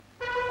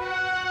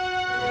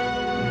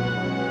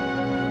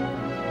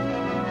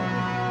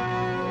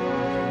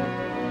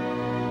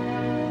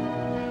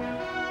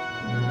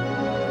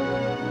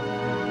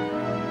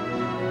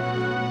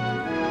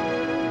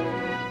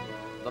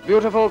The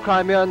beautiful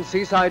Crimean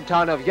seaside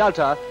town of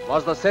Yalta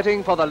was the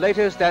setting for the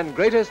latest and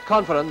greatest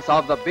conference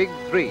of the Big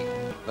Three.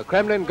 The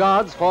Kremlin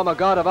Guards form a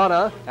guard of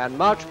honor and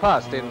march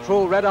past in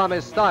true Red Army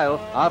style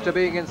after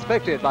being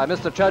inspected by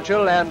Mr.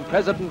 Churchill and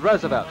President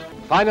Roosevelt.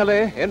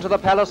 Finally, into the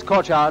palace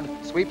courtyard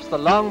sweeps the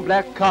long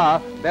black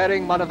car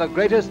bearing one of the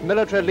greatest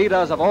military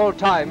leaders of all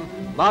time,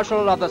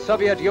 Marshal of the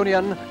Soviet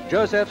Union,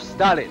 Joseph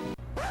Stalin.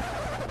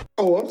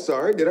 Oh, I'm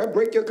sorry. Did I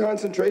break your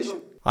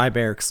concentration? I'm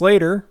Eric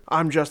Slater.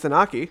 I'm Justin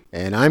Aki.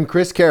 And I'm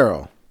Chris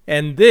Carroll.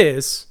 And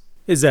this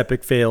is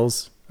Epic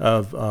Fails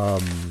of,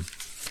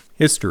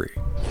 history.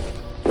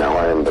 Now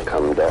I am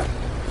become death,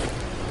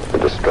 the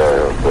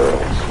destroyer of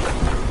worlds.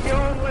 The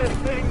only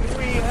thing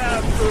we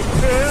have to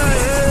fear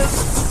is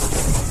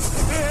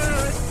fear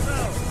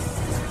itself.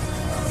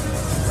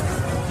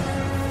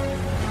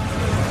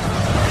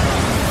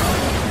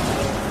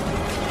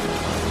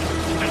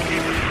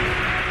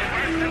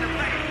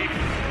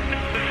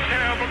 The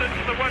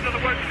terribleness of one of the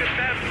worst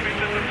catastrophes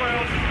in the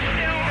world.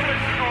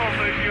 All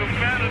the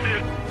humanity.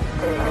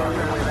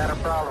 We've had a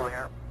problem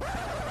here.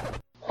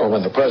 Or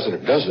when the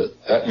president does it,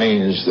 that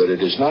means that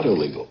it is not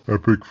illegal.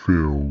 Epic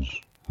fails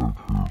of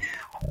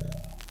history.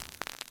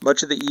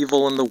 Much of the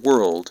evil in the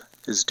world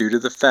is due to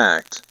the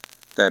fact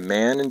that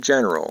man in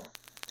general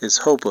is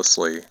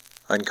hopelessly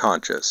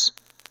unconscious.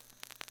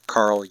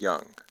 Carl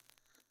Jung.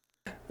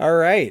 All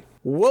right.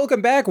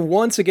 Welcome back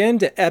once again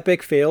to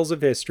Epic Fails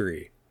of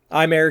History.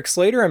 I'm Eric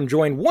Slater. I'm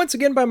joined once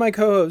again by my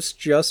co-host,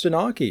 Justin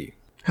Aki.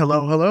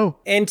 Hello, hello.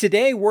 And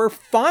today we're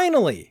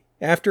finally,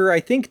 after I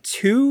think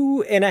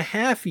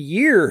 2.5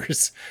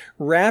 years,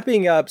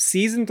 wrapping up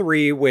season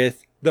 3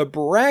 with the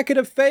Bracket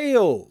of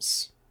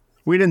Fails.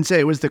 We didn't say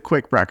it was the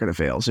quick bracket of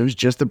fails. It was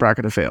just the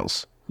bracket of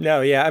fails.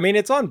 No, yeah. I mean,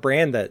 it's on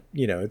brand that,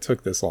 it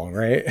took this long,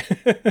 right?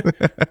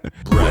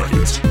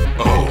 Bracket of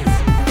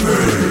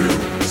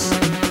Fails.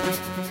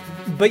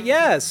 But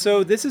yeah,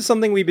 so this is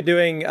something we've been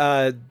doing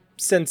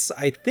since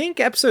I think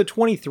episode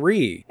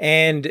 23,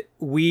 and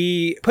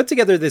we put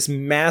together this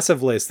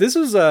massive list. This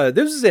was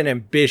an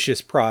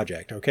ambitious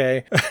project,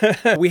 okay?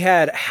 We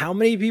had how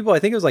many people? I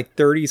think it was like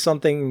 30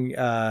 something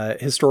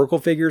historical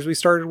figures we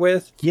started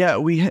with. Yeah,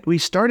 we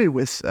started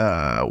with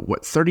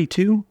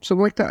 32,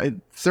 something like that.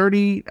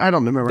 30. I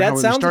don't remember how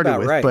we started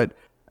with, right. But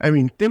I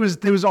mean, there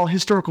was all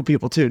historical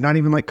people too, not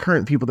even like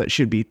current people that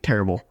should be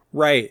terrible.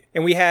 Right.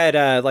 And we had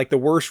like the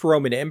worst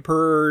Roman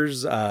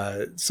emperors,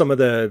 some of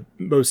the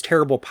most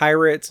terrible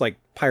pirates, like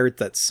pirates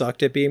that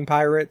sucked at being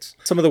pirates,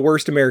 some of the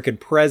worst American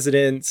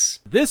presidents.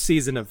 This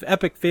season of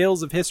Epic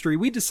Fails of History,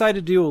 we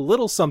decided to do a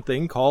little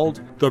something called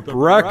the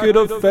Bracket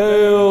of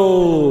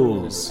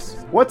Fails.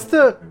 What's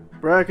the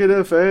Bracket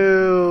of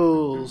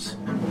Fails?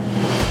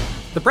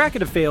 The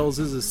Bracket of Fails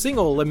is a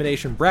single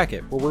elimination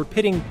bracket where we're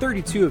pitting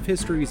 32 of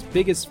history's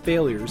biggest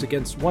failures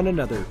against one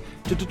another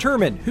to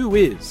determine who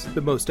is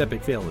the most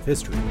epic fail of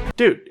history.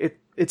 Dude,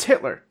 it's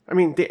Hitler. I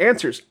mean, the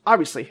answer's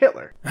obviously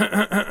Hitler.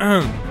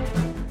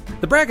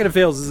 The Bracket of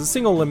Fails is a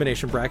single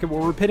elimination bracket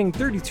where we're pitting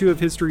 32 of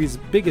history's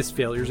biggest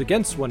failures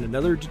against one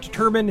another to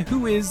determine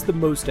who is the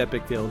most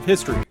epic fail of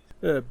history.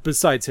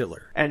 Besides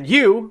Hitler. And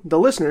you, the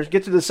listeners,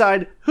 get to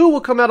decide who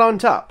will come out on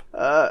top.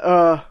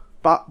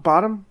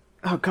 Bottom?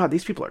 Oh god,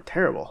 these people are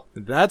terrible.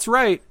 That's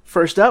right.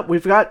 First up,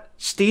 we've got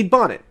Stede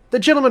Bonnet, the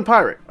gentleman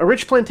pirate, a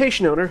rich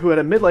plantation owner who had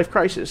a midlife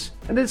crisis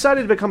and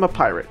decided to become a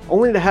pirate,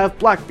 only to have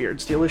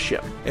Blackbeard steal his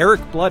ship.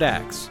 Eric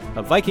Bloodaxe,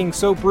 a Viking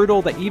so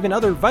brutal that even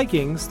other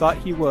Vikings thought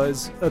he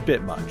was a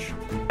bit much.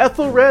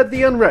 Ethelred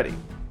the Unready.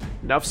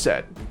 Enough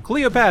said.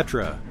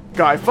 Cleopatra.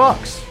 Guy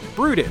Fawkes.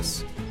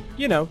 Brutus.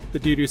 The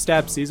dude who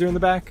stabbed Caesar in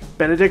the back.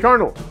 Benedict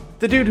Arnold,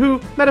 the dude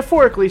who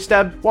metaphorically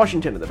stabbed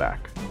Washington in the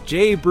back.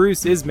 J.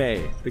 Bruce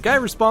Ismay, the guy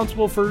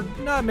responsible for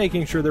not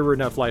making sure there were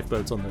enough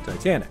lifeboats on the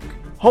Titanic.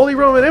 Holy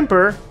Roman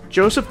Emperor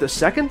Joseph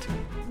II?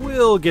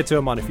 We'll get to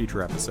him on a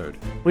future episode.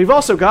 We've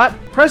also got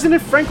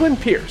President Franklin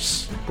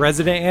Pierce.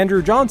 President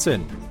Andrew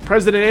Johnson.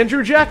 President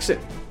Andrew Jackson.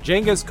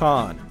 Genghis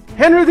Khan.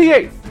 Henry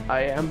VIII.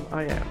 I am.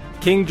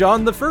 King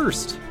John I.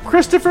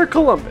 Christopher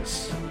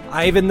Columbus.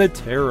 Ivan the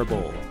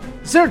Terrible.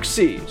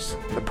 Xerxes,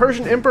 the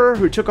Persian emperor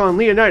who took on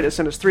Leonidas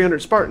and his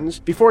 300 Spartans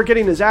before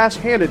getting his ass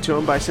handed to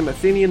him by some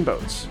Athenian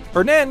boats.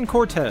 Hernan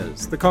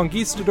Cortez, the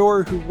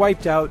conquistador who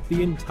wiped out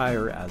the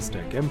entire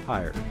Aztec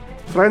Empire.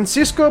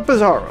 Francisco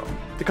Pizarro,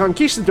 the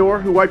conquistador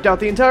who wiped out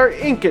the entire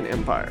Incan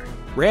Empire.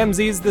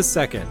 Ramses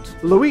II.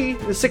 Louis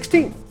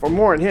XVI. For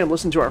more on him,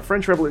 listen to our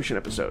French Revolution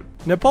episode.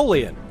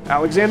 Napoleon.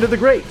 Alexander the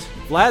Great.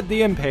 Vlad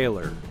the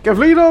Impaler.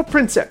 Gavrilo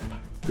Princip.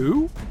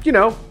 Who?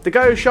 The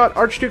guy who shot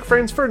Archduke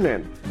Franz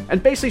Ferdinand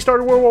and basically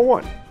started World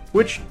War I,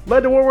 which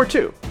led to World War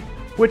II,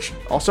 which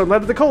also led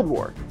to the Cold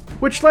War,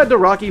 which led to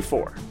Rocky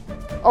IV.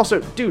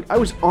 Also, dude, I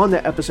was on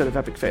that episode of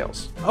Epic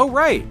Fails. Oh,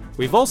 right.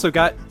 We've also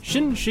got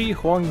Qin Shi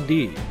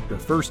Huangdi, the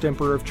first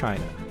emperor of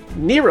China.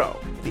 Nero,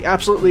 the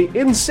absolutely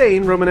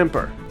insane Roman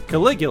emperor.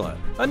 Caligula,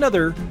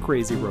 another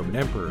crazy Roman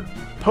emperor.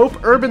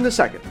 Pope Urban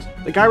II,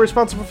 the guy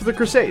responsible for the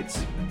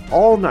Crusades.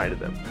 All 9 of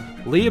them.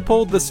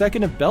 Leopold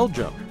II of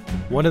Belgium.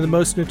 one of the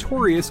most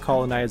notorious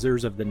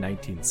colonizers of the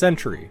 19th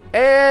century.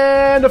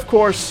 And, of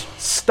course,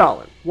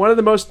 Stalin, one of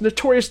the most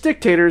notorious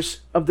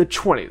dictators of the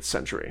 20th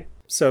century.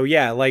 So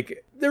yeah,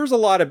 like, there was a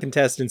lot of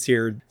contestants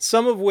here,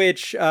 some of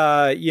which,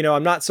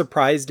 I'm not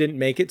surprised didn't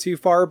make it too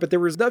far, but there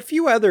was a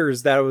few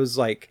others that I was,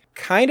 like,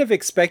 kind of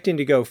expecting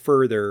to go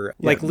further.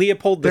 Yeah. Like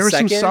Leopold II. There were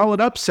some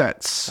solid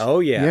upsets.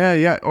 Oh, yeah.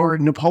 Yeah. Or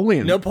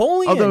Napoleon.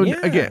 Although,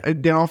 again,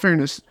 in all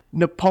fairness,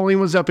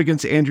 Napoleon was up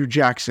against Andrew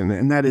Jackson,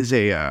 and that is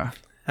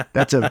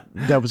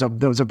that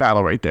was a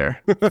battle right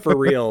there. For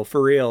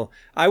real.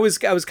 I was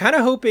kind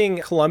of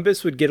hoping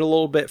Columbus would get a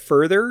little bit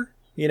further.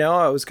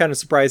 I was kind of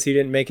surprised he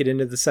didn't make it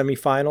into the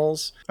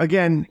semifinals.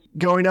 Again,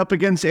 going up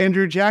against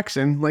Andrew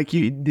Jackson, like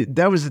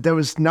that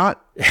was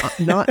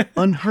not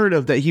unheard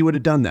of that he would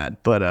have done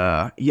that. But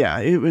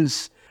it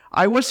was.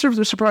 I was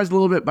surprised a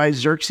little bit by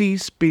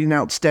Xerxes beating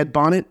out Stead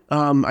Bonnet.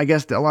 I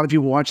guess a lot of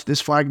people watch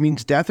This Flag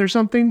Means Death or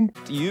something.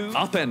 You've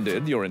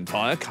upended your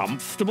entire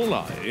comfortable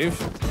life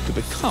to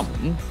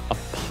become a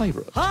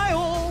pirate. Hi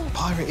all!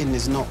 Pirating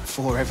is not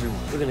for everyone.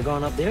 We're going to go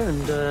on up there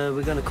and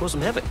we're going to cause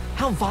some havoc.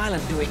 How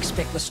violent do we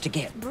expect this to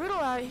get? Brutal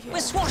out here.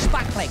 We're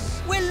swashbuckling.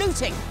 We're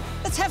looting.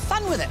 Let's have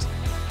fun with it.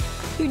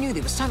 Who knew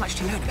there was so much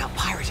to learn about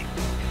pirating?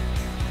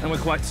 And we're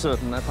quite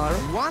certain they're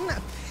pirates? One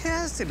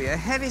appears to be a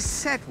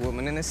heavy-set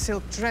woman in a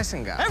silk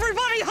dressing gown.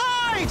 Everybody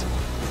hide!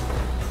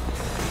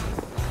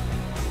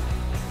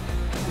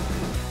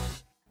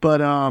 But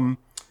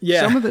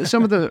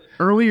some of the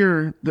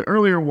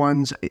earlier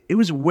ones, it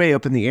was way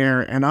up in the air,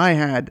 and I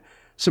had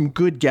some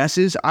good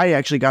guesses. I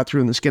actually got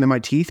through in the skin of my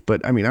teeth,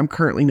 but I mean, I'm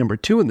currently number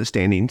 2 in the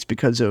standings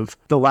because of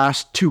the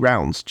last 2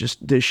 rounds.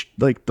 Just this,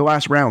 like the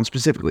last round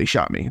specifically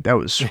shot me. That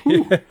was,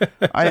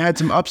 I had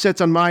some upsets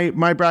on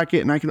my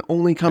bracket, and I can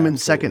only come in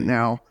second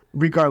now,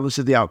 regardless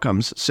of the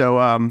outcomes.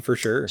 So, for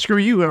sure. Screw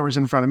you, whoever's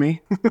in front of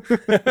me.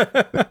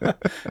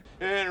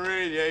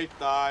 Henry VIII,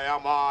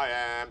 I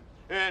am.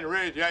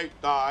 Henry VIII,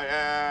 I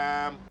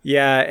am.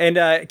 Yeah,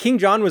 and King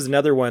John was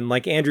another one.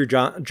 Like Andrew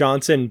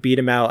Johnson beat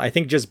him out, I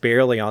think just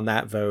barely on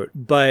that vote.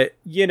 But,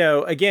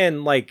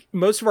 again, like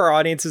most of our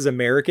audience is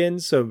American,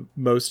 so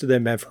most of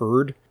them have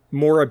heard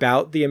more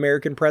about the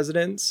American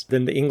presidents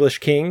than the English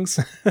kings.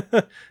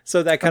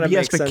 So that kind of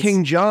makes sense. Yes, but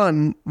King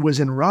John was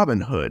in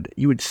Robin Hood.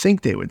 You would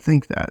think they would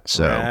think that,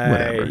 so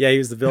whatever. Yeah, he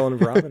was the villain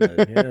of Robin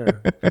Hood,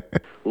 yeah.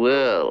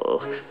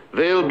 Well,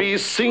 they'll be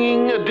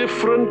singing a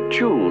different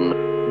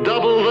tune.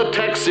 Double the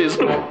taxes,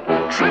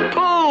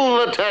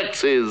 triple the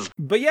taxes.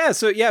 But yeah,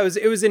 so yeah,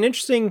 it was an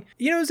interesting,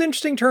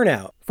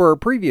 turnout. For our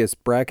previous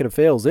Bracket of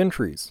Fails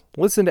entries,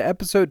 listen to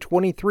episode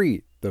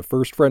 23, The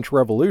First French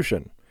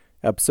Revolution,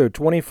 episode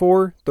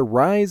 24, The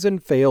Rise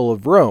and Fall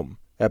of Rome,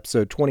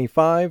 episode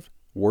 25,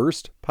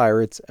 Worst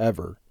Pirates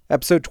Ever,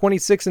 episode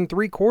 26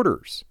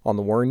 3/4, on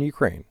the war in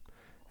Ukraine,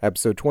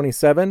 episode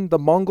 27, The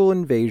Mongol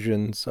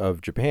Invasions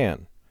of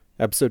Japan,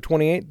 episode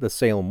 28, The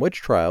Salem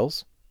Witch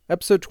Trials,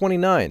 episode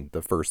 29,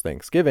 The First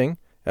Thanksgiving,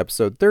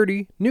 episode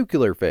 30,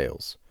 Nuclear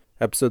Fails,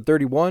 episode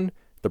 31,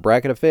 The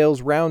Bracket of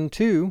Fails Round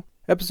 2,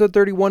 episode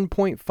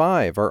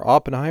 31.5, our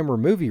Oppenheimer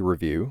movie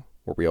review,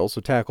 where we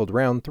also tackled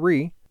Round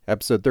 3,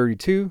 episode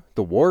 32,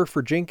 The War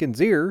for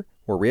Jenkins' Ear,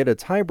 where we had a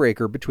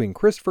tiebreaker between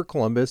Christopher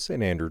Columbus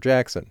and Andrew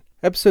Jackson,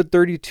 episode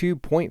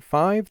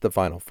 32.5, The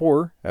Final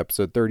Four,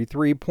 episode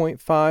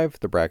 33.5,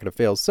 The Bracket of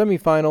Fails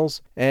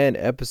Semifinals, and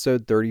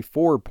episode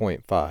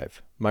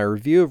 34.5, my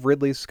review of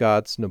Ridley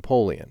Scott's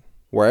Napoleon,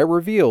 where I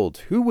revealed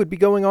who would be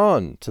going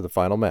on to the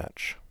final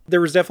match. There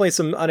was definitely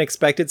some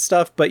unexpected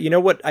stuff, but you know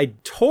what I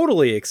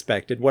totally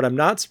expected, what I'm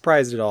not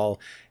surprised at all,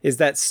 is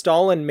that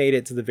Stalin made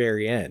it to the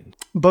very end.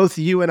 Both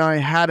you and I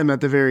had him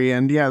at the very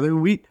end. Yeah,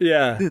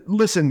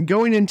 listen,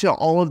 going into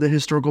all of the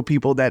historical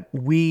people that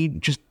we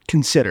just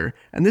consider,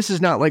 and this is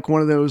not like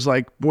one of those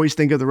like boys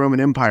think of the Roman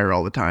Empire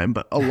all the time,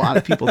 but a lot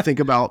of people think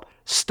about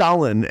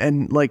Stalin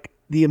and like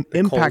the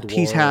impact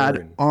he's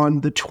had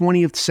on the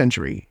 20th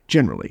century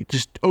generally,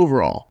 just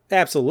overall.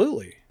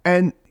 Absolutely.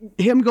 And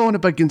him going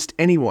up against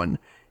anyone,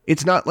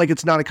 it's not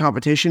a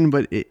competition,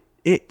 but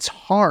it's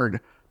hard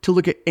to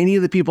look at any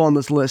of the people on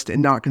this list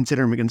and not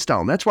consider him against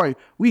Stalin. That's why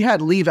we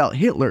had leave out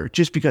Hitler,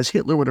 just because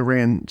Hitler would have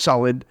ran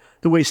solid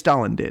the way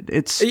Stalin did.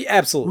 It's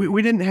absolutely.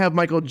 We didn't have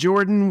Michael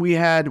Jordan. We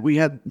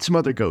had some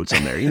other goats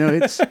in there.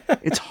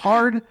 It's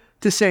hard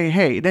to say,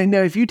 hey,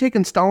 now if you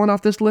taken Stalin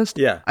off this list,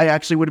 I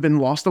actually would have been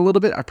lost a little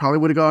bit. I probably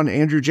would have gone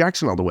Andrew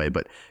Jackson all the way.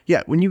 But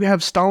yeah, when you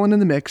have Stalin in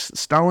the mix,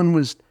 Stalin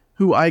was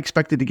who I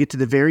expected to get to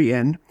the very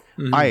end.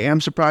 Mm-hmm. I am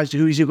surprised at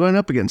who he's going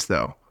up against,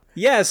 though.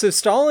 Yeah, so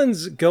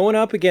Stalin's going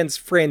up against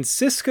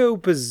Francisco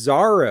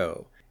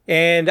Pizarro.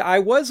 And I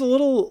was a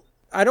little,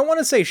 I don't want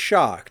to say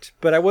shocked,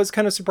 but I was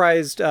kind of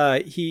surprised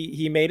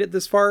he made it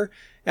this far.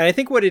 And I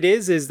think what it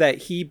is that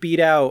he beat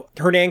out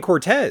Hernan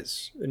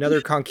Cortez,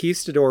 another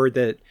conquistador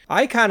that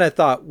I kind of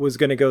thought was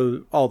going to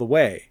go all the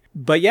way.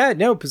 But yeah,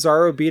 no,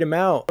 Pizarro beat him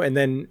out. And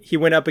then he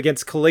went up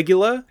against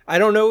Caligula. I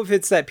don't know if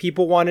it's that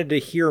people wanted to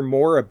hear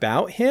more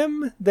about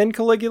him than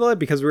Caligula,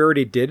 because we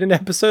already did an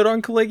episode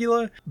on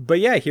Caligula. But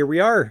yeah, here we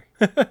are.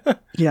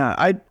 Yeah,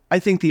 I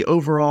think the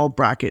overall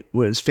bracket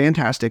was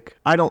fantastic.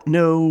 I don't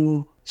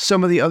know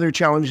some of the other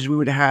challenges we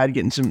would have had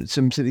getting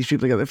some of these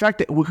people together. The fact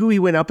that who he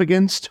went up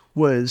against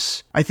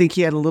was, I think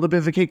he had a little bit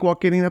of a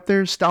cakewalk getting up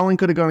there. Stalin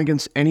could have gone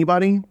against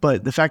anybody,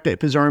 but the fact that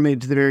Pizarro made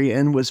it to the very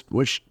end was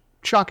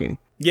shocking.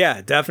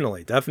 Yeah,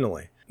 definitely.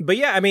 But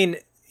yeah, I mean,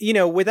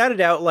 without a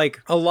doubt,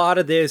 like, a lot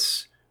of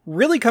this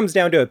really comes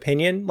down to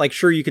opinion. Like,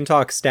 sure, you can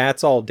talk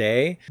stats all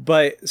day,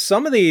 but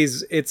some of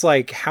these, it's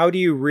like, how do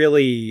you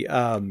really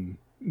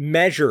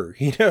measure,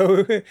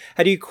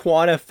 how do you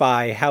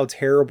quantify how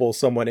terrible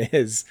someone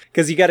is?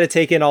 Because you got to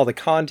take in all the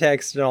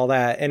context and all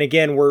that. And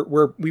again,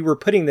 we were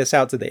putting this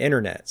out to the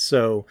internet,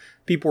 so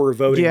people were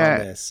voting on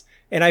this.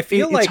 And I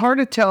feel like it's hard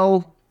to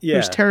tell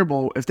who's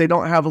terrible if they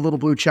don't have a little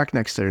blue check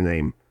next to their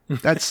name.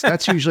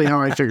 That's usually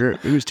how I figure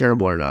who's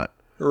terrible or not.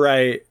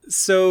 Right.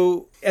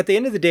 So at the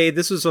end of the day,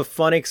 this was a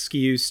fun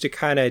excuse to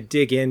kind of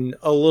dig in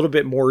a little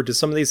bit more to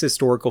some of these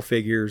historical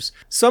figures,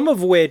 some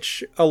of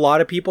which a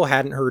lot of people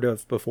hadn't heard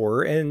of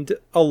before, and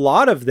a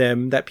lot of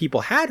them that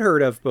people had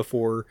heard of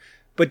before,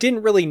 but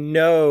didn't really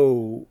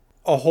know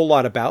a whole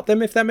lot about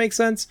them, if that makes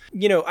sense.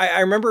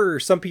 I remember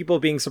some people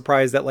being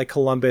surprised that like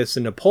Columbus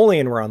and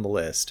Napoleon were on the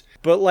list.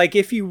 But like,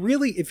 if you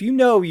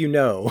know,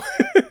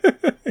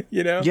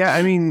 Yeah,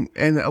 I mean,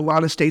 and a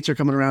lot of states are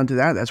coming around to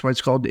that. That's why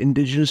it's called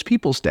Indigenous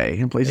Peoples Day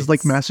in places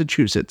like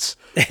Massachusetts.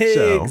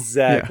 So,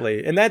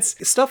 exactly. Yeah. And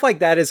that's stuff like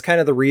that is kind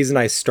of the reason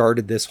I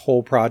started this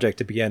whole project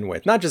to begin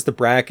with. Not just the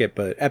bracket,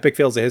 but Epic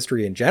Fails of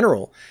History in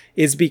general,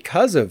 is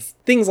because of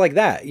things like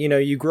that.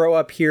 You grow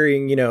up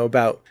hearing,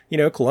 about,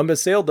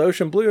 Columbus sailed the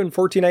ocean blue in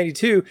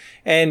 1492,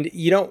 and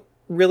you don't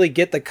really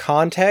get the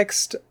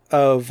context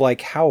of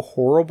like how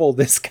horrible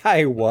this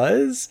guy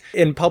was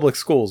in public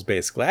schools.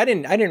 Basically, I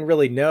didn't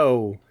really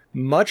know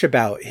much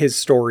about his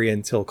story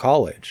until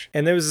college,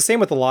 and it was the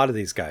same with a lot of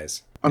these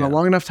guys. On a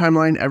long enough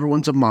timeline,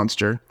 everyone's a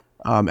monster.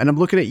 And I'm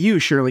looking at you,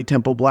 Shirley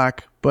Temple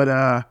Black,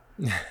 but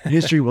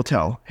history will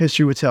tell.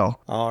 History will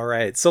tell. All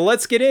right, so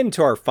let's get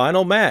into our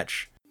final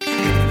match.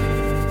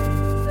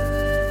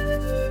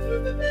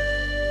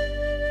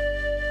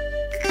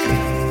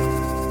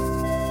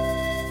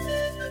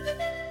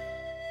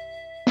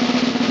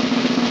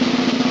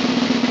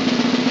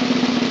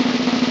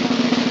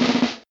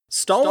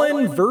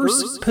 Stalin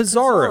versus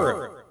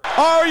Pizarro.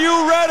 Are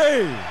you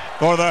ready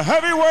for the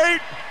heavyweight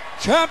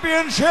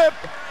championship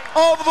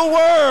of the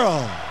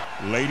world?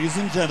 Ladies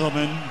and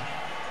gentlemen,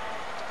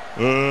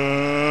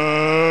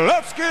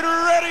 let's get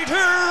ready to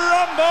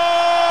rumble!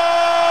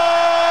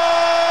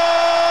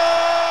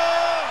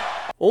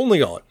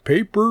 Only on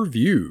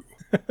pay-per-view.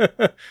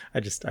 I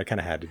kind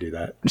of had to do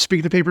that.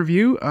 Speaking of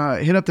pay-per-view,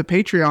 hit up the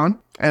Patreon.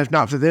 And if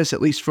not for this,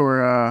 at least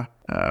for,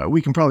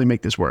 we can probably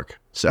make this work.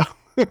 So...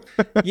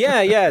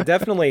 yeah,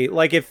 definitely.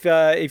 Like if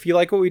you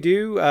like what we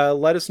do,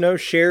 let us know,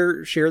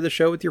 share the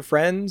show with your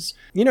friends,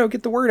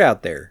 get the word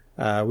out there.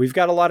 We've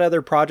got a lot of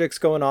other projects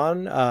going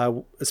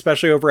on,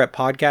 especially over at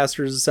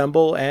Podcasters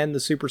Assemble and the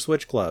Super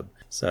Switch Club.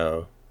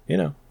 So,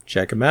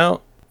 check them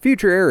out.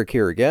 Future Eric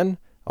here again.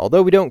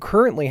 Although we don't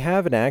currently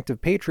have an active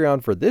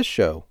Patreon for this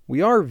show,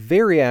 we are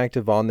very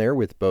active on there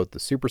with both the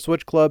Super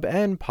Switch Club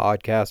and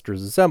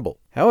Podcasters Assemble.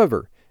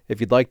 However, if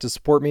you'd like to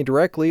support me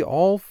directly,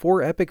 all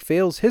 4 Epic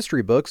Fails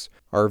history books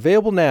are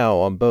available now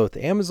on both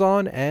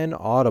Amazon and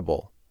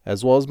Audible,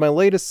 as well as my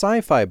latest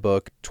sci-fi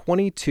book,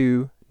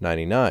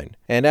 $22.99.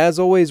 And as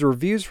always,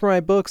 reviews for my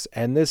books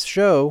and this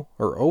show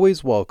are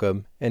always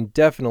welcome and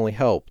definitely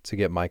help to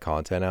get my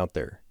content out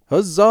there.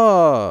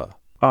 Huzzah!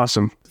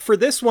 Awesome. For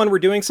this one, we're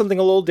doing something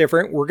a little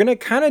different. We're going to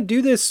kind of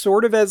do this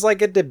sort of as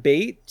like a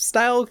debate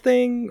style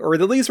thing, or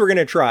at least we're going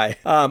to try.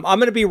 I'm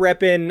going to be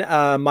repping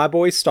my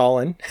boy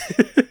Stalin.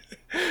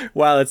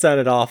 Wow, that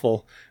sounded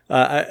awful.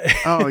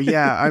 Oh,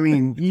 yeah. I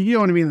mean, you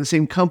don't want to be in the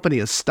same company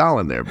as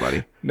Stalin there,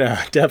 buddy. No,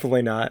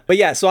 definitely not. But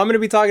yeah, so I'm going to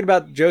be talking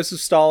about Joseph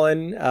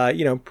Stalin,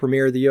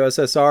 premier of the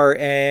USSR,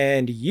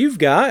 and you've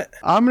got...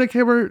 I'm going to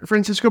cover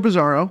Francisco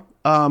Pizarro.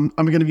 I'm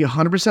going to be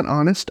 100%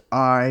 honest.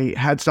 I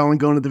had Stalin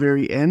going to the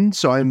very end,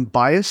 so I'm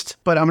biased,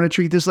 but I'm going to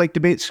treat this like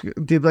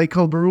debate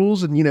club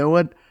rules, and you know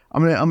what?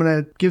 I'm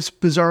going to give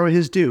Pizarro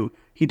his due.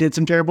 He did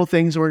some terrible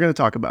things, and we're going to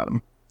talk about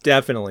him.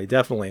 Definitely.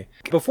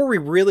 Before we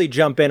really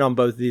jump in on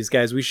both of these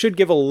guys, we should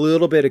give a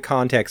little bit of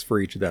context for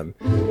each of them.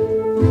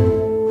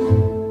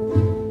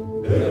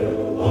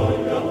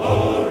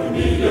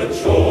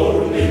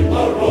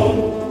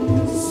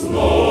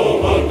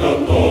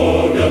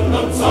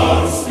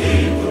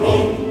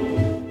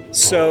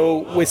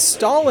 So with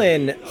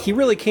Stalin, he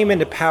really came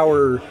into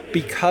power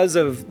because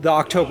of the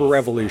October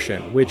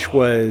Revolution, which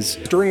was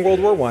during World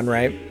War I,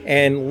 right?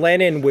 And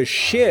Lenin was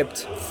shipped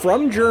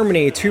from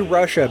Germany to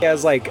Russia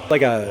as like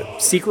a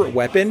secret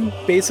weapon,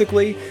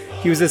 basically.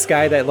 He was this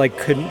guy that like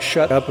couldn't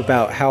shut up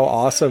about how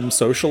awesome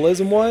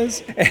socialism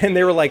was, and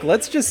they were like,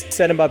 let's just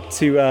send him up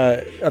to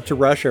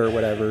Russia or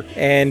whatever.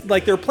 And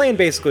like their plan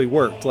basically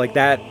worked. Like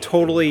that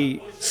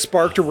totally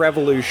sparked a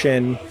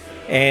revolution,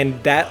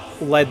 and that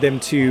led them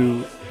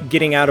to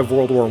getting out of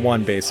World War I,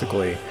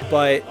 basically.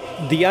 But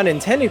the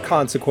unintended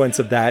consequence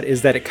of that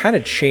is that it kind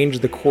of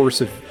changed the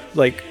course of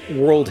like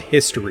world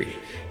history.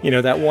 You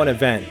know, that one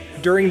event.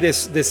 During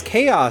this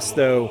chaos,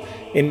 though,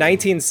 in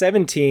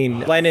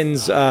 1917,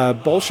 Lenin's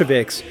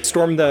Bolsheviks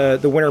stormed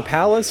the Winter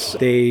Palace.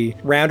 They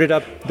rounded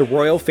up the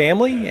royal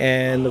family,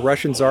 and the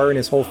Russian Tsar and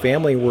his whole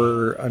family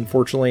were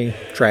unfortunately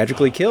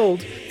tragically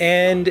killed.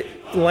 And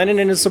Lenin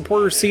and his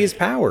supporters seized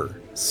power.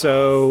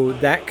 So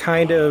that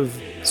kind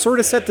of sort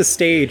of set the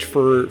stage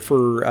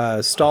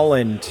for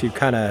Stalin to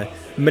kind of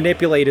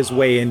manipulate his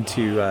way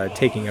into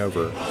taking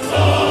over.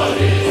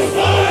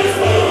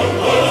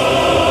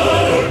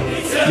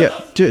 Yeah,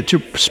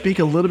 to speak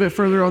a little bit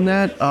further on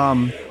that,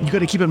 you got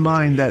to keep in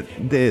mind that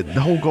the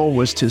whole goal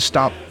was to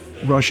stop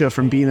Russia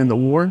from being in the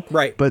war.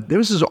 Right. But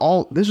this was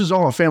all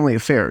a family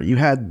affair. You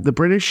had the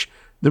British,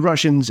 the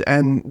Russians,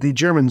 and the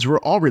Germans were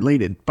all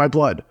related by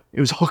blood. It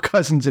was all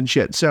cousins and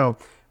shit. So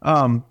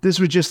this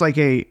was just like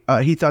he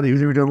thought they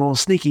were doing a little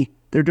sneaky.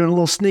 They're doing a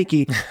little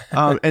sneaky.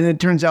 And it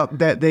turns out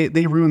that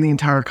they ruined the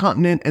entire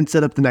continent and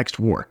set up the next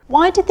war.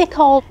 Why did they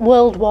call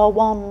World War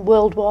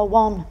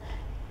I?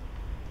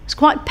 It's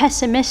quite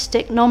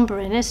pessimistic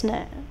numbering, isn't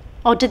it?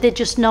 Or did they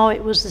just know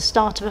it was the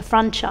start of a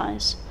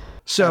franchise?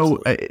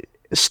 So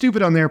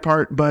stupid on their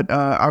part, but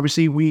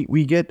obviously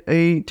we get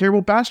a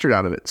terrible bastard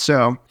out of it.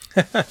 So.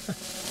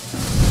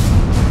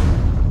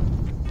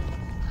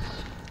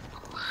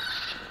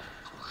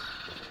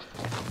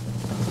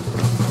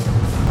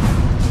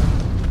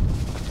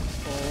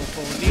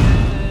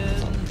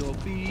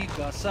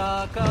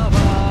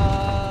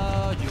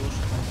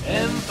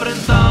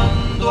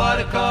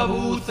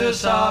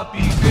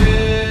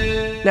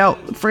 Now,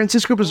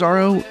 Francisco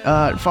Pizarro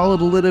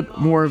followed a little bit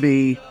more of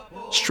a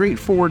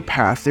straightforward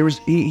path.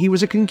 He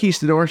was a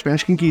conquistador,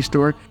 Spanish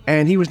conquistador,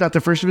 and he was not the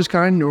first of his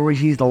kind, nor was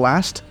he the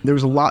last. There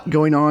was a lot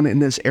going on in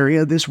this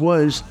area. This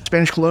was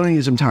Spanish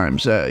colonialism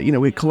times.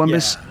 With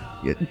Columbus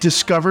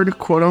discovered,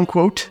 quote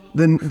unquote,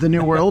 the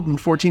New World in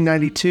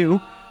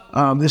 1492.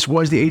 This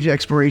was the age of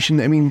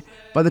exploration. I mean,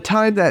 by the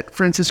time that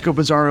Francisco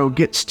Pizarro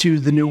gets to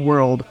the New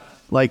World,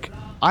 like,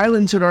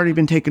 islands had already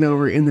been taken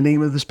over in the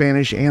name of the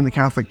Spanish and the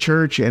Catholic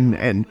Church,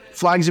 and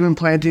flags have been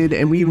planted,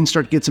 and we even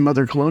start to get some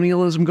other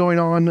colonialism going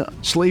on.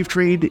 Slave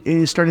trade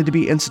is started to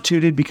be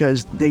instituted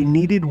because they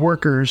needed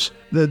workers.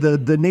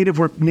 The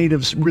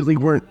natives really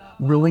weren't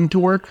willing to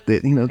work.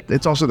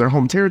 It's also their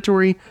home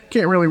territory.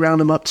 Can't really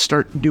round them up to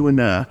start doing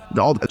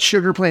all the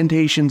sugar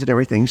plantations and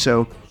everything.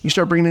 So you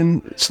start bringing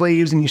in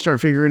slaves, and you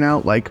start figuring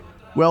out, like,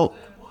 well,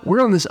 we're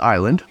on this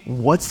island.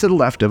 What's to the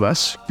left of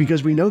us?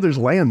 Because we know there's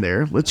land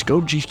there. Let's go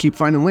just keep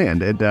finding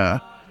land. And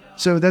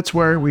so that's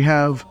where we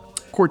have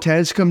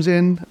Cortez comes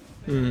in.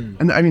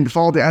 And I mean, the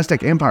fall of the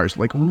Aztec Empire is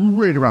like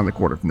right around the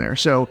corner from there.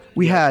 So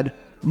we had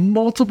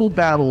multiple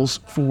battles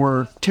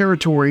for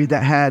territory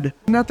that had,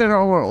 not that they're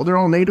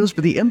all natives,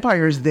 but the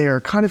empires there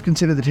kind of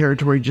considered the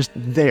territory just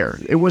there.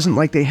 It wasn't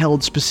like they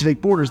held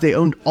specific borders. They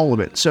owned all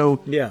of it.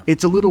 So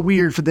it's a little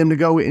weird for them to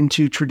go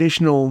into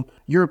traditional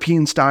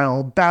European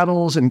style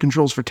battles and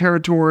controls for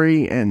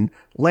territory and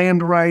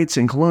land rights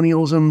and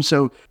colonialism.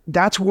 So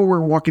that's where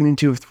we're walking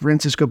into with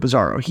Francisco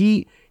Pizarro.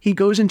 He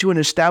goes into an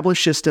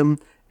established system,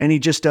 and he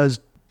just does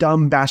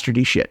dumb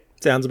bastardy shit.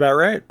 Sounds about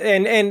right.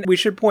 And we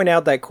should point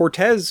out that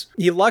Cortez,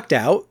 he lucked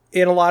out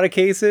in a lot of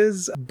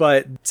cases,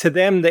 but to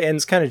them, the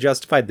ends kind of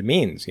justified the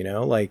means,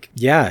 Like,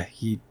 yeah,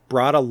 he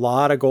brought a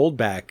lot of gold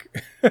back.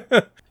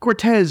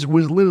 Cortez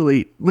was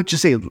literally, let's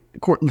just say,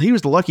 he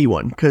was the lucky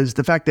one, because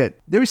the fact that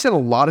they sent a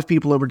lot of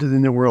people over to the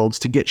New Worlds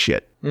to get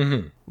shit.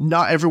 Mm-hmm.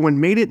 Not everyone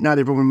made it. Not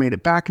everyone made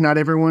it back. Not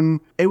everyone.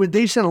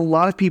 They sent a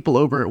lot of people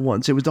over at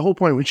once. It was the whole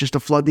point was just to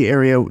flood the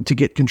area to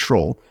get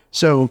control.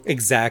 So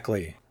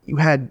exactly, you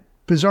had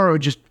Pizarro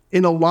just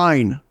in a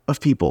line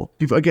of people.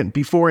 Again,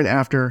 before and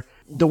after.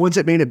 The ones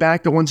that made it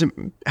back, the ones that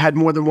had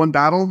more than one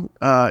battle.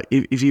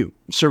 If you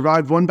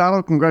survived one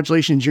battle,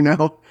 congratulations, you're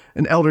now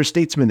an elder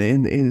statesman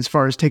in as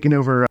far as taking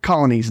over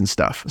colonies and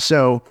stuff.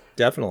 So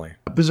definitely,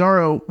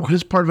 Pizarro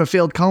was part of a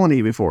failed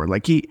colony before.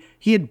 Like he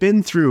had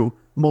been through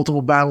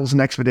multiple battles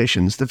and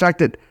expeditions. The fact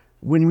that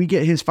when we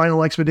get his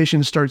final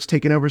expedition starts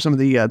taking over some of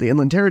the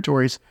inland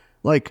territories,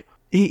 like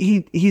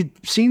he'd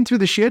seen through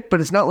the shit,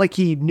 but it's not like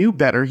he knew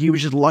better. He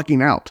was just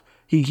lucking out.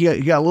 He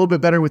got a little bit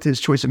better with his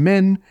choice of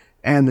men,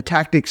 and the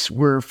tactics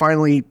were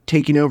finally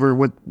taking over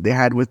what they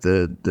had with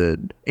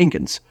the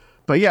Incans.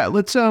 But yeah,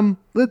 let's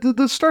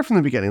start from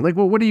the beginning. Like,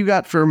 well, what do you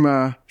got from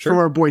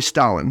our boy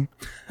Stalin?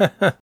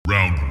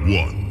 Round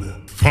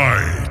 1,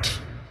 fight.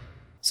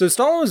 So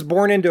Stalin was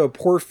born into a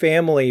poor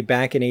family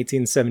back in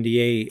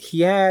 1878.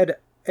 He had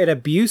an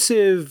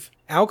abusive,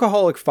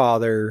 alcoholic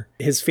father.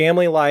 His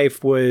family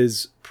life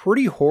was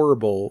pretty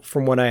horrible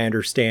from what I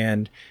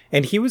understand.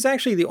 And he was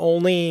actually the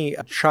only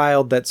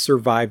child that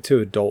survived to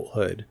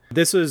adulthood.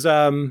 This was,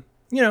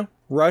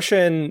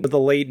 Russia in the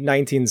late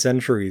 19th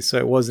century, so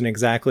it wasn't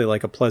exactly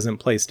like a pleasant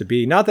place to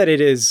be. Not that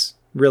it is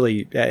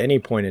really at any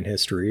point in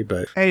history,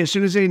 but... Hey, as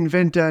soon as they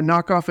invent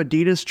knockoff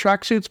Adidas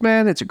tracksuits,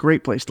 man, it's a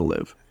great place to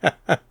live.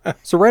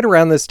 So right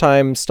around this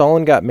time,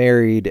 Stalin got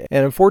married,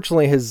 and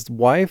unfortunately his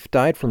wife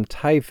died from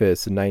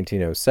typhus in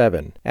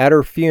 1907. At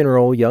her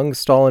funeral, young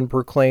Stalin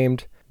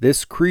proclaimed,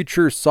 "This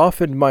creature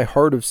softened my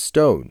heart of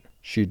stone.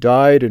 She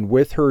died, and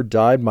with her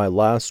died my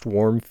last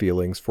warm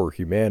feelings for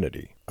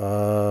humanity."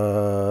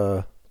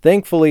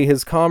 Thankfully,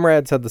 his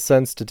comrades had the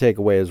sense to take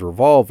away his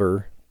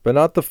revolver, but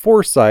not the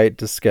foresight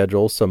to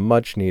schedule some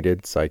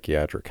much-needed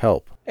psychiatric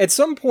help. At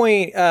some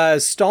point,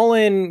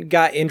 Stalin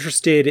got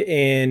interested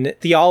in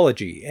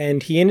theology,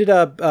 and he ended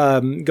up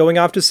going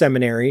off to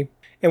seminary.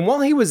 And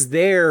while he was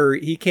there,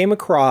 he came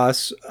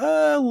across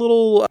a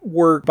little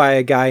work by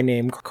a guy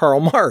named Karl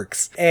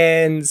Marx.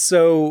 And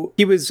so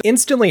he was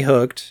instantly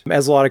hooked,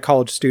 as a lot of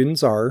college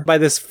students are, by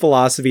this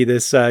philosophy,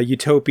 this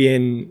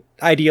utopian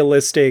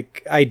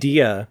idealistic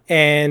idea.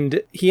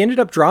 And he ended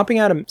up dropping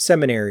out of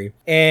seminary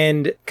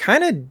and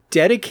kind of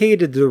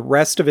dedicated the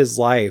rest of his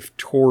life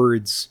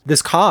towards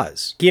this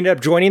cause. He ended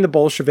up joining the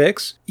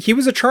Bolsheviks. He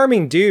was a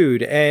charming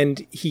dude,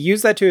 and he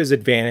used that to his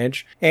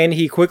advantage, and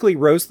he quickly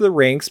rose to the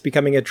ranks,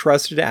 becoming a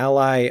trusted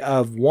ally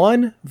of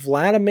one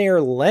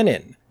Vladimir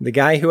Lenin, the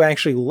guy who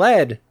actually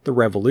led the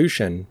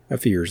revolution a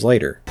few years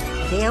later.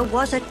 There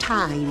was a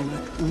time,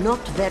 not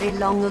very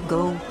long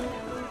ago,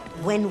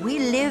 when we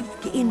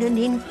lived in an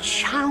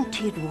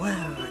enchanted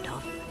world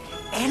of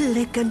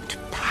elegant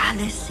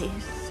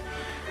palaces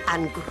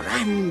and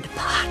grand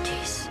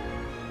parties.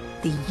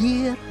 The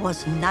year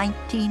was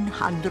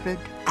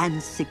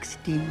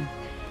 1916,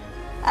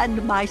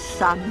 and my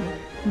son,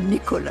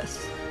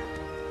 Nicholas,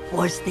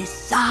 was the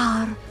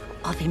Tsar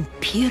of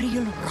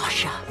Imperial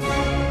Russia.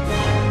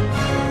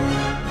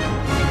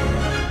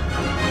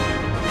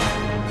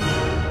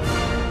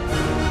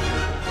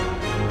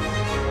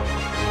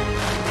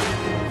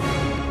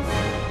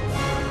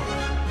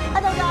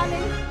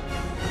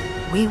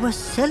 We were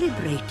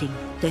celebrating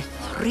the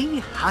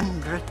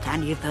 300th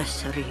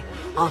anniversary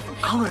of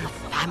our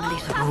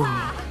family's rule.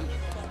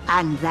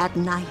 And that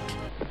night...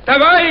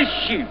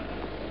 Товарищи!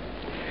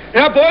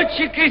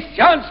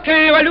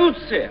 Рабоче-крестьянская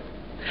революция,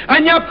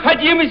 о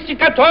необходимости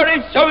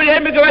которой все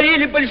время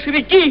говорили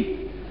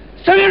большевики,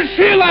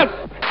 совершилась!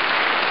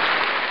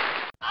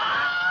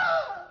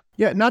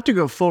 Yeah, not to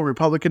go full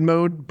Republican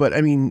mode, but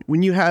I mean,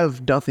 when you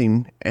have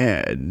nothing,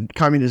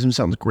 communism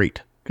sounds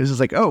great. Because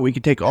it's like, oh, we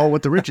could take all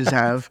what the riches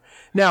have.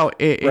 Now,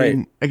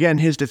 in again,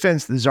 his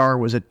defense, the Tsar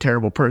was a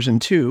terrible person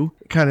too.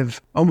 Kind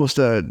of almost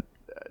a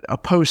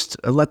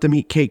let them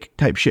eat cake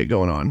type shit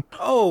going on.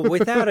 Oh,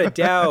 without a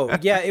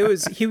doubt. Yeah,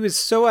 he was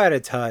so out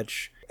of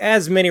touch,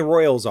 as many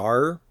royals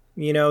are.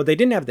 You know, they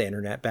didn't have the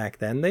internet back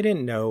then. They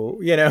didn't know,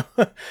 you know,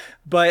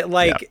 but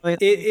like,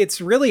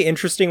 it's really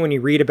interesting when you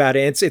read about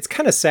it. It's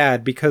kind of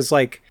sad because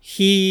like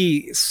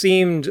he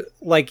seemed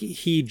like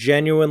he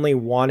genuinely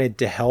wanted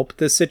to help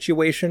the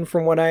situation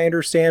from what I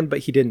understand, but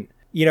he didn't,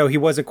 you know, he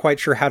wasn't quite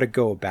sure how to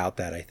go about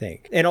that, I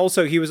think. And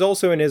also he was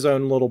also in his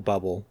own little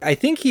bubble. I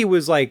think he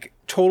was like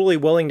totally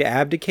willing to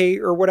abdicate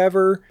or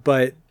whatever,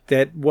 but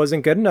that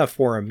wasn't good enough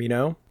for him, you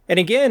know? And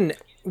again,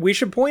 we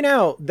should point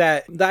out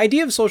that the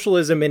idea of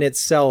socialism in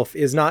itself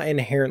is not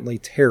inherently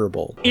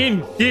terrible.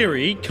 In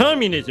theory,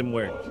 communism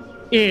works.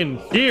 In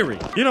theory.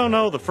 You don't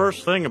know the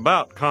first thing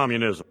about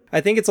communism. I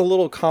think it's a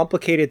little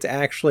complicated to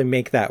actually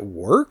make that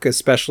work,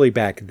 especially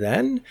back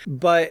then.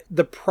 But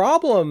the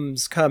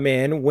problems come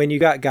in when you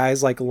got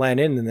guys like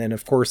Lenin and then,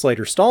 of course,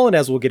 later Stalin,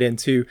 as we'll get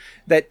into,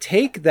 that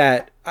take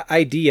that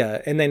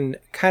idea and then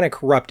kind of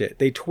corrupt it.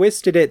 They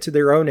twisted it to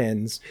their own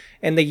ends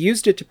and they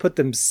used it to put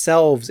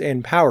themselves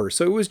in power.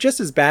 So it was just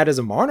as bad as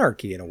a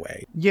monarchy in a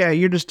way. Yeah,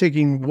 you're just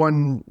taking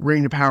one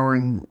reign of power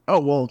and, oh,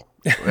 well,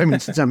 I mean,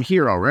 since I'm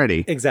here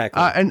already.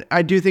 Exactly. And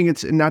I do think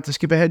it's, not to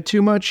skip ahead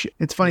too much,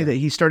 it's funny that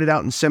he started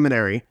out in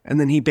seminary and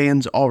then he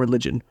bans all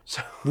religion.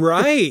 So.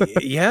 Right.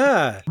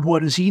 Yeah. What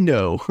does he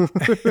know?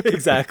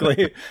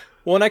 Exactly.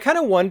 Well, and I kind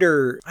of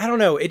wonder, I don't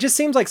know, it just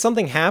seems like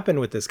something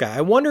happened with this guy.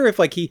 I wonder if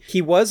like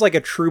he was like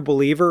a true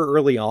believer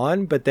early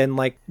on, but then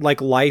like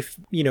life,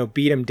 you know,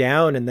 beat him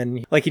down and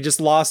then like he just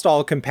lost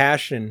all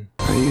compassion.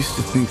 I used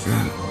to think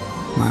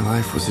that my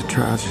life was a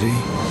tragedy.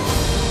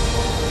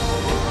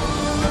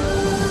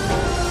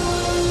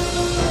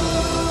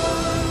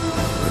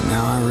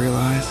 Now I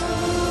realize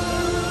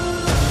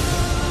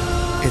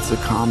it's a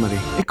comedy.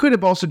 It could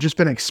have also just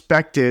been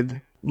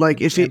expected. Like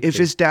if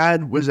his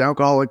dad was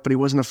alcoholic, but he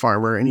wasn't a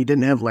farmer and he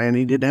didn't have land,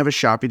 he didn't have a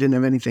shop, he didn't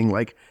have anything,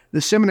 like the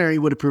seminary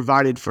would have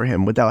provided for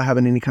him without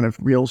having any kind of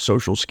real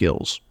social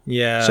skills.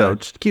 Yeah. So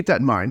just keep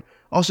that in mind.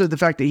 Also, the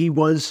fact that he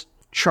was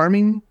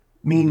charming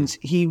means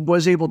he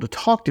was able to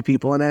talk to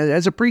people, and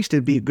as a priest,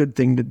 it'd be a good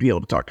thing to be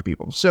able to talk to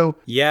people. So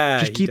yeah,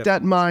 just keep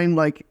that in mind.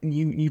 Like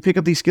you pick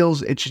up these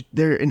skills,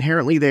 they're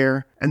inherently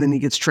there, and then he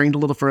gets trained a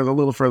little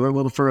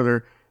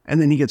further,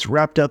 and then he gets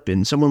wrapped up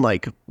in someone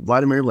like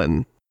Vladimir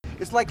Lenin.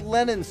 It's like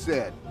Lenin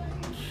said,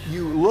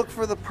 you look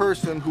for the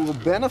person who will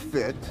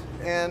benefit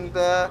and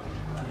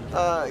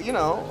You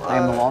know... I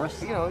am the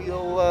walrus? You know,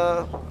 you'll,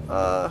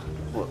 well,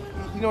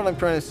 you know what I'm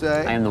trying to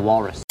say? I am the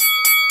walrus.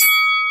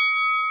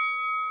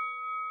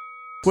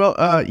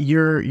 Well,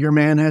 your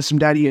man has some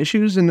daddy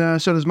issues,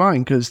 and so does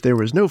mine, because there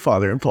was no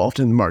father involved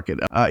in the market.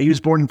 He was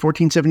born in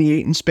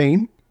 1478 in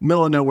Spain,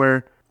 middle of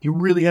nowhere. He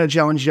really had a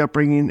challenging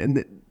upbringing,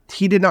 and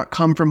he did not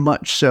come from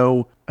much.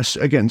 So,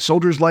 again,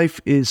 soldier's life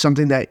is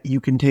something that you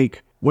can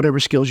take whatever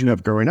skills you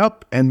have growing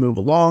up and move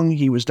along.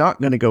 He was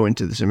not going to go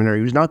into the seminary.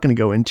 He was not going to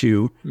go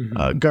into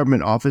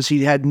government office.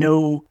 He had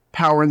no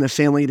power in the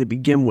family to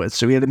begin with,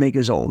 so he had to make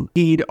his own.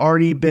 He'd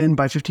already been,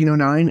 by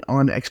 1509,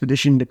 on an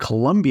expedition to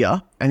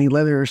Colombia, and he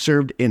later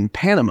served in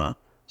Panama.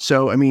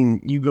 So, I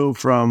mean, you go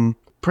from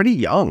pretty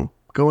young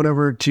going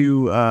over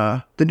to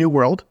the New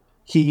World.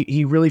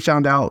 He really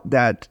found out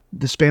that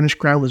the Spanish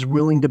crown was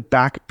willing to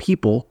back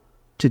people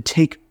to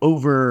take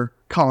over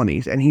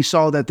colonies, and he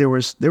saw that there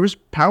was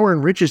power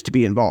and riches to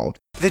be involved.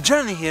 The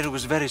journey here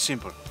was very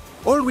simple.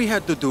 All we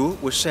had to do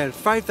was sail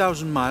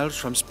 5,000 miles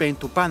from Spain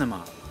to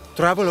Panama,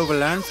 travel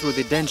overland through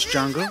the dense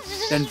jungle,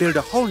 then build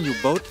a whole new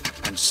boat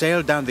and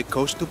sail down the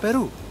coast to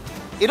Peru.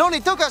 It only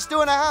took us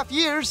 2.5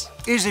 years.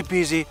 Easy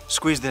peasy,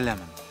 squeeze the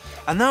lemon.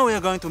 And now we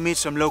are going to meet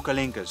some local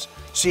Incas,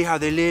 see how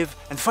they live,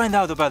 and find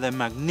out about their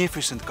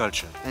magnificent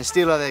culture. And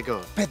steal all their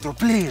gold. Pedro,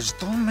 please,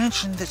 don't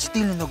mention the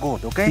stealing the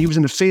gold, okay? He was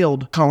in a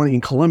failed colony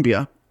in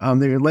Colombia.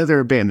 They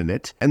later abandoned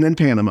it, and then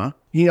Panama.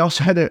 He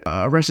also had to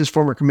arrest his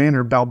former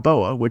commander,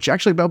 Balboa, which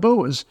actually Balboa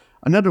was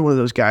another one of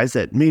those guys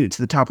that made it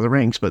to the top of the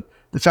ranks, but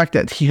the fact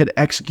that he had to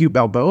execute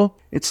Balboa,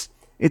 it's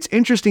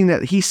interesting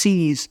that he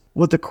sees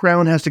what the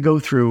crown has to go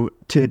through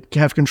to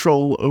have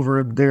control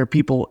over their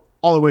people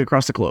all the way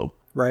across the globe.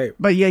 Right.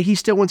 But yeah, he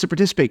still wants to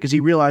participate because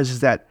he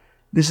realizes that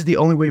this is the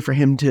only way for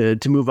him to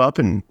move up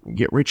and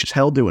get rich as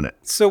hell doing it.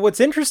 So what's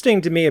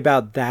interesting to me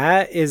about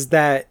that is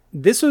that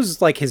this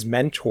was like his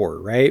mentor,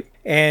 right?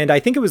 And I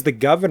think it was the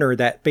governor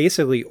that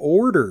basically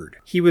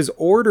he was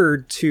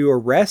ordered to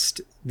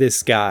arrest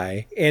this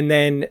guy, and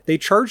then they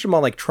charged him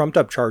on like trumped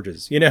up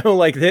charges,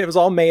 like it was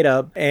all made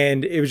up,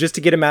 and it was just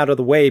to get him out of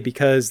the way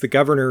because the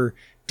governor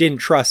didn't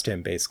trust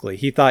him, basically.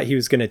 He thought he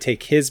was going to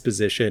take his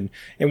position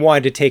and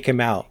wanted to take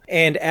him out.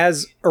 And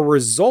as a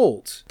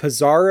result,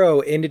 Pizarro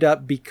ended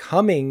up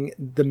becoming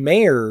the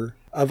mayor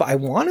of, I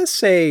want to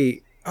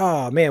say,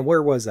 oh man,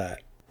 where was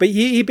that? But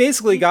he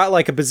basically got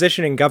like a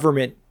position in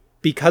government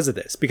because of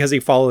this, because he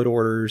followed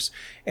orders.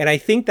 And I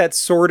think that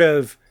sort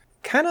of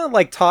kind of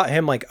like taught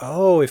him like,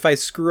 oh, if I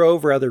screw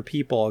over other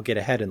people, I'll get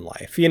ahead in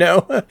life. He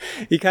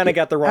kind of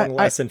got the wrong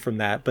lesson from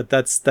that, but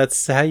that's how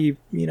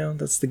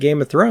that's the Game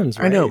of Thrones,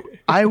 right? I know.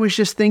 I always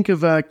just think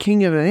of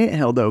King of an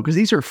Anthill though, because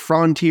these are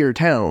frontier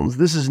towns.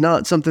 This is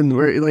not something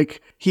where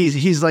like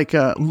he's like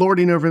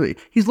lording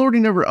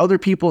over other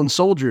people and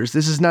soldiers.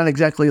 This is not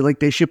exactly like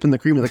they ship in the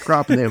cream of the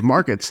crop and they have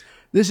markets.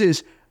 This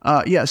is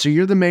so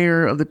you're the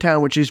mayor of the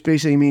town, which is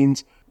basically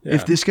means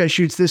if this guy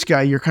shoots this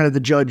guy, you're kind of the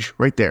judge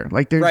right there.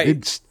 Like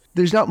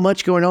there's not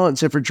much going on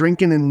except for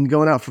drinking and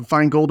going out for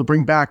fine gold to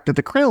bring back that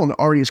the crown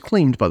already is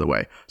claimed, by the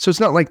way. So it's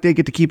not like they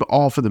get to keep it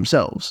all for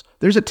themselves.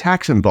 There's a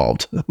tax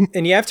involved.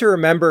 And you have to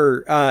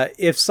remember,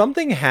 if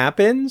something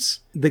happens,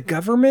 the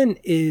government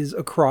is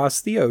across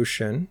the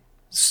ocean.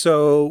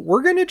 So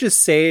we're going to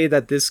just say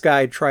that this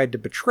guy tried to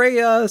betray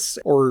us,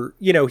 or,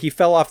 he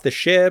fell off the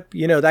ship,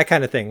 that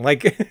kind of thing.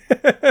 Like,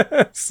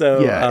 so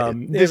yeah,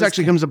 this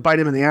actually comes to bite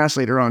him in the ass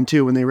later on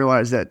too, when they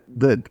realize that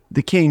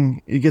the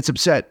king gets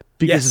upset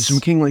because of some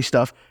kingly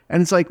stuff.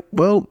 And it's like,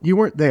 well, you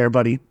weren't there,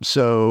 buddy.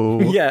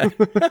 So yeah,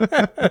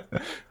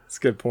 that's a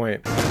good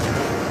point.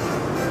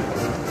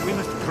 We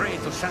must pray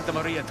to Santa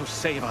Maria to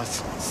save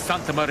us.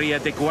 Santa Maria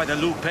de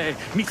Guadalupe,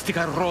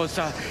 Mystica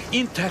Rosa,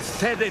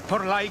 intercede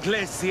por la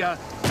Iglesia.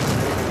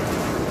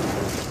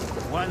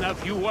 One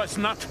of you was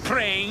not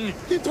praying.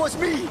 It was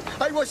me.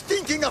 I was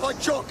thinking of a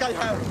joke I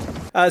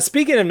have.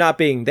 Speaking of not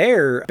being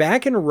there,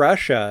 back in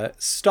Russia,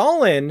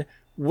 Stalin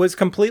was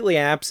completely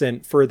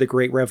absent for the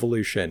Great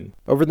Revolution.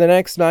 Over the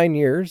next 9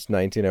 years,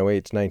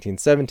 1908 to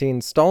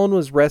 1917, Stalin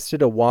was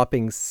arrested a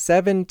whopping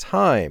 7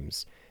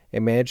 times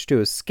and managed to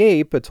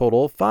escape a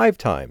total of 5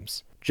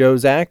 times.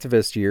 Joe's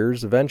activist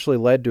years eventually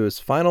led to his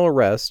final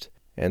arrest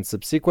and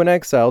subsequent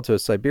exile to a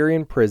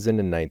Siberian prison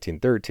in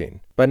 1913.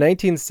 By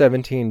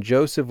 1917,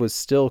 Joseph was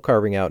still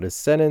carving out his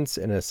sentence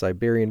in a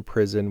Siberian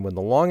prison when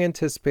the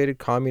long-anticipated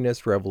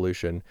communist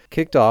revolution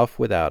kicked off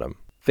without him.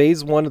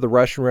 Phase 1 of the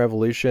Russian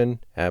Revolution,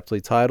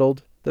 aptly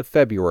titled the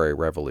February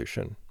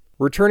Revolution.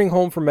 Returning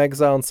home from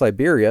exile in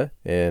Siberia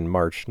in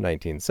March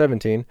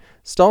 1917,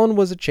 Stalin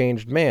was a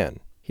changed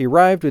man. He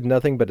arrived with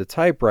nothing but a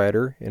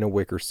typewriter in a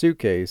wicker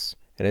suitcase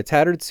and a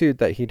tattered suit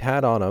that he'd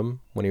had on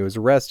him when he was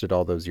arrested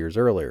all those years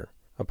earlier.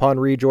 Upon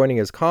rejoining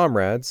his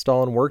comrades,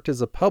 Stalin worked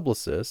as a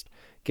publicist,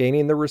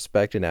 gaining the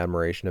respect and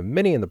admiration of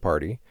many in the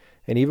party,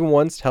 and even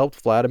once helped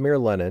Vladimir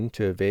Lenin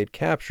to evade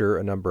capture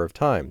a number of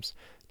times,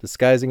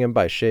 disguising him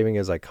by shaving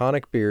his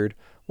iconic beard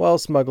while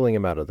smuggling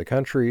him out of the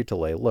country to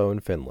lay low in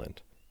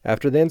Finland.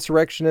 After the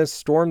insurrectionists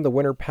stormed the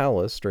Winter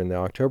Palace during the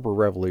October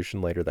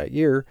Revolution later that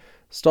year,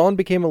 Stalin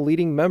became a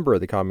leading member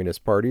of the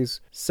Communist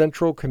Party's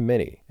Central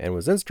Committee and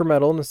was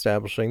instrumental in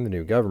establishing the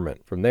new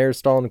government. From there,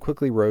 Stalin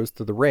quickly rose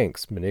through the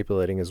ranks,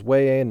 manipulating his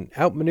way in and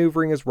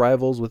outmaneuvering his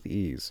rivals with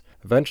ease,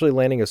 eventually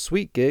landing a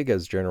sweet gig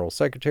as General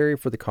Secretary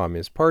for the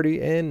Communist Party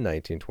in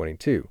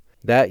 1922.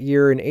 That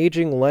year, an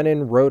aging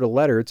Lenin wrote a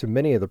letter to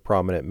many of the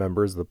prominent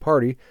members of the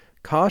party,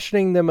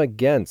 cautioning them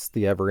against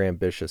the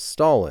ever-ambitious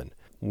Stalin,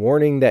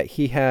 warning that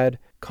he had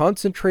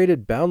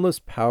concentrated boundless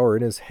power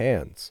in his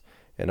hands,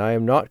 and I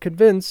am not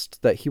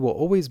convinced that he will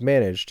always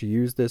manage to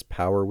use this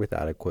power with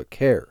adequate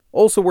care.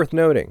 Also worth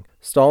noting,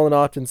 Stalin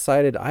often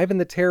cited Ivan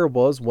the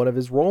Terrible as one of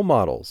his role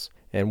models,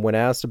 and when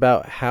asked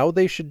about how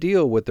they should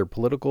deal with their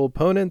political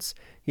opponents,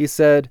 he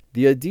said,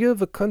 "The idea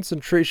of a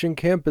concentration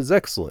camp is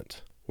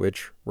excellent,"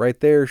 which right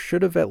there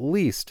should have at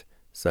least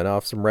sent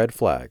off some red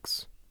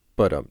flags.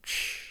 But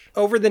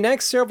over the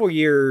next several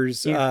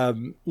years,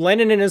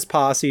 Lenin and his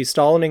posse,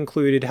 Stalin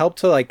included, helped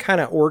to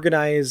kind of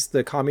organize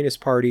the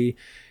Communist Party,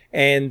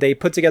 and they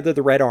put together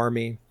the Red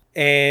Army.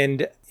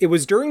 And it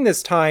was during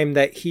this time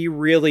that he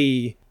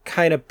really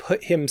kind of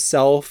put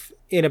himself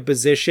in a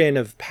position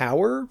of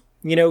power.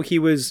 He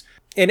was,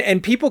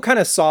 and people kind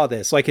of saw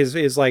this,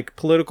 his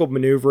political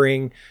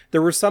maneuvering.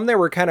 There were some that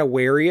were kind of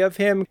wary of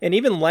him, and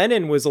even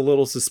Lenin was a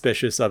little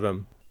suspicious of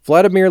him.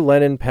 Vladimir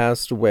Lenin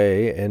passed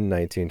away in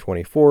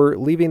 1924,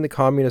 leaving the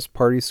Communist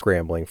Party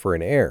scrambling for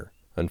an heir.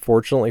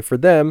 Unfortunately for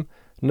them,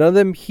 none of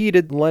them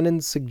heeded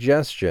Lenin's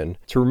suggestion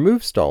to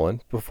remove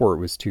Stalin before it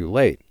was too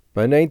late.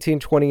 By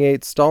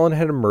 1928, Stalin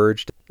had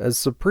emerged as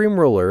supreme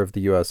ruler of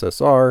the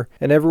USSR,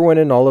 and everyone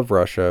in all of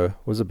Russia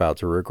was about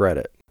to regret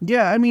it.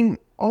 Yeah, I mean,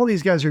 all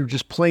these guys are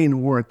just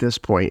playing war at this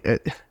point.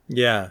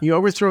 Yeah. You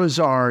overthrow a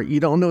czar, you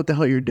don't know what the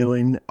hell you're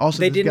doing. Also,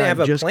 they didn't have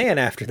a plan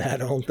after that,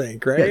 I don't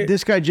think, right? Yeah,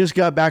 this guy just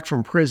got back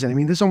from prison. I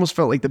mean, this almost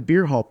felt like the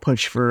beer hall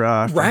push for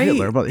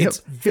Hitler. But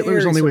Hitler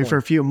was only away for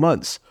a few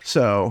months,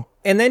 so...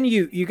 And then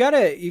you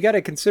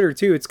gotta consider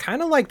too, it's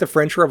kind of like the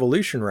French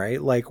Revolution, right?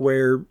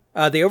 Where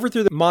they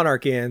overthrew the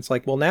monarchy, and it's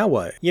well, now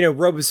what?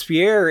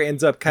 Robespierre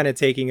ends up kind of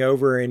taking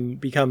over and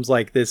becomes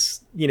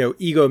this,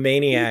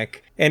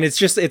 egomaniac. And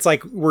it's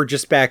like we're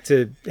just back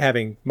to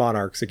having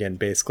monarchs again,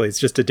 basically. It's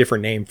just a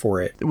different name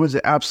for it. It was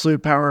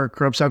absolute power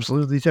corrupts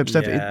absolutely type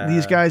stuff. Yeah.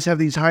 These guys have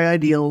these high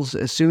ideals.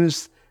 As soon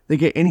as they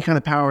get any kind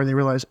of power, they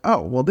realize,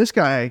 oh, well, this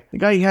guy, the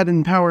guy he had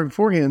in power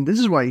beforehand, this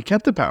is why he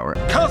kept the power.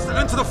 Cast it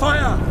into the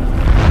fire!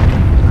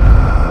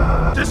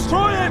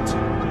 Destroy it!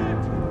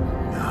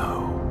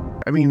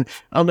 I mean,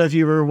 I don't know if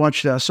you ever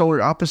watched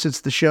Solar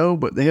Opposites, the show,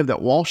 but they have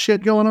that wall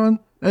shit going on.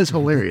 That is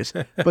hilarious.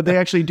 But they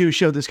actually do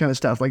show this kind of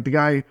stuff. The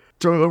guy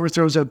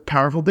overthrows a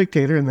powerful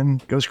dictator and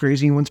then goes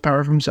crazy and wants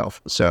power for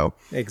himself. So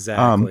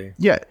exactly.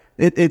 Yeah,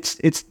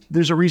 it's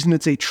there's a reason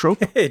it's a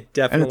trope. It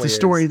definitely and it's a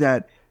story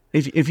that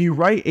if you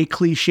write a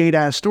cliched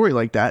ass story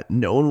like that,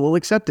 no one will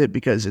accept it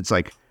because it's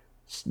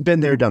been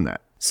there, done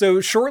that.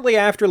 So shortly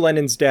after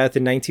Lenin's death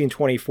in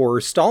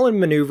 1924, Stalin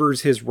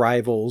maneuvers his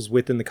rivals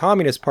within the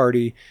Communist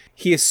Party.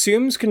 He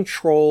assumes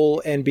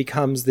control and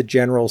becomes the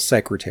general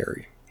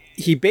secretary.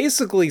 He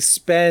basically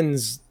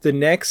spends the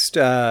next,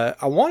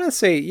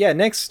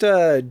 next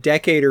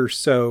decade or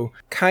so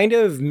kind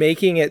of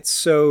making it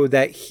so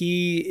that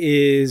he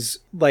is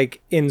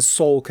in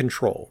sole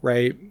control,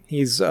 right?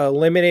 He's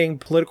limiting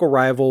political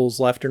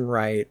rivals left and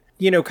right.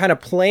 Kind of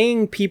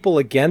playing people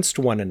against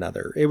one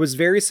another. It was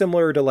very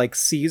similar to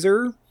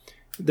Caesar.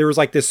 There was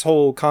this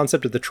whole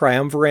concept of the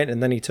triumvirate,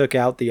 and then he took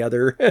out the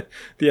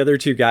other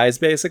two guys,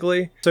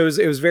 basically. So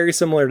it was very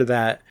similar to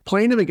that.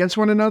 Playing them against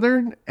one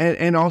another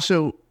and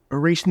also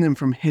erasing them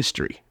from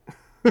history.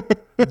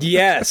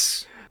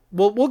 Yes.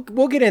 Well,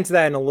 we'll get into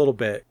that in a little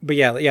bit. But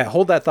yeah,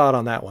 hold that thought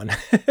on that one.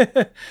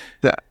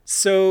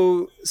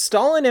 So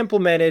Stalin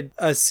implemented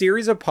a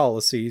series of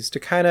policies to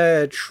kind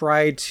of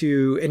try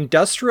to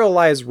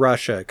industrialize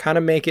Russia, kind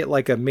of make it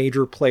like a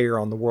major player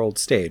on the world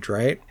stage,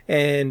 right?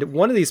 And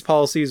one of these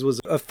policies was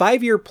a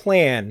 5-year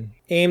plan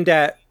aimed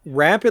at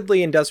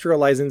rapidly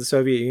industrializing the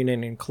Soviet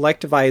Union and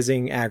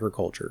collectivizing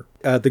agriculture.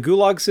 The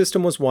Gulag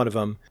system was one of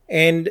them.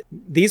 And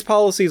these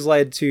policies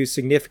led to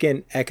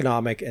significant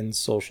economic and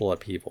social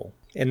upheaval.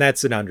 And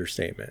that's an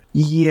understatement.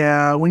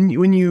 Yeah, when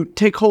you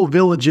take whole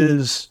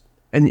villages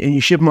and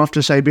you ship them off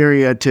to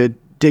Siberia to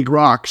dig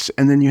rocks,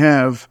 and then you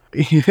have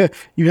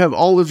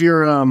all of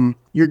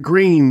your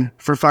grain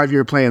for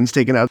 5-year plans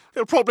taken out.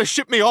 They'll probably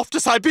ship me off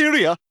to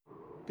Siberia.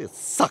 This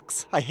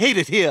sucks. I hate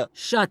it here.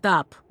 Shut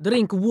up.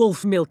 Drink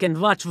wolf milk and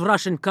watch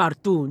Russian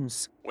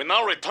cartoons. We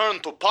now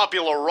return to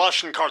popular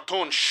Russian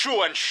cartoon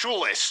Shoe and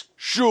Shoeless.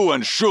 Shoe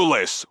and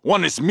shoeless.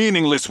 One is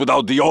meaningless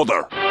without the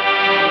other.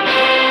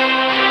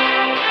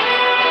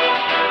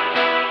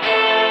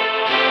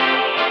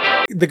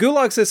 The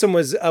Gulag system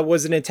was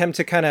an attempt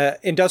to kind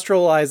of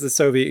industrialize the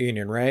Soviet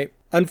Union, right?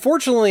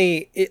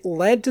 Unfortunately, it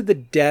led to the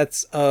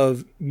deaths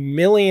of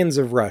millions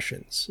of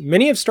Russians,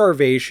 many of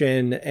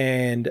starvation,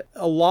 and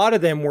a lot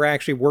of them were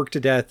actually worked to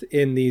death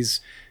in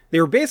these They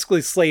were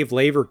basically slave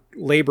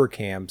labor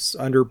camps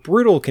under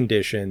brutal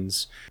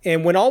conditions.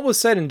 And when all was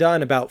said and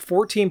done, about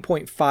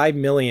 14.5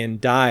 million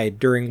died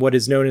during what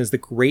is known as the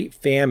Great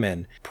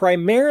Famine,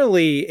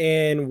 primarily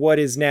in what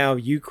is now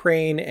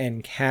Ukraine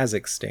and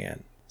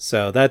Kazakhstan.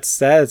 So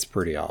that's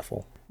pretty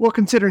awful. Well,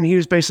 considering he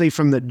was basically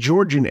from the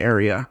Georgian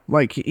area,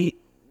 like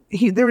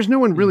there was no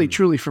one really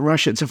truly from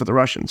Russia except for the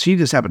Russians. He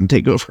just happened to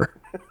take over.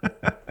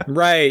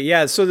 Right.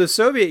 Yeah. So the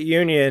Soviet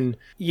Union,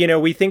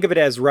 we think of it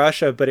as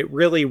Russia, but it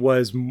really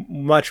was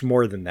much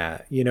more than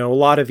that. A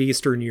lot of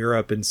Eastern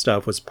Europe and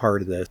stuff was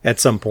part of this at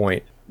some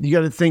point. You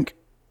got to think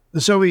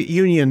the Soviet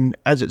Union,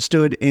 as it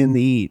stood in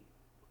the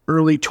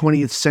early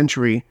 20th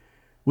century,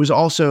 was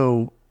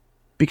also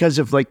because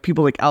of like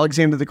people like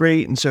Alexander the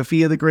Great and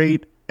Sophia the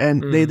Great.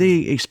 And they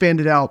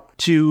expanded out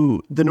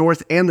to the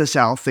north and the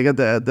south. They got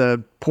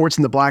the ports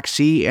in the Black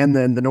Sea and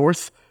then the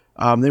north.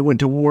 They went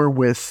to war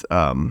with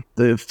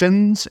the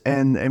Finns.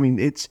 And I mean,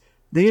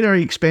 they had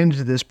already expanded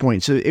to this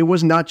point. So it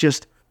was not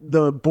just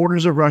the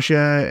borders of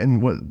Russia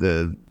and what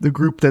the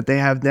group that they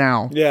have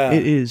now. Yeah.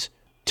 It is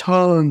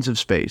tons of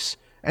space.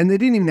 And they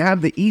didn't even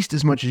have the east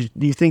as much as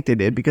you think they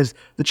did, because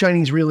the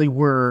Chinese really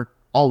were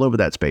all over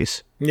that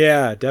space.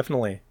 Yeah,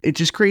 definitely. It's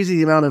just crazy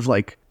the amount of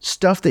like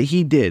stuff that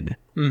he did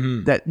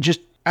that just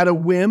at a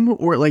whim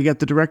or like at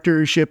the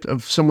directorship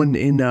of someone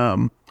in, I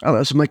don't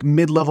know, some like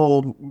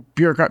mid-level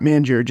bureaucrat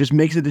manager just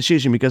makes a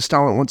decision because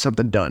Stalin wants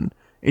something done.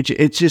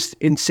 It's just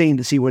insane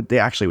to see what they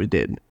actually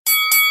did.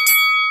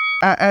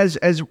 As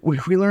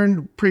we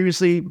learned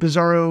previously,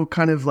 PIZARRO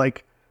kind of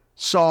like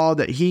saw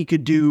that he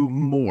could do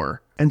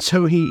more. And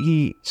so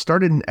he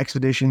started an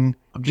expedition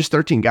of just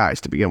 13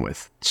 guys to begin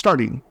with.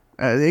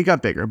 They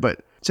got bigger,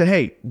 but said,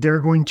 hey, they're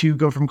going to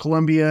go from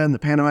Colombia and the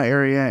Panama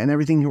area and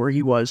everything where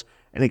he was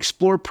and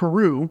explore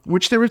Peru,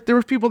 which there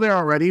were people there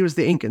already. It was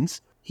the Incans.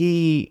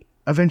 He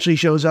eventually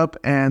shows up,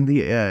 and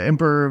the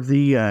emperor of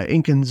the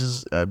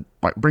Incans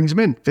brings him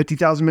in,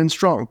 50,000 men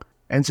strong,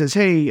 and says,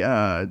 hey,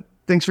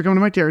 thanks for coming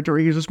to my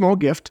territory. Here's a small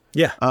gift.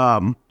 Yeah.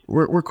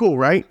 We're cool,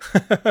 right?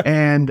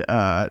 And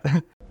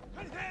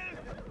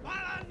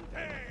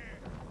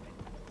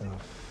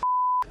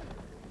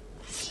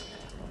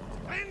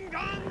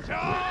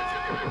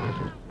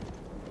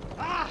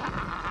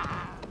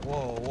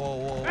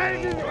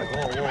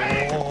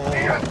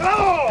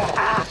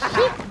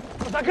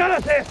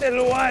 ¡Sacaras este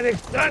lugar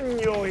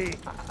extraño y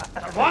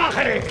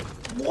salvaje!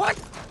 What?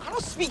 I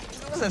don't speak.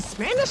 Was that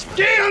Spanish?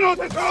 ¡Quédanos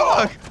de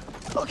todo!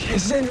 Okay,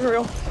 this isn't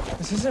real.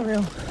 This isn't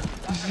real.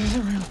 This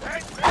isn't real.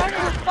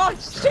 Oh,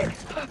 shit!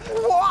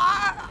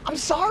 What? I'm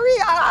sorry.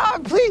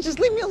 Please, just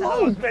leave me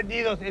alone. Estamos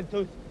perdidos en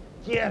tus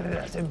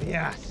tierras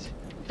enviadas.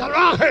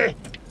 ¡Salvaje!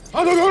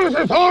 ¿A dónde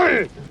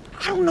estoy?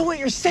 I don't know what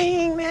you're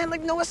saying, man.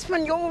 Like, no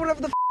español,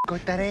 whatever the f.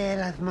 Cortaré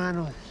las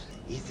manos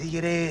y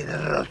seguiré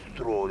el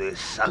rostro de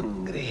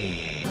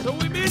sangre. So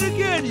we meet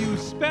again, you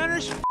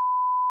Spanish f.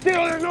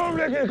 Tiro del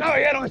nombre que el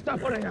caballero está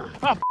por allá.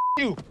 Ah, f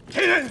you.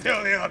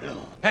 Silencio,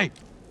 diablo. Hey,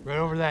 right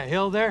over that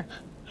hill there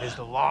is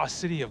the lost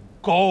city of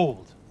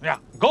gold. Yeah,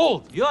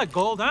 gold. You like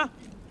gold, huh?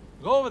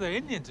 Go over there,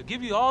 Indians will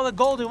give you all the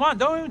gold you want.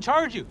 Don't even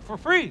charge you. For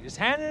free. Just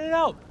handing it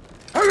out.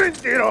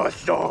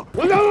 ¡Mentiroso!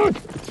 ¡Vamos!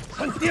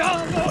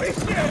 ¡Santiago!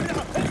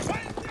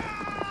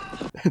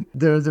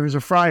 There was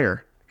a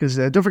friar, because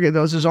don't forget,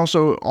 this is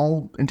also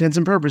all intents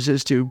and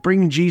purposes to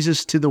bring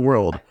Jesus to the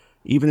world,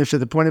 even if to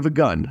the point of a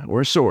gun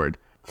or a sword.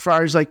 The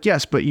friar's like,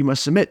 yes, but you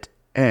must submit.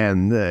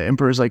 And the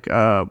emperor's like,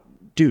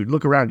 dude,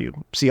 look around you.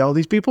 See all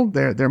these people?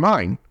 They're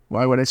mine.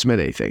 Why would I submit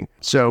anything?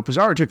 So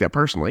PIZARRO took that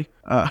personally,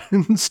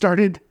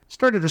 started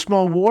a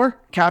small war,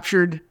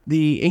 captured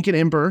the Incan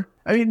emperor.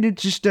 I mean, it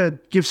just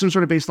gives some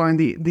sort of baseline.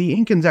 The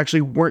Incans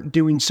actually weren't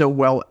doing so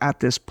well at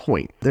this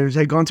point. They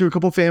had gone through a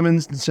couple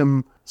famines and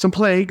some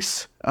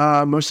plagues,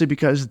 mostly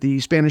because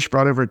the Spanish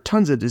brought over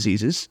tons of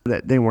diseases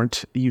that they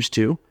weren't used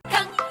to.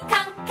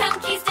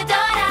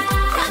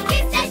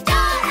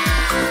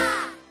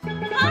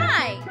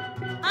 Hi,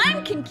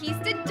 I'm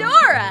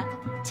Conquistadora.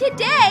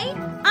 Today,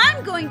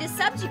 I'm going to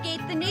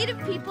subjugate the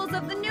native peoples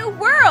of the New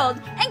World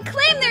and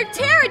claim their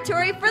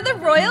territory for the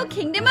Royal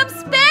Kingdom of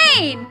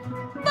Spain.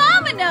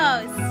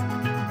 Vámonos!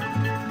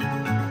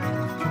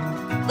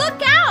 Look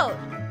out!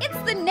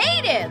 It's the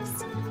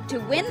natives! To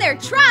win their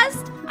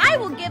trust, I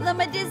will give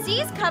them a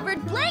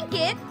disease-covered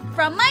blanket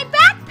from my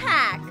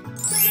backpack.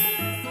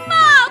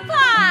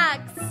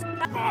 Smallpox!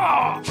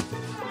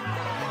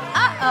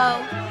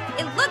 Uh-oh,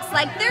 it looks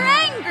like they're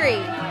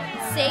angry.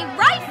 Say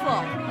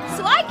rifle,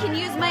 so I can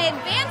use my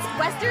advanced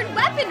Western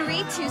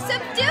weaponry to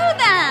subdue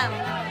them.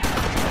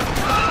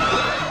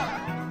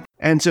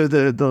 And so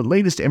the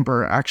latest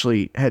emperor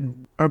actually had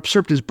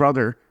usurped his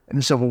brother in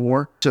the Civil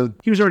War. So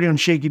he was already on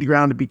shaky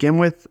ground to begin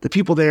with. The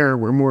people there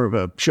were more of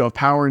a show of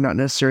power, not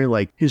necessarily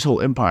like his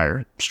whole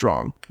empire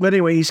strong. But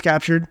anyway, he's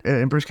captured.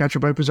 Emperor's captured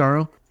by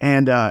PIZARRO.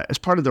 And as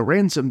part of the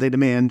ransom, they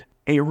demand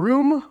a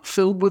room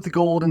filled with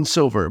gold and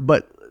silver.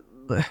 But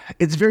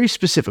it's very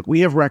specific. We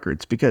have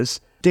records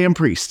because damn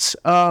priests.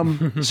 So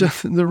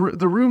the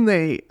room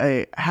they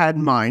had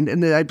in mind,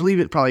 and I believe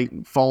it probably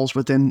falls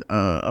within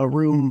a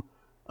room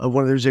of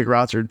one of their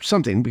ziggurats or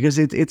something, because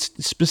it's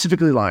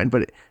specifically lined,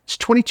 but it's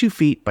 22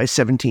 feet by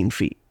 17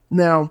 feet.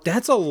 Now,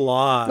 that's a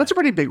lot. That's a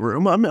pretty big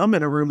room. I'm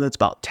in a room that's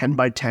about 10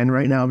 by 10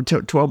 right now,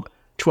 12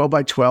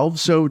 by 12.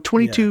 So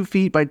 22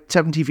 feet by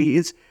 17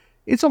 feet,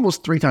 it's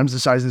almost 3 times the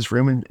size of this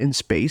room in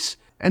space.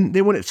 And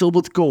they want it filled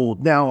with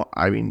gold. Now,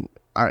 I mean,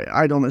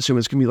 I don't assume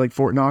it's going to be like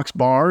Fort Knox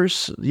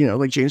bars,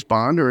 like James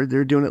Bond, or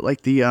they're doing it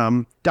like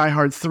the Die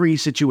Hard 3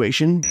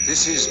 situation.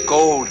 This is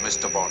gold,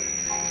 Mr. Bond.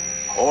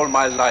 All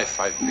my life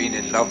I've been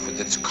in love with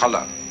its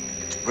color,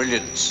 its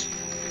brilliance,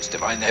 its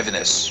divine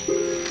heaviness.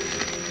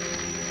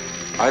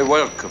 I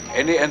welcome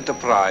any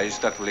enterprise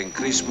that will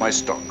increase my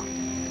stock,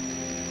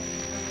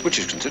 which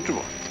is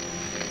considerable.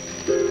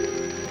 Do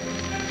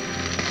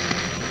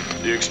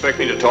you expect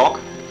me to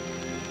talk?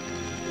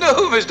 No,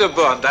 Mr.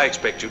 Bond, I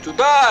expect you to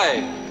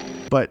die.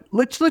 But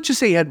let's just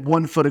say he had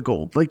 1 foot of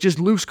gold, like just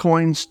loose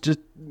coins, just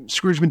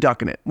Scrooge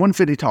McDuck in it,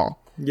 150 tall.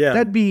 Yeah.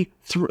 That'd be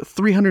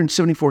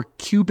 374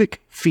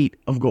 cubic feet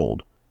of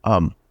gold. I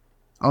don't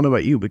know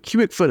about you, but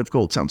cubic foot of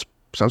gold sounds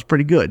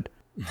pretty good.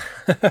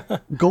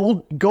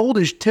 Gold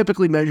is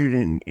typically measured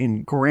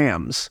in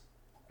grams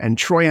and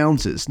troy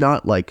ounces,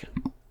 not like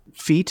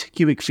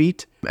cubic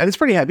feet. And it's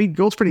pretty heavy.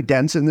 Gold's pretty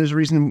dense, and there's a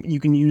reason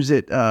you can use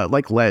it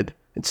like lead.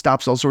 It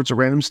stops all sorts of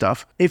random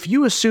stuff. If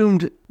you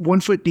assumed 1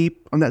 foot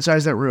deep on that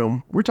size of that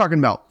room, we're talking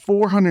about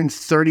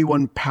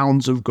 431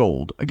 pounds of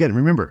gold. Again,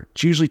 remember,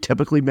 it's usually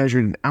typically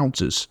measured in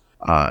ounces.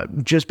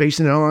 Just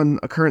basing it on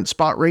a current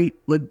spot rate,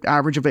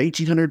 average of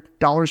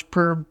 $1,800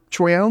 per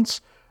troy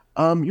ounce,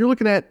 you're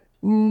looking at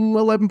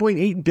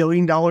 $11.8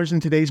 billion in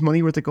today's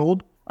money worth of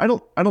gold. I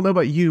don't know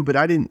about you, but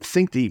I didn't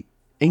think the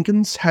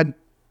Incans had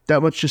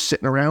that much just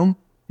sitting around,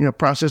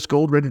 processed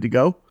gold ready to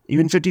go.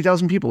 Even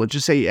 50,000 people, let's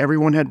just say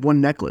everyone had 1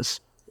 necklace.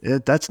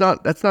 That's not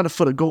a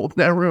foot of gold in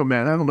that room,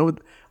 man.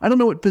 I don't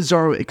know what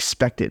Pizarro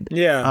expected.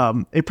 Yeah.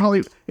 It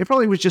probably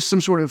was just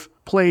some sort of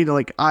play to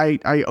like,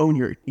 I own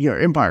your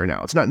empire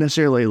now. It's not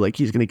necessarily like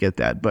he's going to get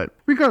that, but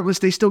regardless,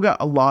 they still got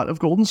a lot of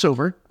gold and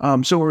silver.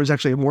 Silver was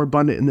actually more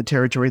abundant in the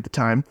territory at the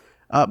time.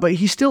 But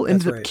he still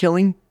ended up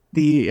killing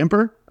the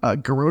emperor,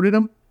 garroted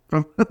him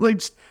from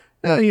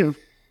damn near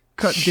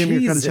cut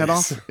his head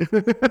off.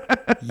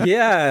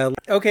 Yeah.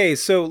 Okay,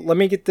 so let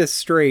me get this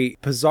straight.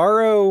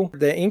 Pizarro,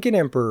 the Incan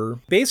emperor,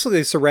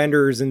 basically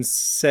surrenders and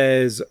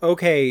says,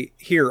 okay,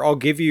 here, I'll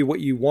give you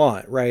what you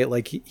want, right?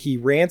 Like they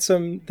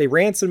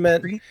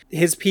ransomed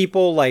his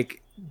people,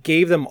 like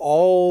gave them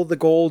all the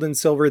gold and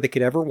silver they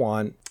could ever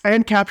want.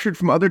 And captured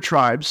from other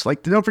tribes.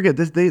 Like, don't forget,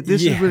 this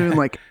is literally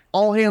like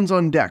all hands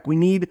on deck. We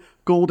need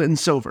gold and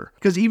silver.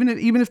 Because even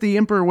if the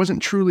emperor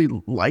wasn't truly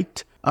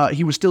liked,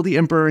 he was still the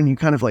emperor, and you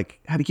kind of like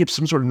had to keep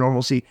some sort of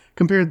normalcy.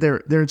 Compared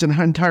there's an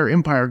entire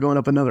empire going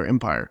up another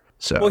empire.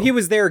 So, well, he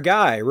was their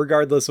guy,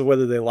 regardless of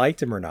whether they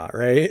liked him or not,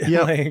 right?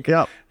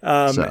 Yep.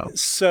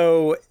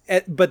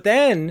 But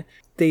then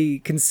they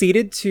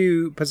conceded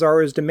to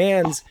Pizarro's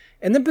demands,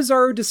 and then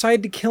Pizarro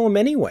decided to kill him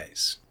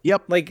anyways.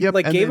 Yep.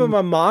 Gave him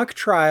a mock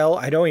trial.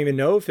 I don't even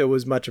know if it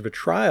was much of a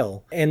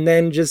trial, and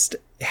then just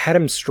had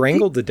him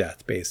strangled to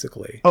death,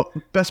 basically. Oh,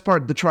 best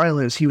part of the trial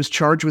is he was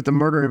charged with the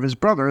murder of his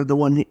brother, the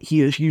one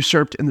he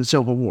usurped in the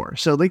Civil War.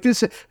 So like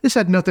this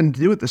had nothing to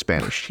do with the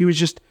Spanish. He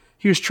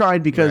was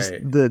tried because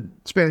the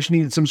Spanish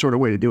needed some sort of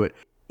way to do it.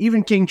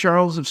 Even King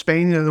Charles of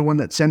Spain, the one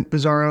that sent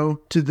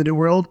Pizarro to the New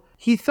World,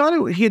 he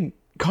thought he had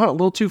gone a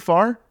little too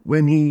far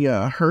when he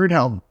heard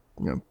how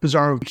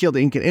Pizarro killed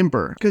the Incan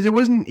emperor. Because it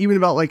wasn't even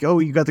about like, oh,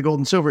 you got the gold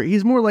and silver.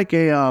 He's more like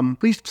a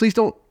please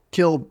don't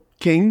kill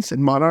kings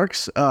and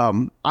monarchs.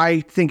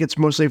 I think it's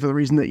mostly for the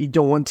reason that you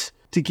don't want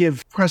to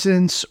give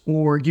precedence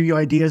or give you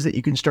ideas that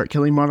you can start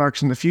killing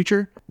monarchs in the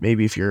future.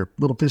 Maybe if you're a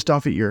little pissed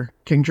off at your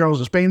King Charles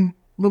of Spain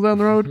a little down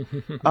the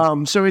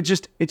road. So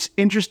it's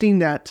interesting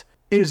that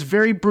it was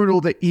very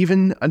brutal that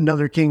even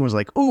another king was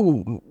like,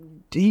 oh,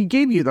 he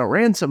gave you the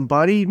ransom,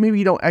 buddy. Maybe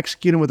you don't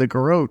execute him with a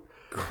garrote.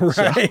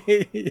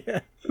 Right.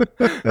 Yeah.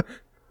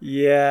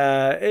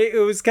 Yeah,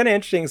 it was kind of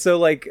interesting. So,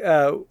 like,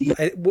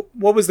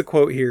 what was the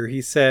quote here?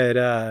 He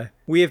said,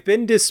 we have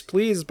been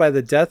displeased by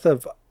the death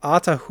of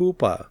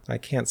Atahualpa. I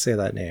can't say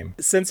that name.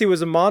 Since he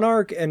was a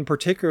monarch, and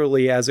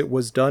particularly as it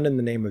was done in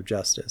the name of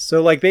justice.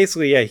 So, like,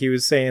 basically, yeah, he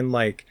was saying,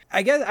 like,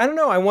 I guess, I don't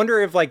know. I wonder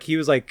if, like, he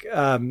was, like,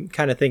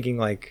 kind of thinking,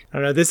 like, I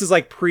don't know, this is,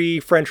 like,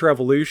 pre-French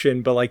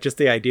Revolution, but, like, just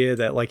the idea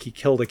that, like, he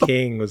killed a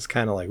king was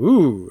kind of like,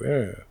 ooh,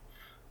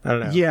 I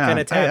don't know. Yeah. Kind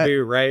of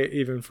taboo, right?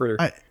 Even for...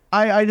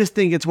 I just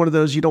think it's one of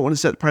those, you don't want to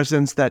set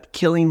precedents that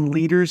killing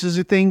leaders is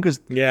a thing, because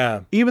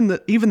even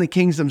the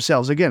kings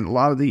themselves, again, a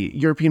lot of the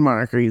European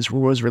monarchies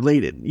was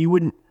related. You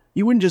wouldn't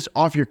just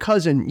off your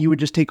cousin, you would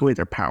just take away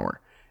their power.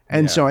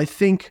 And so I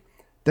think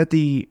that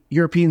the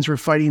Europeans were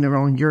fighting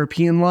along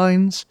European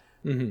lines.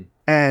 Mm-hmm.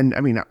 And I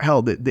mean,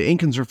 hell, the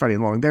Incans were fighting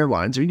along their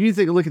lines. I mean, you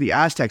take a look at the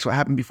Aztecs, what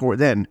happened before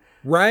then.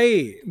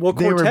 Right. Well,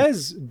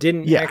 Cortez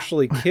didn't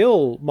actually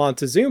kill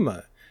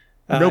Montezuma.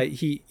 Nope.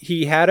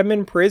 He had him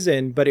in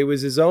prison, but it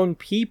was his own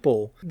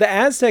people. The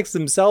Aztecs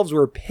themselves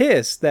were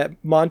pissed that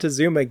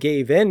Montezuma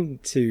gave in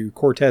to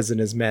Cortez and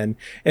his men,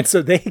 and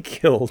so they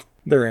killed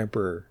their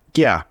emperor.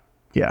 Yeah.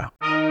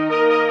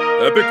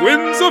 Epic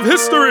Wins of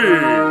History.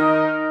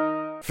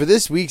 For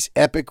this week's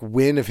epic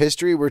win of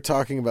history, we're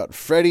talking about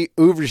Freddie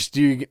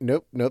Overstegen.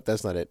 Nope,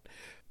 that's not it.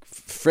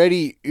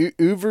 Freddie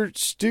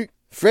Overstegen,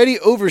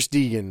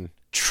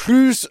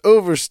 Truus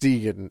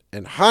Overstegen,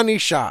 and Hanni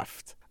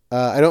Schaft.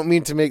 I don't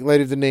mean to make light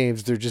of the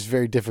names, they're just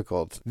very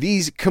difficult.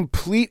 These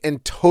complete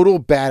and total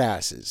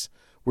badasses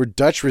were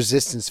Dutch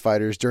resistance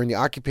fighters during the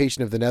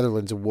occupation of the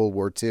Netherlands in World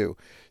War II.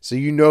 So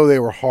you know they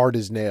were hard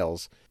as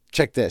nails.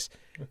 Check this.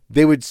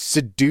 They would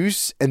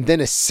seduce and then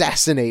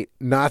assassinate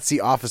Nazi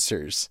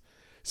officers.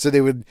 So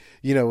they would,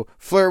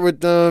 flirt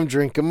with them,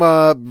 drink them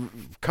up,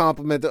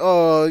 compliment them.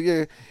 Oh,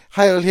 yeah,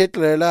 Heil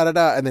Hitler, la da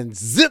da. And then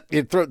zip,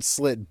 your throat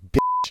slit,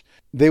 bitch.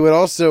 They would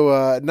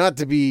also, not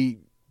to be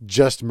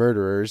just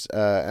murderers,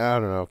 I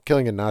don't know,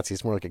 killing a Nazi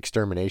is more like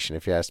extermination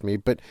if you ask me,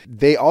 but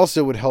they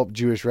also would help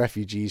Jewish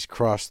refugees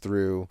cross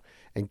through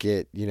and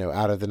get,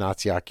 out of the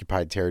Nazi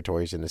occupied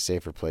territories into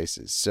safer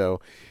places.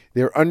 So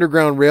they're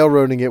underground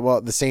railroading it while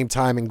at the same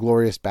time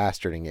inglorious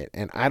bastarding it.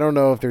 And I don't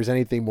know if there's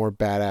anything more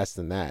badass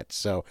than that.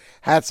 So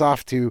hats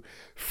off to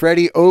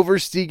Freddie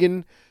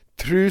Overstegen,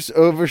 Truus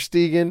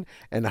Overstegen,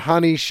 and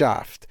Hanni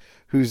Schaft,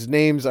 whose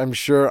names I'm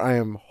sure I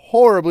am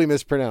horribly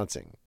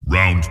mispronouncing.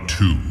 Round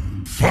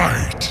 2,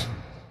 fight!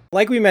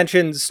 Like we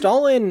mentioned,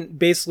 Stalin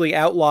basically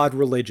outlawed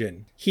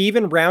religion. He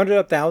even rounded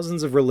up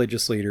thousands of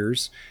religious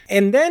leaders,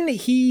 and then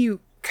he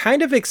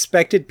kind of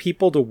expected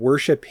people to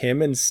worship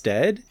him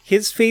instead.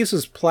 His face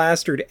was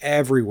plastered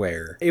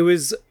everywhere. It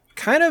was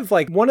kind of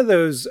like one of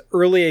those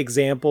early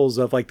examples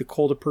of like the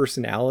cult of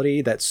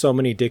personality that so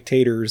many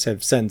dictators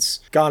have since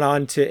gone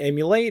on to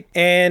emulate.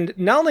 And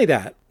not only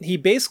that, he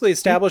basically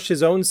established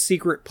his own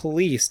secret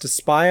police to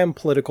spy on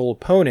political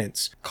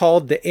opponents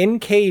called the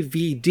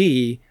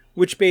NKVD,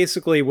 which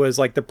basically was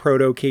like the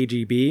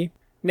proto-KGB.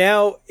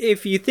 Now,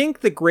 if you think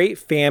the Great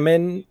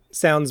Famine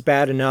sounds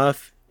bad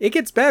enough, it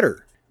gets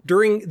better.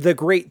 During the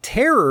Great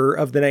Terror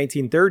of the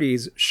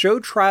 1930s, show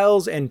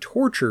trials and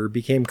torture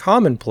became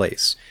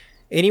commonplace.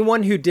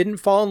 Anyone who didn't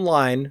fall in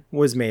line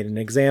was made an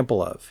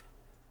example of.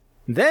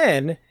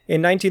 Then,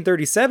 in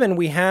 1937,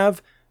 we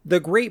have the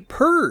Great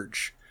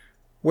Purge,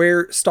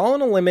 where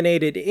Stalin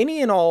eliminated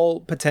any and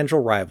all potential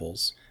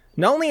rivals,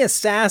 not only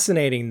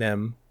assassinating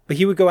them, but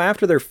he would go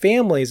after their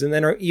families and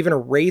then even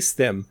erase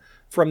them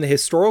from the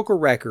historical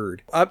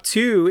record, up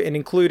to and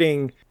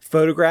including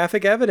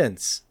photographic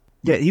evidence.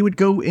 Yeah, he would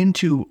go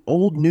into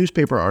old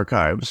newspaper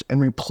archives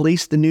and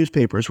replace the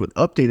newspapers with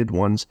updated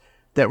ones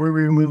that would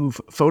remove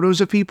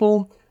photos of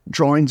people,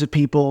 drawings of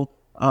people.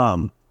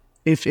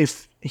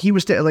 If he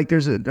was like,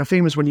 there's a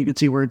famous one you could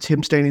see where it's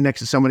him standing next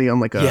to somebody on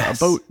like a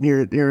boat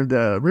near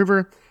the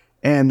river,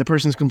 and the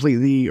person's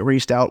completely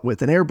erased out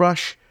with an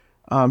airbrush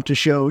to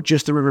show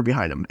just the river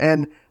behind him.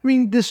 And I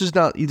mean, this is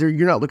not either.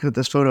 You're not looking at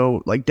this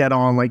photo like dead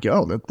on, like,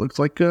 oh, that looks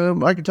like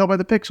I can tell by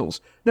the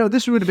pixels. No,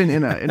 this would have been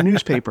in a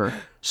newspaper.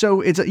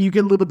 So you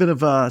get a little bit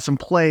of some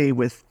play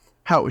with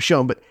how it was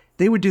shown. But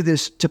they would do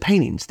this to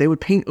paintings. They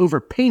would paint over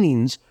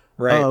paintings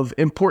of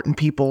important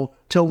people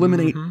to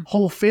eliminate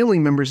whole family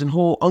members and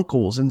whole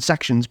uncles and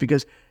sections.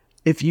 Because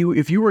if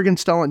you were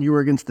against Stalin, you were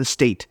against the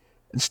state,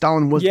 and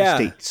Stalin was the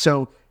state.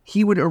 So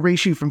he would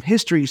erase you from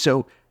history.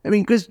 So I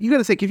mean, because you got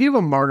to think, if you have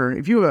a martyr,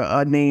 if you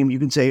have a name, you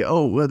can say,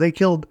 oh, well, they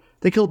killed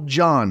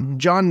John.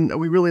 John,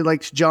 we really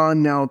liked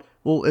John. Now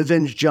we'll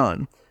avenge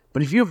John.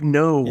 But if you have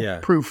no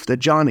proof that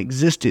John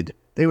existed,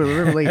 they would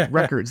eliminate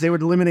records. They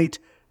would eliminate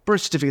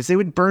birth certificates. They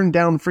would burn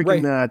down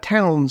freaking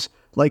towns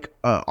like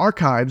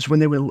archives when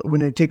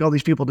they take all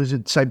these people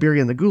to Siberia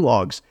and the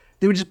gulags.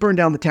 They would just burn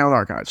down the town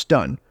archives.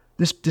 Done.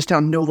 This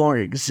town no longer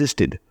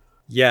existed.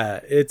 Yeah,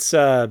 it's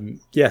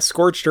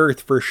scorched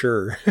earth for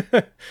sure.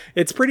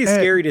 It's pretty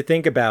scary to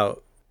think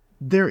about.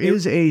 There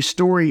is a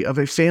story of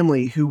a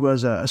family who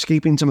was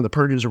escaping some of the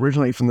purges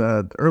originally from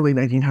the early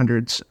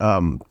 1900s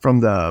from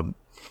the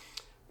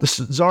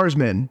Tsar's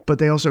men, but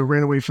they also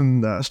ran away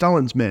from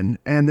Stalin's men.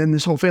 And then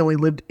this whole family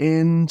lived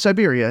in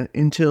Siberia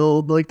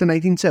until like the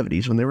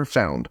 1970s when they were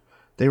found.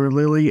 They were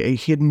literally a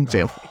hidden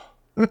family.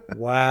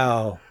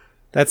 Wow,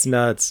 that's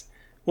nuts.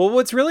 Well,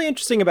 what's really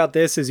interesting about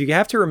this is you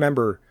have to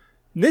remember,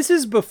 this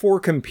is before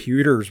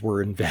computers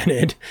were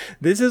invented.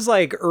 This is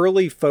like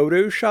early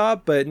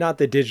Photoshop, but not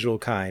the digital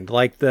kind.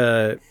 Like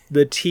the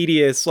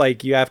tedious,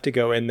 like you have to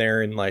go in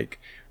there and like,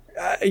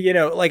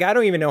 like I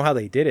don't even know how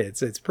they did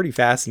it. It's pretty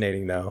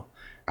fascinating though.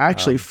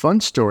 Actually, fun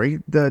story.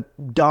 The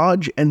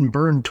dodge and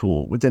burn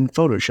tool within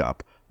Photoshop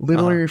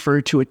literally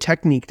refer to a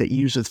technique that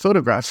you use with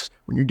photographs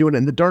when you're doing it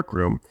in the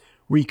darkroom,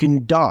 where you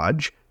can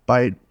dodge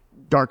by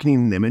darkening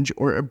an image,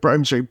 or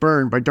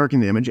burn by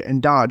darkening the image,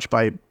 and dodge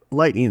by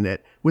lightening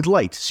it with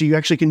light. So you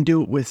actually can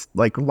do it with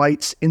like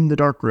lights in the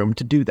darkroom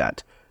to do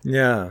that.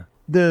 Yeah.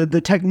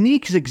 The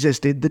techniques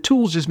existed. The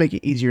tools just make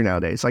it easier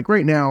nowadays. Like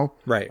right now,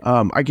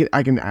 I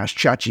can ask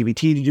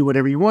ChatGPT to do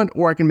whatever you want,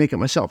 or I can make it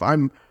myself.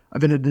 I've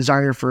been a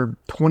designer for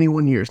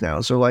 21 years now,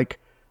 so like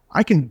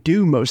I can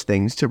do most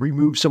things to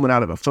remove someone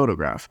out of a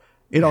photograph.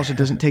 It also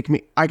doesn't take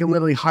me. I can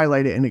literally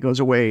highlight it and it goes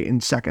away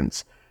in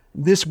seconds.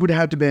 This would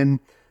have to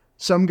been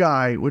some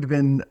guy would have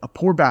been a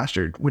poor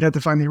bastard, would have to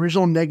find the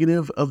original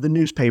negative of the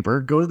newspaper,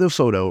 go to the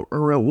photo,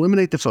 or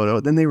eliminate the photo,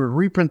 then they would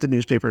reprint the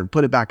newspaper and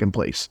put it back in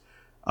place.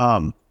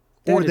 Or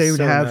they would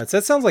have... nuts.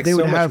 That sounds like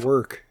so much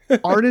work.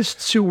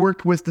 Artists who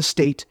worked with the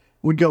state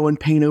would go and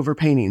paint over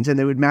paintings, and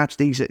they would match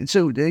these.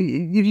 So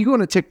if you go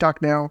on a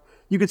TikTok now,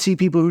 you could see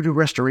people who do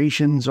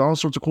restorations, all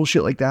sorts of cool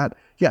shit like that.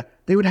 Yeah,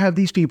 they would have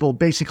these people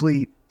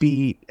basically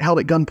be held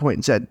at gunpoint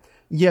and said,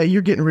 yeah,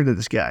 you're getting rid of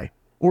this guy,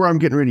 or I'm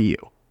getting rid of you.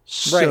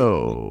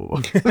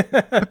 So,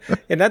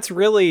 and that's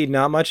really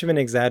not much of an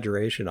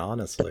exaggeration,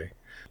 honestly.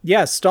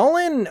 Yeah,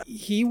 Stalin,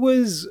 he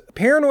was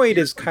paranoid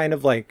is kind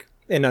of like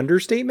an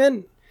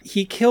understatement.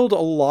 He killed a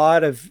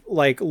lot of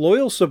like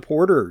loyal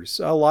supporters,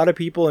 a lot of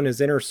people in his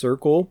inner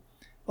circle,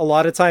 a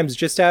lot of times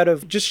just out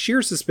of just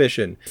sheer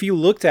suspicion. If you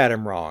looked at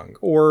him wrong,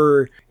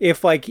 or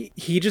if like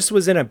he just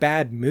was in a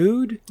bad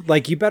mood,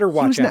 like you better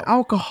watch out. He was an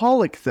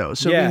alcoholic though.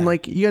 So I mean,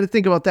 like you got to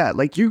think about that.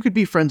 Like you could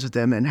be friends with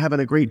them and having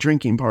a great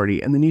drinking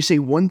party, and then you say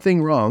one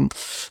thing wrong,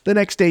 the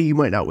next day you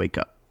might not wake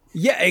up.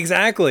 Yeah,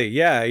 exactly.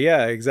 Yeah,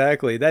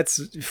 exactly.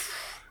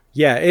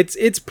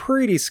 It's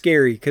pretty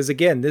scary because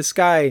again, this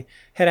guy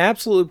had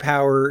absolute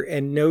power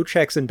and no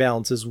checks and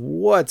balances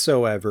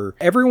whatsoever.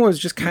 Everyone was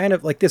just kind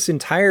of like this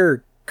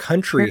entire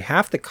country,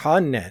 half the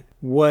continent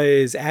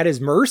was at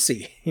his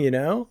mercy, you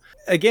know?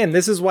 Again,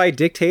 this is why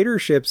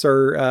dictatorships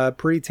are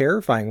pretty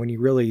terrifying when you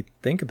really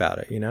think about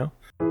it, you know?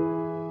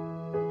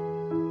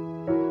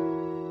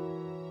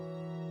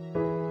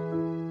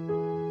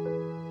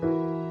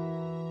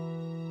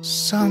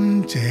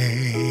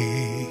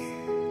 Someday,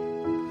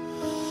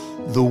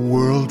 the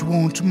world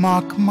won't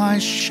mock my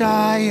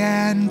shy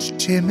and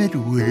timid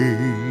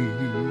ways.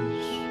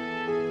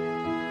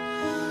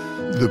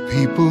 The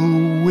people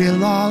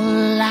will all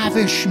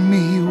lavish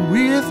me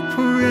with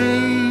praise.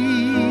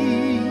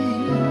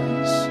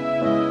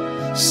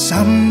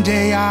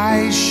 Someday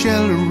I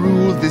shall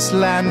rule this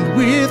land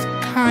with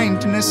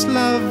kindness,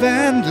 love,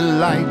 and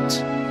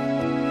light.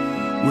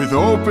 With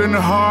open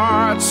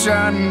hearts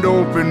and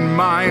open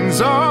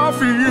minds, our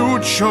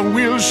future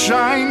will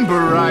shine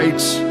bright.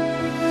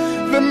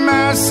 The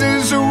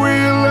masses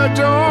will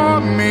adore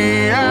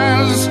me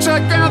as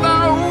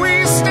together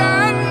we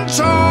stand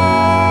tall.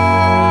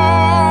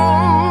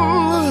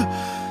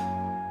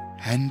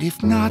 And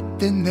if not,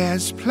 then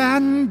there's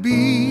plan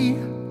B.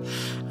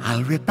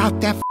 I'll rip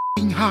out their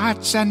f***ing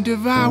hearts and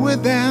devour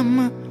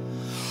them.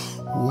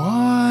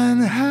 One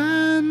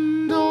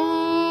hand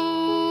on.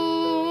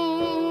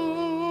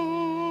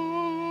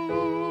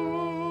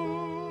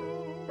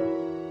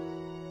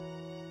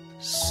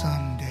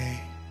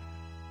 Someday.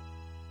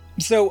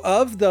 So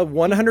of the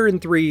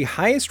 103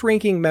 highest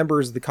ranking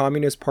members of the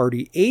Communist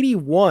Party,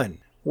 81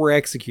 were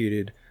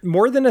executed.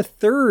 More than a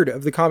third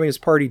of the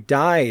Communist Party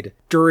died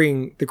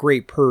during the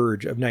Great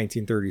Purge of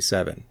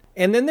 1937.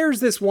 And then there's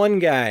this one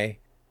guy,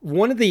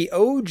 one of the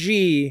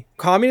OG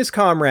communist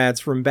comrades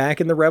from back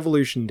in the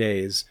revolution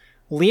days,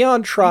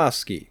 Leon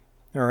Trotsky.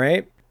 All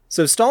right.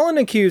 So Stalin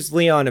accused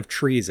Leon of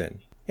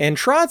treason, and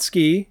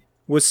Trotsky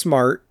was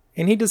smart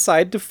and he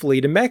decided to flee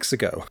to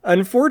Mexico.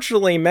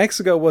 Unfortunately,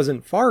 Mexico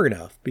wasn't far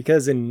enough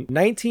because in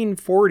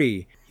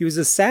 1940, he was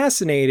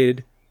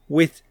assassinated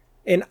with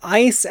an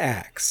ice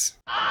axe.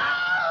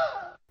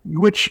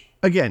 Which,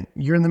 again,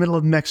 you're in the middle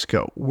of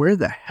Mexico. Where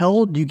the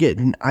hell do you get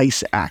an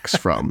ice axe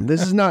from?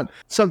 This is not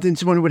something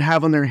someone would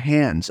have on their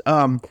hands.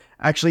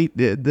 Actually,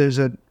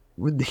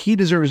 he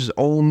deserves his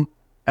own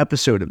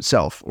episode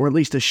himself, or at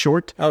least a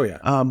short. Oh,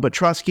 yeah. But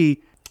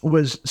Trotsky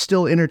was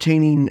still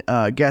entertaining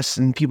guests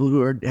and people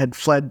who had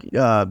fled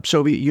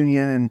Soviet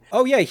Union. And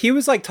oh, yeah, he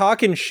was like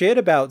talking shit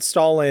about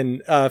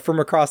Stalin from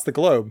across the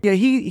globe. Yeah,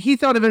 he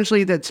thought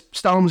eventually that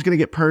Stalin was going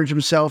to get purged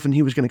himself and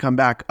he was going to come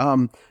back.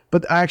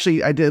 But I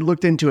did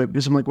looked into it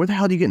because I'm like, where the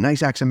hell do you get an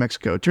ice axe in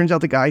Mexico? It turns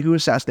out the guy who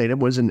assassinated him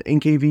was an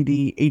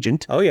NKVD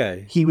agent. Oh, yeah.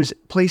 He was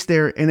placed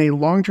there in a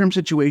long-term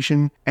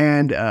situation,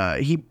 and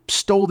he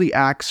stole the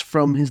axe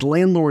from his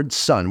landlord's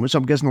son, which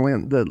I'm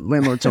guessing the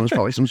landlord's son was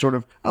probably some sort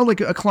of,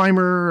 like a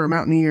climber or a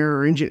mountaineer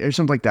or engineer or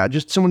something like that.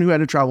 Just someone who had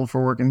to travel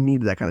for work and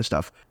needed that kind of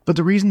stuff. But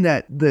the reason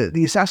that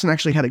the assassin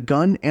actually had a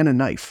gun and a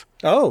knife.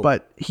 Oh.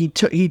 But he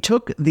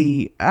took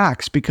the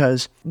axe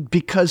because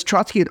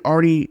Trotsky had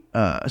already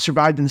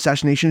survived an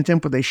assassination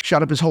attempt where they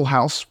shot up his whole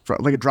house for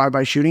like a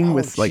drive-by shooting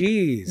with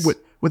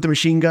the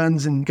machine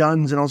guns and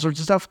all sorts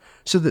of stuff.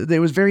 So that it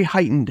was very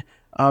heightened.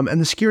 And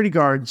the security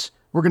guards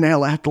were going to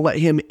have to let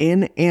him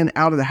in and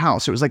out of the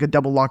house. It was like a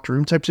double locked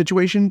room type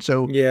situation.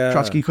 So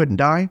Trotsky couldn't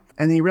die.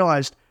 And he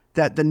realized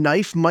that the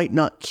knife might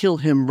not kill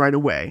him right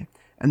away.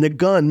 And the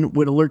gun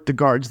would alert the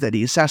guards that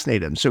he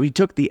assassinated him. So he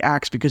took the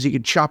axe because he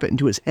could chop it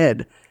into his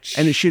head,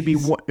 and it should be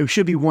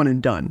one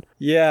and done.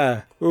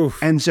 Yeah. Oof.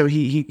 And so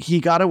he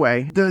got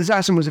away. The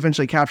assassin was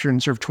eventually captured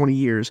and served 20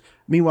 years.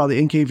 Meanwhile,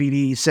 the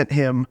NKVD sent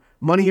him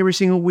money every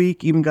single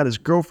week, even got his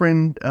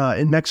girlfriend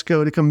in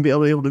Mexico to come be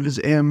able to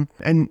visit him,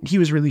 and he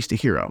was released a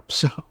hero.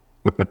 So.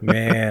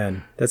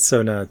 Man, that's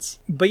so nuts.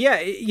 But yeah,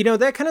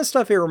 that kind of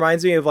stuff, it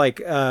reminds me of like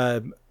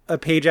a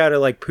page out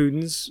of like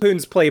Putin's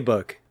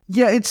playbook.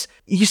 Yeah,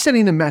 he's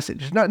sending a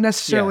message, not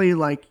necessarily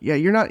like,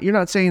 you're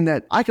not saying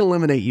that I can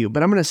eliminate you,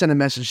 but I'm going to send a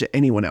message to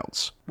anyone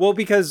else. Well,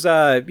 because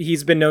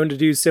he's been known to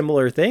do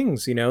similar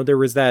things. You know, there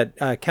was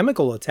that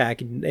chemical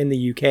attack in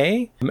the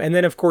UK. And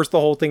then, of course, the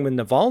whole thing with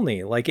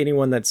Navalny, like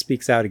anyone that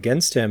speaks out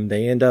against him,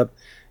 they end up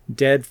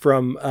dead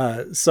from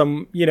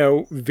some,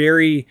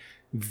 very,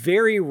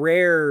 very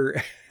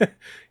rare,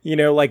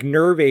 like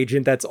nerve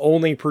agent that's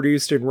only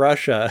produced in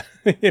Russia,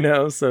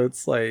 so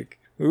it's like,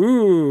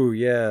 ooh,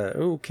 yeah,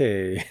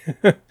 okay.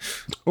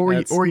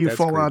 or you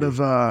fall out of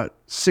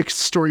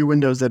 6-story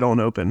windows that don't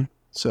open.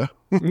 So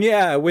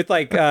yeah, with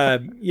like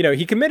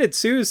he committed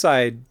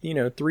suicide,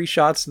 3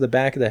 shots to the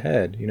back of the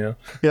head,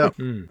 Yeah.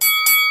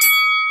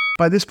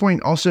 By this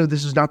point, also,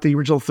 this is not the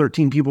original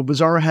 13 people.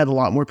 PIZARRO had a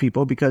lot more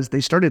people because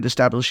they started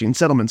establishing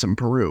settlements in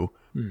Peru,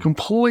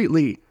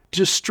 completely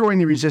destroying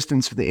the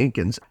resistance for the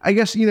Incans. I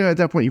guess, at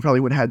that point, you probably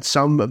would have had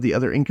some of the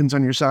other Incans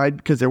on your side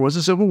because there was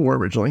a civil war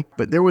originally.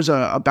 But there was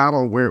a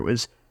battle where it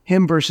was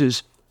him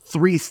versus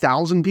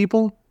 3,000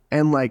 people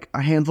and like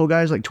a handful of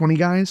guys, like 20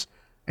 guys.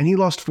 And he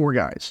lost 4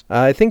 guys.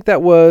 I think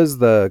that was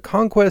the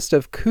conquest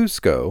of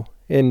Cusco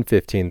in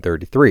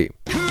 1533.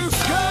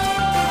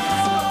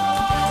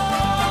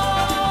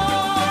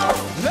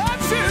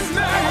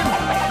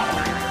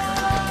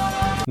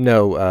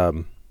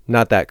 No,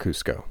 not that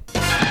Cusco.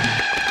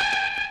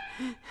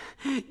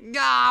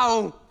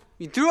 No!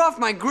 You threw off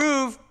my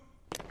groove!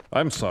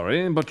 I'm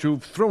sorry, but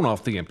you've thrown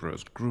off the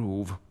Emperor's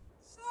groove.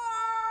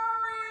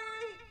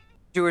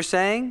 You were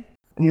saying?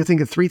 And you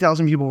think of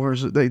 3,000 people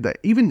versus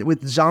even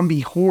with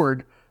zombie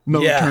horde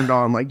mode turned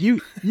on, like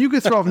you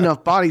could throw off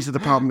enough bodies at the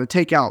problem to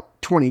take out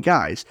 20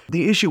 guys.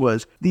 The issue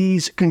was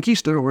these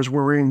conquistadors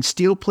were wearing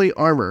steel plate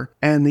armor,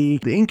 and the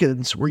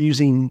Incans were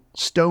using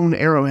stone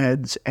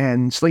arrowheads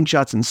and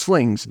slingshots and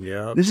slings.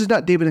 Yeah. This is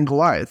not David and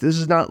Goliath. This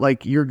is not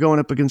like you're going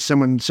up against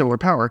someone similar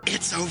power.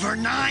 It's over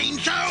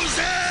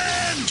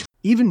 9,000!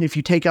 Even if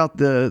you take out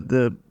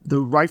the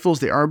rifles,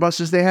 the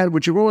arquebuses they had,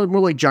 which are more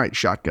like giant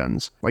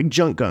shotguns, like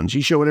junk guns,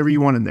 you show whatever you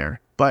want in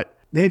there. But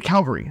they had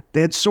cavalry. They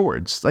had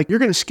swords. Like, you're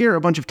going to scare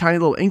a bunch of tiny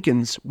little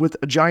Incans with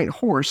a giant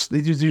horse.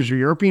 These are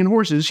European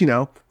horses,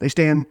 They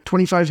stand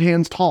 25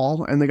 hands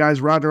tall, and the guys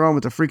ride around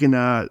with a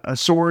freaking a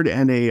sword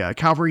and a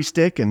cavalry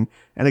stick and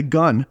a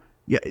gun.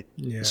 Yeah.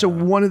 So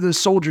one of the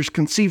soldiers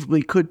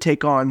conceivably could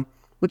take on,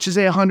 let's just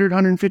say 100,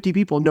 150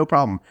 people, no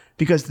problem.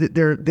 Because they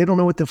don't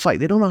know what to fight.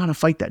 They don't know how to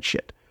fight that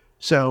shit.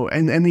 So,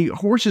 and the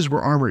horses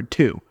were armored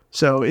too.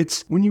 So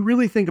it's, when you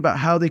really think about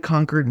how they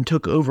conquered and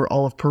took over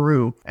all of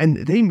Peru,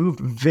 and they moved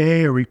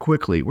very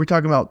quickly. We're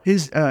talking about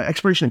his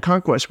exploration and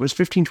conquest was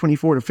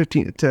 1524 to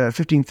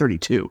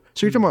 1532.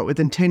 So you're talking about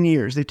within 10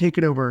 years, they've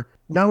taken over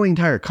not only the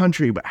entire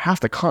country, but half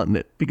the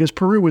continent, because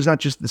Peru was not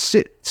just the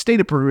state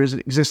of Peru as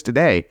it exists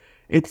today.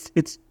 It's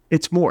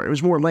more. It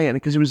was more land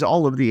because it was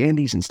all over the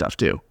Andes and stuff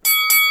too.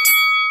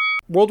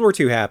 World War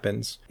II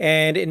happens,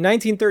 and in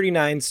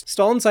 1939,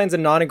 Stalin signs a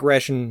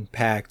non-aggression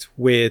pact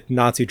with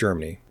Nazi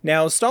Germany.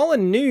 Now,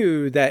 Stalin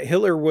knew that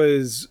Hitler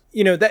was,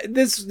 that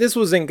this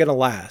wasn't going to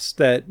last,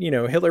 that,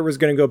 Hitler was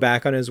going to go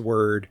back on his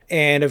word.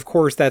 And of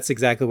course, that's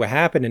exactly what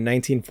happened. In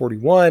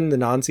 1941, the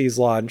Nazis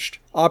launched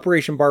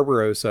Operation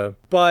Barbarossa.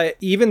 But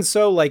even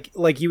so, like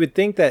you would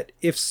think that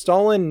if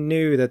Stalin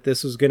knew that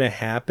this was going to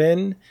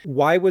happen,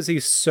 why was he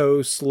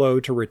so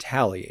slow to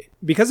retaliate?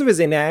 Because of his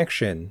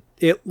inaction,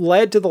 it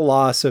led to the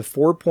loss of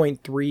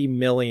 4.3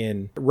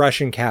 million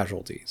Russian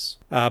casualties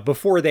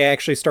before they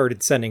actually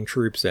started sending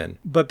troops in.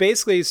 But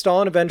basically,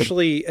 Stalin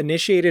eventually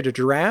initiated a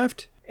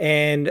draft,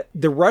 and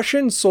the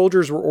Russian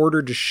soldiers were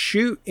ordered to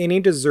shoot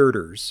any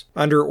deserters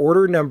under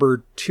order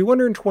number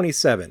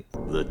 227.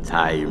 The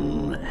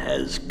time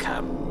has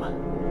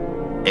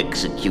come.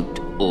 Execute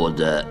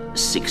Order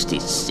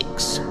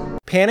 66.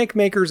 Panic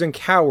makers and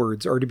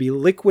cowards are to be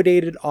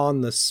liquidated on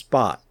the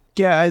spot.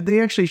 Yeah, they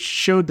actually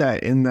showed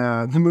that in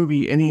the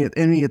movie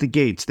Enemy at the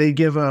Gates. They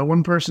give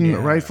one person a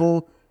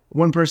rifle,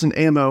 one person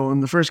ammo,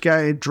 and the first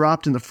guy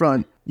dropped in the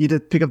front. You had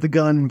to pick up the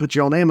gun and put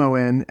your own ammo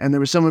in, and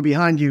there was someone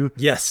behind you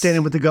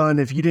standing with the gun.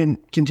 If you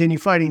didn't continue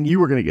fighting, you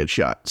were going to get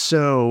shot.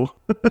 So...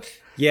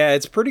 yeah,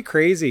 it's pretty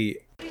crazy.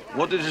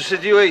 What is the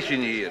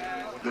situation here?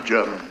 The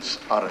Germans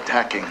are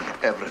attacking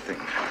everything.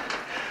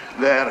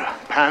 Their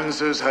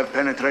panzers have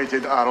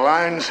penetrated our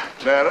lines.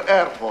 Their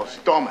air force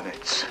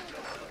dominates.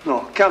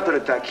 No,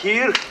 counterattack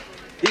here,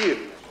 here.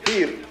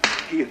 You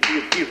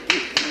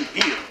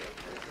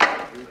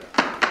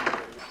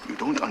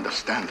don't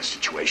understand the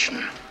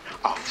situation.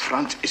 Our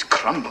front is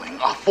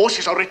crumbling. Our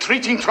forces are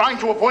retreating, trying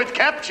to avoid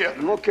capture.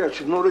 No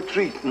capture, no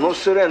retreat, no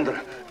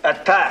surrender.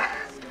 Attack.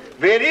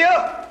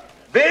 Veria!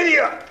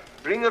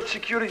 Bring up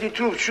security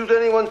troops. Shoot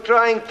anyone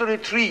trying to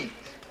retreat.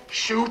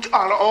 Shoot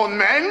our own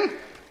men?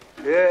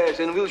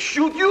 Yes, and we'll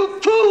shoot you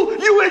too,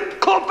 you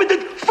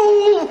incompetent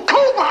fool!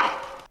 Cuba!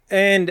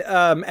 And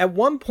at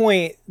one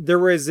point, there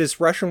was this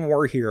Russian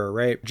war hero,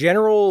 right?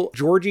 General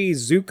Georgy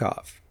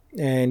Zhukov.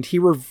 And he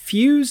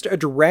refused a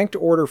direct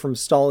order from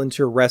Stalin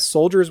to arrest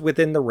soldiers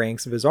within the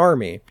ranks of his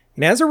army.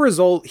 And as a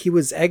result, he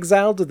was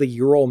exiled to the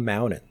Ural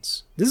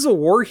Mountains. This is a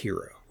war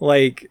hero.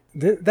 Like,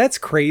 that's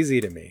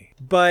crazy to me.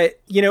 But,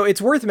 you know,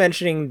 it's worth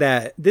mentioning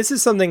that this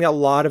is something that a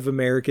lot of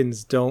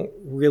Americans don't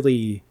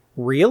really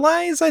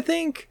realize, I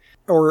think,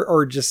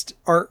 or just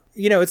aren't,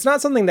 you know, it's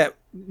not something that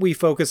we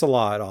focus a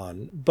lot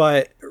on.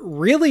 But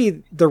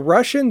really, the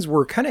Russians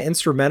were kind of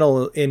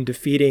instrumental in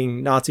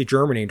defeating Nazi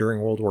Germany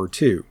during World War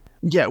II.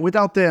 Yeah,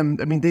 without them,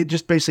 I mean, they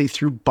just basically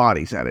threw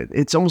bodies at it.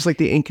 It's almost like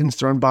the Incans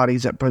throwing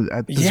bodies at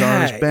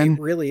PIZARRO's Ben. It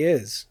really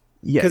is.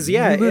 Yeah, because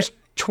there's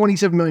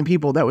 27 million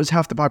people. That was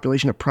half the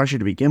population of Prussia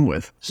to begin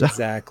with. So.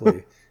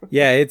 Exactly.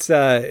 Yeah, it's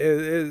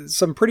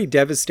some pretty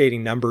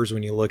devastating numbers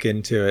when you look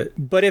into it.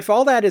 But if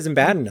all that isn't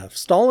bad enough,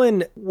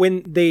 Stalin,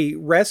 when they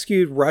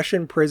rescued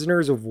Russian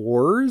prisoners of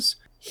wars,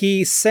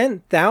 he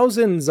sent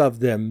thousands of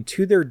them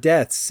to their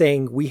deaths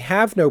saying, "We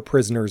have no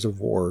prisoners of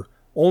war,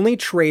 only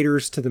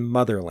traitors to the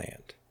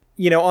motherland."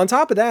 You know, on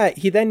top of that,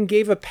 he then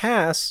gave a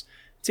pass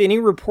to any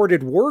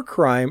reported war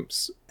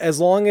crimes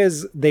as long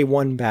as they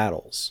won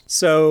battles.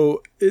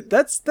 So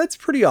that's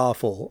pretty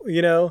awful,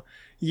 you know?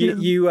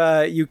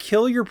 You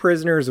kill your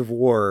prisoners of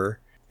war,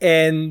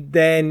 and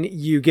then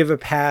you give a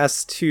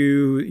pass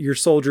to your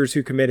soldiers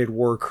who committed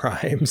war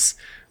crimes.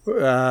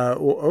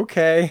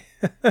 Okay.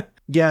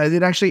 Yeah,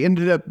 it actually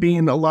ended up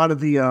being a lot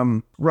of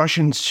the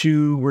Russians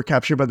who were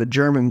captured by the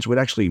Germans would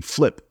actually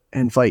flip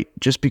and fight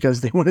just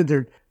because they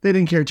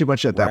didn't care too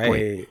much at that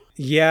point.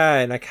 Yeah,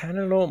 and I kind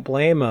of don't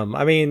blame them.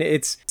 I mean,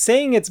 it's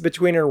saying it's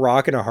between a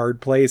rock and a hard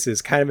place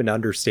is kind of an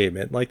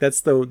understatement. Like, that's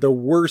the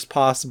worst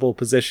possible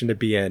position to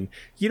be in.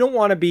 You don't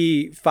want to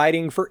be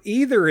fighting for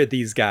either of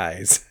these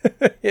guys,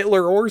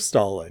 Hitler or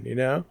Stalin, you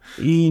know?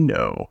 And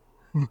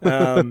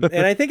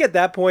I think at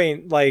that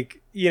point,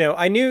 like, you know,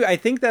 I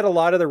think that a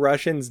lot of the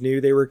Russians knew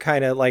they were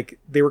kind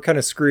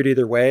of screwed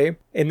either way.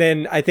 And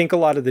then I think a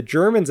lot of the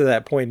Germans at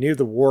that point knew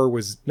the war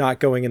was not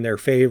going in their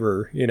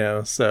favor, you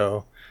know,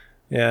 so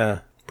yeah,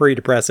 pretty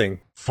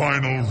depressing.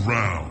 Final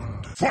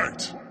round,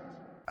 fight!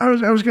 I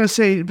was going to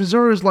say,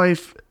 PIZARRO's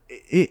life,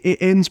 it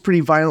ends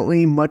pretty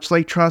violently, much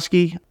like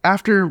Trotsky.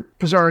 After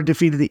PIZARRO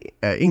defeated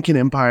the Incan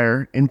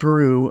Empire in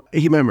Peru,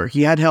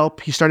 he had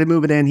help. He started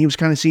moving in. He was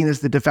kind of seen as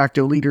the de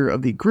facto leader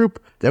of the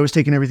group that was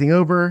taking everything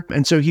over.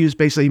 And so he was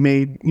basically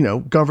made, you know,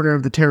 governor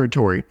of the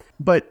territory.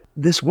 But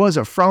this was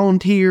a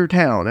frontier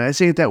town. And I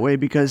say it that way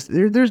because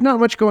there's not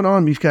much going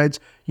on besides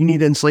you need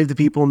to enslave the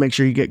people and make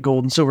sure you get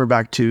gold and silver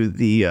back to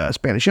the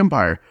Spanish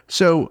Empire.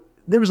 So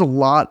there was a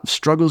lot of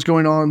struggles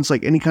going on. It's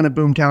like any kind of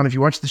boomtown. If you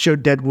watch the show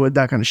Deadwood,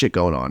 that kind of shit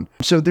going on.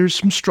 So there's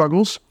some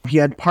struggles. He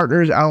had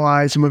partners,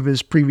 allies, some of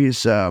his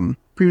previous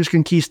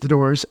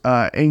conquistadors,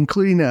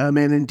 including a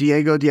man named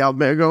Diego de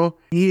Almagro.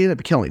 He ended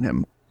up killing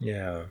him.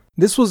 Yeah.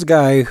 This was a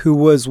guy who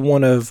was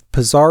one of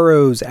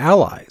PIZARRO's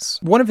allies,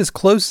 one of his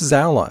closest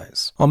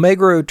allies.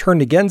 Almagro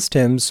turned against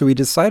him, so he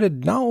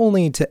decided not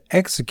only to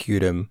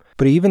execute him,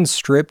 but he even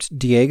stripped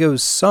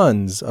Diego's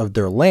sons of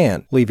their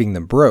land, leaving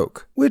them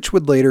broke, which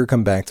would later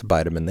come back to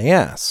bite him in the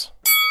ass.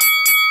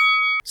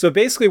 So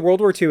basically,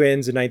 World War II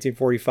ends in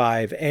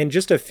 1945, and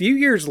just a few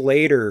years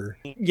later,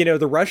 you know,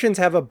 the Russians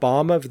have a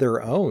bomb of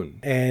their own,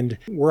 and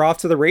we're off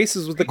to the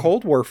races with the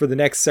Cold War for the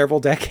next several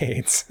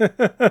decades.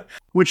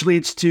 Which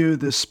leads to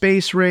the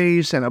space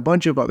race and a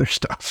bunch of other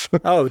stuff.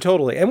 Oh,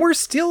 totally. And we're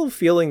still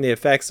feeling the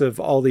effects of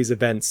all these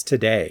events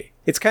today.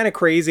 It's kind of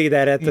crazy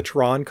that at the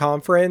Tehran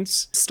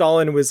conference,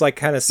 Stalin was like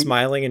kind of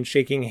smiling and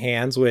shaking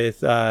hands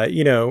with,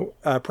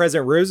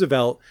 President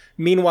Roosevelt.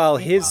 Meanwhile,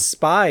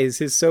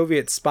 his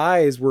Soviet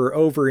spies were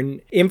over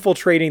and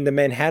infiltrating the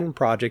Manhattan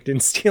Project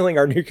and stealing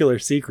our nuclear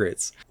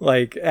secrets,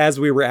 like as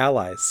we were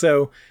allies.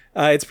 So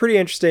it's pretty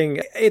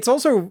interesting. It's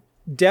also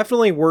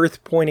definitely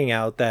worth pointing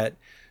out that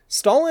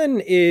Stalin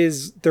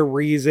is the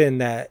reason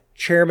that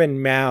Chairman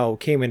Mao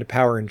came into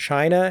power in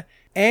China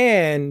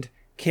and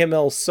Kim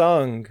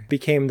Il-sung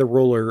became the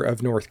ruler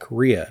of North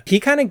Korea. He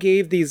kind of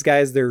gave these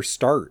guys their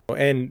start,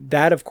 and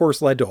that, of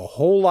course, led to a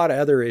whole lot of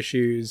other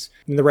issues,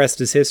 and the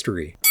rest is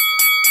history.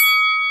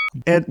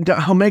 And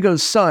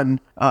Almago's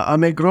son,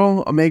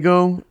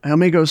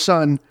 Almago's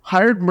son,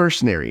 hired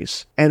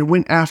mercenaries and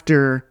went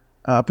after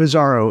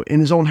PIZARRO in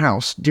his own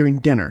house during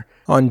dinner.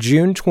 On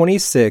June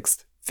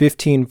 26th,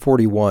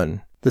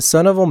 1541, the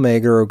son of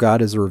Almagro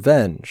got his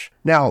revenge.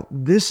 Now,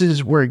 this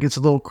is where it gets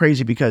a little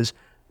crazy because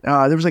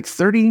there was like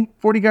 30,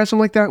 40 guys,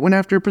 something like that, went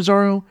after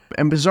PIZARRO,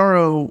 and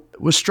PIZARRO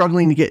was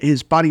struggling to get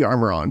his body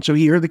armor on. So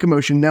he heard the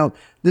commotion. Now,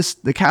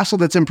 the castle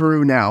that's in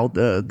Peru now,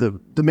 the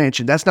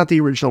mansion, that's not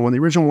the original one. The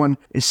original one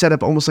is set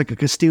up almost like a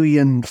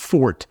Castilian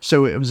fort.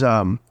 So it was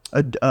a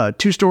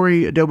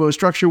two-story adobe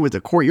structure with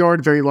a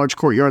courtyard, very large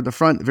courtyard in the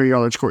front, very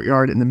large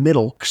courtyard in the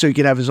middle, so he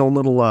could have his own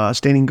little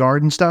standing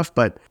guard and stuff.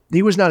 But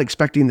he was not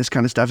expecting this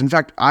kind of stuff. In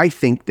fact, I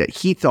think that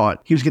he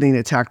thought he was getting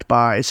attacked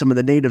by some of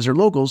the natives or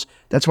locals.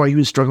 That's why he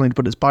was struggling to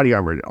put his body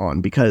armor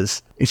on,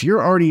 because if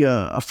you're already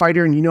a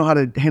fighter and you know how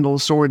to handle a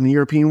sword in the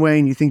European way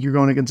and you think you're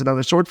going against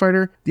another sword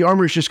fighter, the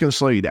armor is just going to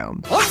slow you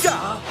down.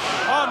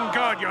 On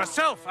guard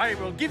yourself. I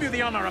will give you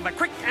the honor of a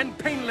quick and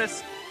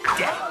painless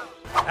death.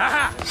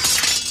 Aha!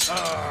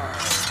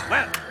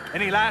 Well,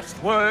 Any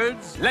last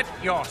words? Let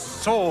your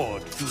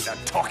sword do the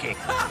talking.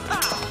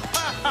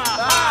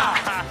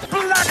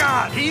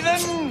 Blackguard,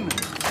 heathen!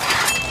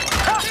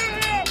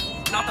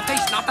 Not the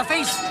face, not the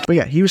face! But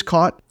yeah, he was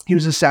caught. He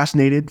was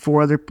assassinated.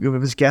 4 other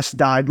of his guests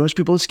died. Most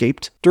people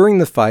escaped. During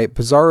the fight,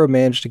 Pizarro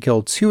managed to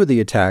kill 2 of the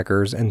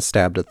attackers and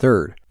stabbed a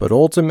third. But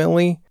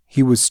ultimately,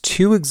 he was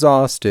too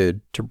exhausted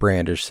to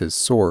brandish his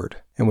sword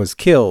and was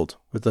killed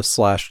with a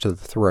slash to the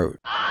throat.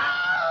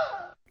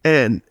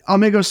 And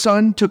Almego's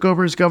son took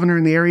over as governor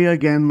in the area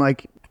again.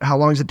 Like, how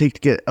long does it take to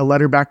get a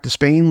letter back to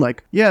Spain?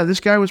 Like, yeah, this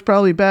guy was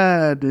probably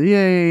bad.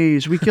 Yay,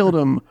 so we killed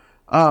him.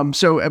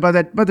 So by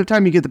the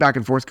time you get the back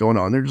and forth going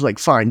on, they're just like,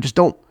 fine, just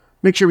don't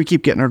make sure we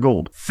keep getting our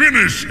gold.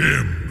 Finish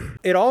him!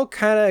 It all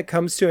kind of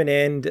comes to an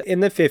end in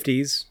the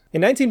 50s.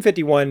 In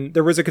 1951,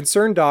 there was a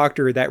concerned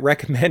doctor that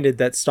recommended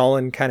that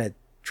Stalin kind of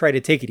try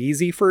to take it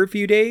easy for a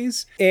few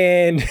days.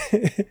 And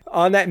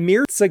on that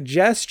mere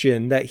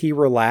suggestion that he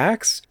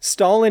relax,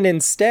 Stalin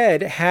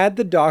instead had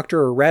the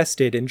doctor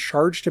arrested and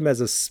charged him as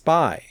a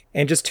spy.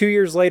 And just 2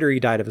 years later, he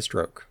died of a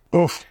stroke.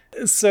 Oof.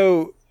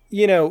 So,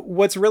 you know,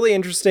 what's really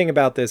interesting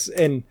about this,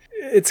 and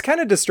it's kind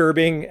of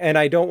disturbing, and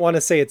I don't want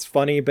to say it's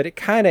funny, but it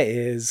kind of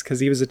is, because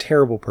he was a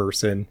terrible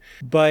person.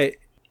 But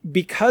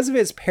because of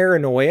his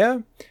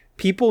paranoia,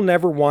 people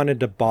never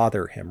wanted to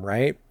bother him,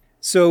 right?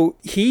 So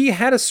he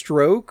had a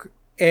stroke,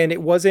 and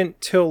it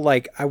wasn't till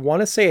like, I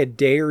want to say a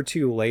day or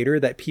two later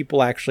that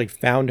people actually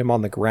found him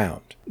on the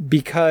ground.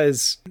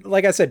 Because,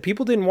 like I said,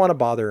 people didn't want to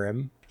bother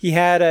him. He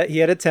had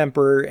a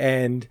temper,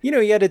 and, you know,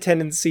 he had a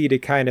tendency to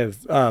kind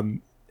of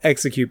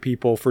execute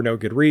people for no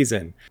good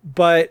reason.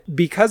 But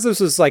because this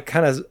was like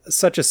kind of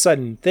such a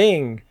sudden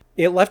thing,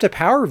 it left a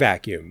power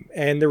vacuum.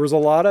 And there was a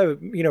lot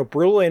of, you know,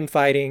 brutal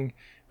infighting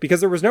because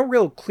there was no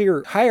real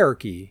clear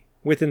hierarchy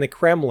within the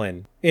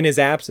Kremlin in his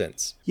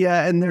absence.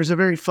 Yeah, and there's a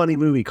very funny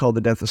movie called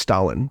The Death of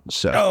Stalin.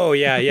 So. Oh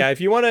yeah. If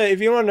you want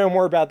to know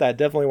more about that,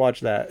 definitely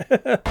watch that.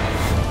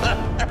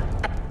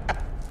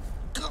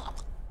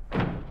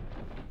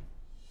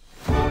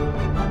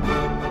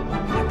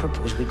 I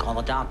propose we call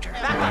a doctor.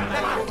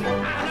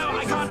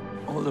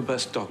 All the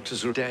best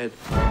doctors are dead.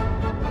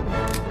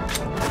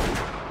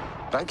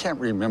 I can't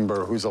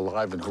remember who's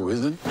alive and who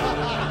isn't.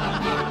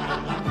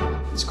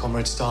 It's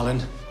Comrade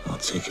Stalin. I'll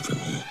take it from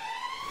here.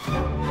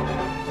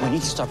 We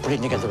need to start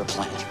putting together a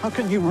plan. How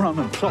can you run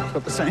and plot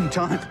at the same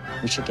time?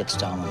 We should get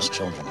Stalin's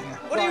children here.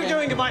 What are you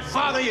doing to my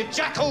father, you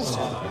jackals?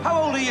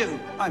 How old are you?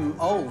 I'm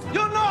old.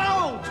 You're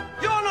not old!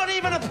 You're not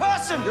even a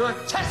person! You're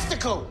a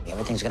testicle!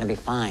 Everything's gonna be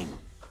fine.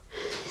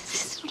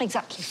 This is not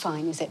exactly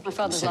fine, is it? My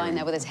father's lying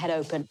there with his head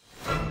open.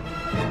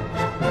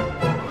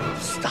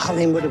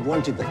 Stalin would have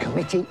wanted the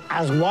committee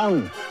as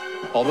one.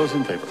 All those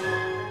in favor?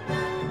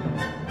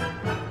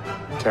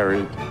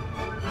 Carried.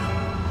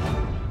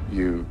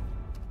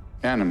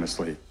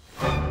 Unanimously.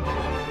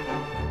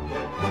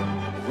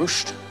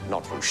 Rushed,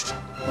 not rushed.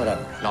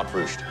 Whatever. Not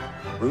rushed.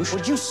 Rushed?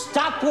 Would you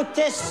stop with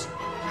this?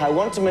 I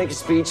want to make a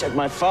speech at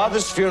my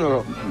father's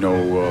funeral.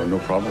 No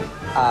problem.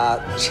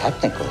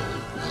 Technically,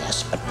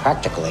 yes, but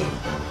practically.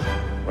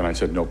 When I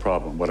said no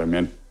problem, what I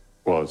meant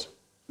was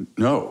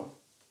no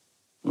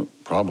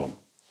problem.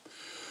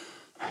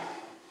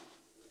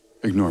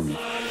 Ignore me.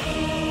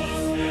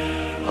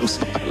 I'm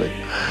smiling,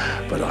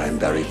 but I am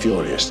very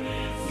furious.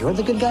 You're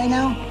the good guy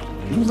now?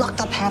 You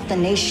locked up half the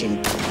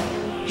nation.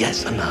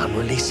 Yes, and now I'm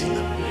releasing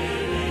them.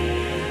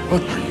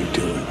 What are you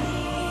doing?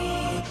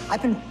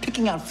 I've been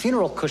picking out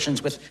funeral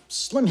cushions with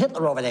Slim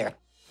Hitler over there.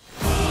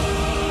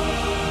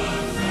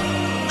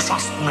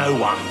 Trust no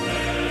one.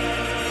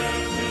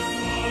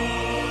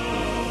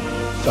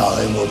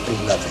 Stalin will be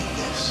loving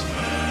this.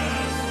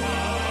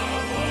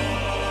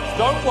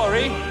 Don't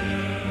worry.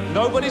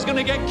 Nobody's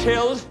gonna get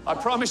killed, I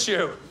promise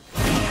you.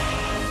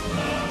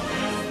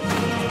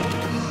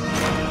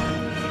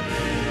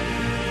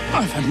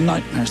 I've had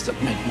nightmares that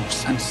made more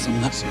sense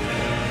than this.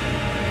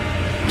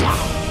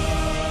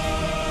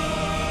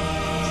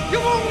 You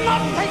will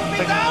not take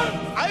me down!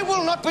 I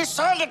will not be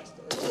silent!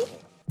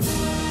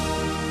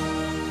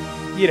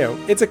 You know,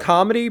 it's a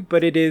comedy,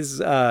 but it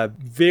is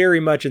very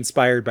much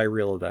inspired by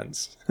real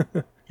events.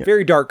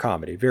 Very dark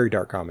comedy, very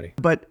dark comedy.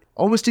 But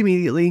almost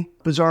immediately,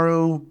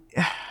 Pizarro,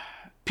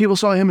 people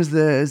saw him as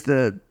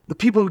the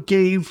people who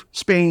gave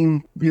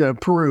Spain,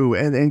 Peru,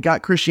 and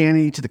got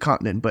Christianity to the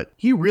continent. But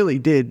he really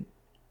did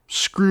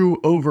screw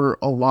over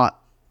a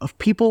lot of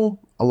people,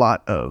 a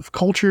lot of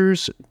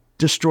cultures,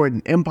 destroyed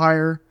an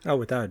empire. Oh,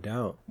 without a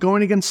doubt.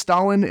 Going against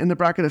Stalin in the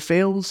bracket of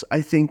fails,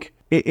 I think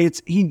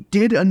he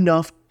did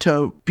enough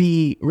to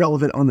be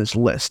relevant on this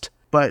list.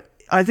 But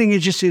I think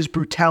it's just his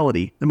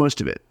brutality, the most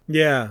of it.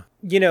 Yeah.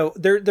 You know,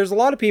 there's a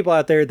lot of people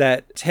out there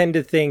that tend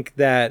to think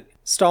that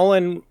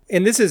Stalin,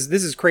 and this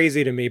is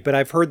crazy to me, but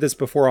I've heard this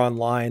before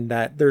online,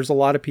 that there's a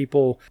lot of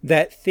people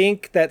that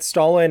think that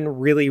Stalin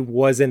really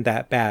wasn't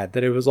that bad,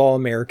 that it was all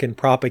American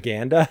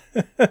propaganda.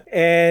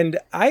 And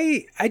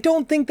I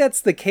don't think that's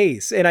the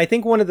case. And I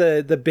think one of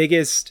the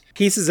biggest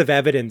pieces of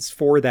evidence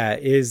for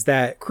that is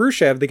that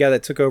Khrushchev, the guy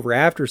that took over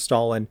after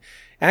Stalin,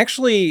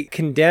 actually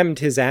condemned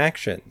his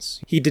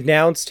actions. He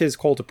denounced his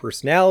cult of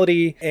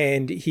personality,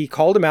 and he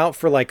called him out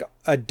for like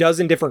a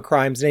dozen different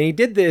crimes. And he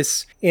did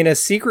this in a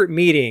secret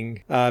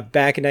meeting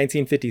back in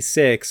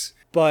 1956.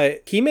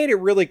 But he made it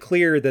really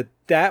clear that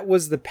that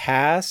was the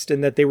past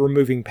and that they were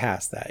moving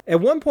past that. At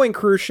one point,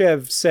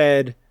 Khrushchev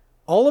said,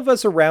 "All of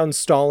us around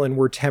Stalin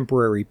were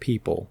temporary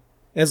people.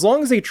 As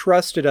long as they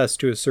trusted us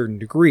to a certain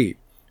degree,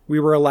 we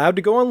were allowed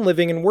to go on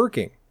living and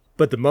working.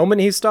 But the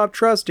moment he stopped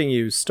trusting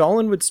you,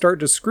 Stalin would start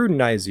to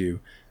scrutinize you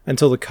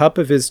until the cup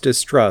of his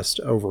distrust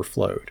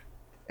overflowed."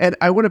 And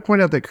I want to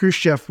point out that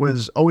Khrushchev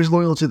was always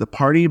loyal to the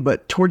party,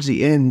 but towards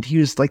the end, he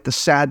was like the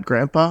sad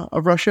grandpa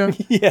of Russia.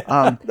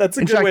 Yeah, that's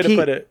a good way to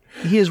put it.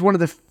 He is one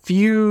of the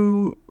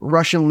few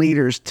Russian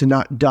leaders to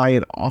not die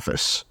in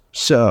office.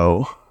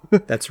 So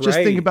that's right. Just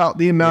think about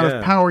the amount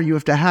of power you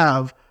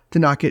have to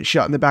not get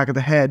shot in the back of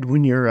the head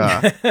when you're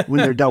when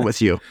they're done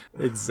with you.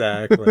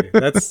 Exactly.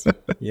 That's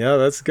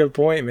a good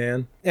point,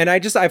 man. And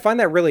I find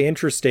that really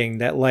interesting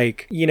that,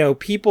 like, you know,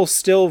 people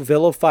still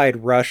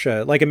vilified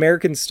Russia, like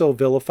Americans still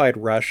vilified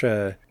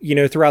Russia, you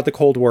know, throughout the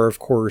Cold War, of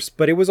course,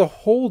 but it was a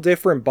whole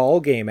different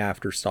ball game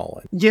after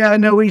Stalin. Yeah,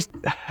 no,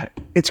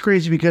 it's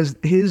crazy because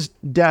his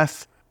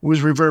death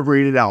was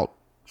reverberated out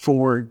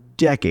for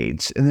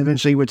decades, and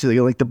eventually went to the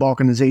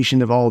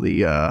balkanization of all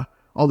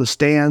the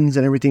stands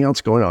and everything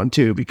else going on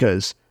too,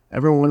 because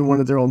everyone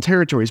wanted their own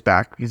territories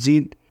back, because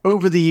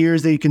over the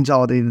years they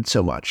consolidated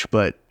so much,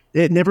 but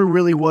it never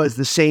really was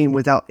the same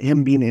without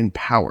him being in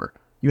power.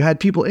 You had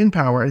people in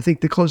power. I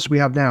think the closest we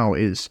have now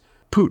is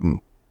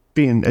Putin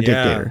being a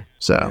dictator.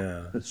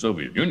 So The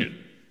Soviet Union.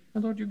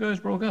 I thought you guys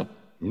broke up.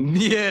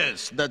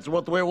 Yes, that's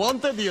what we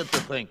wanted you to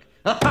think.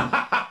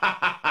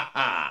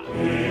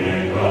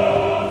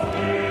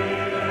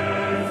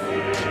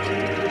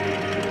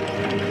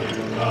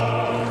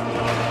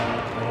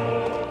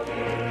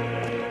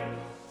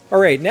 All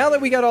right, now that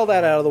we got all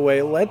that out of the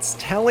way, let's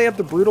tally up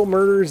the brutal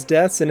murders,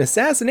 deaths, and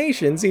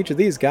assassinations each of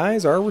these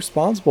guys are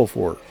responsible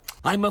for.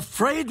 I'm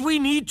afraid we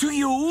need to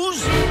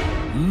use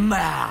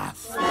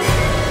math.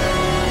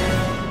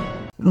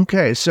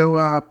 Okay, so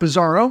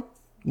PIZARRO,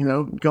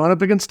 going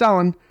up against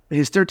Stalin,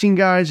 his 13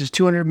 guys, his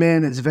 200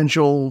 men, his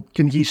eventual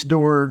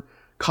conquistador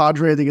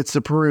cadre that gets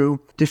to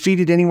Peru,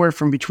 defeated anywhere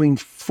from between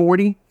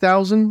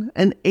 40,000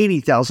 and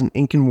 80,000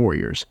 Incan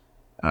warriors.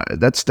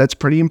 That's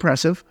pretty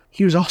impressive.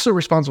 He was also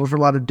responsible for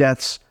a lot of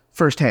deaths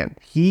firsthand.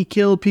 He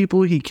killed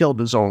people. He killed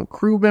his own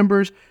crew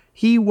members.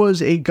 He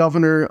was a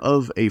governor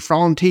of a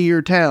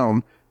frontier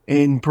town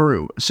in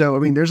Peru. So, I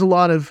mean, there's a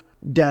lot of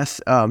death.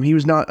 He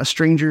was not a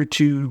stranger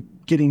to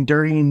getting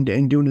dirty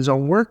and doing his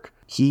own work.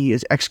 He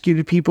has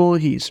executed people.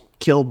 He's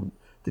killed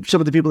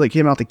some of the people that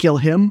came out to kill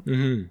him.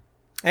 Mm-hmm.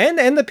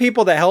 And the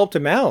people that helped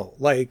him out,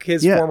 like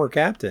his former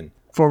captain.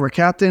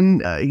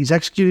 He's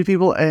executed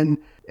people. And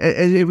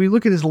if we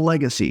look at his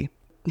legacy,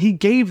 he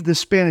gave the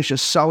Spanish a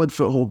solid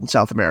foothold in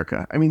South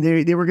America. I mean,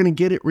 they were going to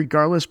get it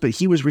regardless, but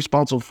he was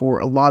responsible for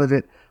a lot of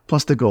it,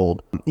 plus the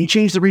gold. He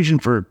changed the region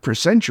for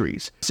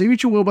centuries. Say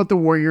what you will about the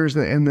warriors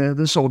and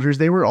the soldiers,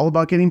 they were all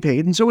about getting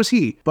paid, and so was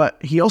he. But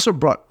he also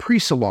brought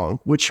priests along,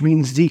 which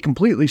means he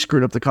completely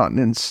screwed up the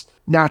continent's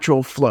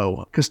natural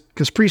flow,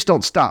 because priests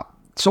don't stop.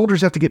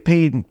 Soldiers have to get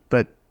paid,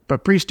 but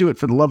priests do it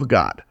for the love of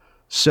God.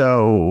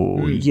 So,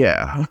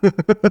 yeah.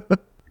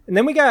 And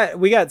then we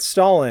got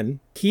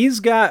Stalin. He's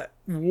got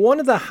one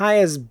of the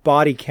highest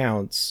body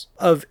counts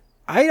of,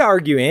 I'd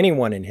argue,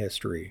 anyone in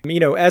history.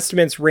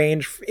 Estimates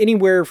range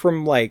anywhere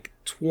from like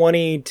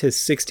 20 to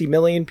 60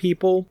 million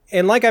people.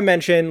 And like I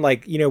mentioned,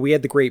 we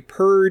had the Great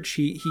Purge.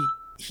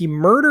 He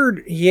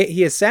murdered,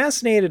 he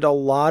assassinated a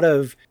lot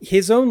of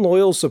his own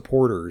loyal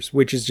supporters,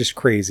 which is just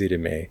crazy to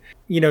me.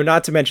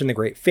 Not to mention the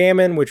Great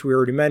Famine, which we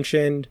already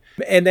mentioned.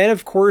 And then,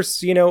 of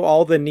course,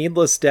 all the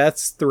needless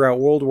deaths throughout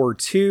World War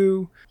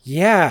II.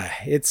 Yeah,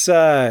 it's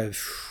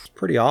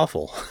pretty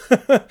awful.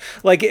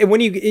 Like,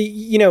 when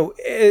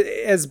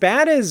as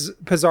bad as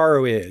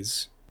PIZARRO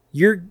is,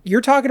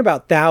 you're talking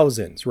about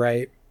thousands,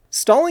 right?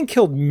 Stalin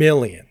killed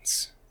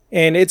millions.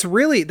 And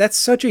that's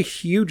such a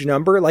huge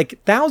number. Like,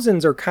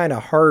 thousands are kind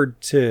of hard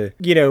to,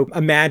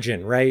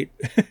 imagine, right?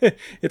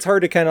 It's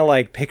hard to kind of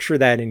like picture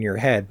that in your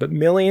head, but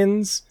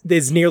millions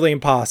is nearly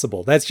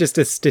impossible. That's just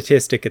a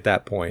statistic at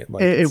that point.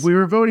 Like, if we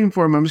were voting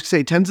for him, I'm just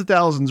going to say tens of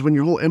thousands when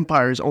your whole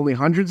empire is only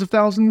hundreds of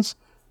thousands.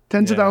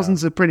 Tens of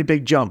thousands is a pretty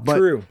big jump. But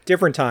true.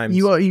 Different times.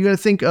 You got to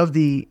think of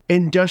the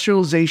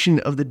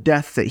industrialization of the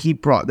death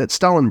that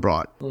Stalin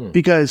brought.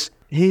 Because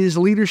his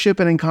leadership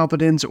and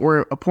incompetence,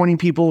 or appointing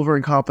people over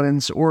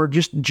incompetence, or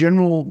just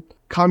general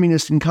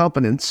communist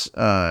incompetence,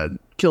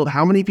 killed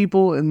how many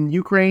people in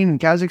Ukraine and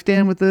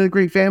Kazakhstan with the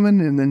Great Famine?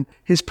 And then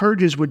his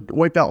purges would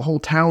wipe out whole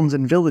towns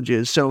and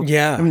villages. So,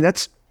 yeah. I mean,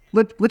 let's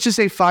just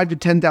say 5 to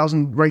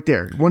 10,000 right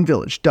there. One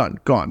village, done,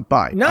 gone,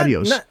 bye,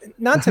 adios.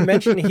 Not to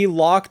mention he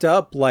locked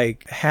up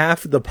like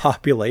half the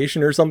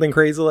population or something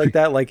crazy like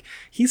that. Like,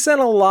 he sent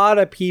a lot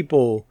of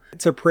people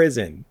to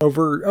prison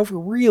over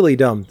really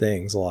dumb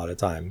things a lot of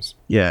times.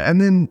 Yeah, and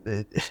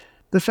then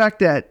the fact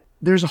that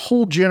there's a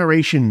whole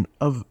generation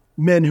of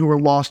men who were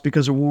lost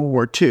because of World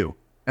War II.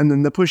 and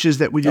then the pushes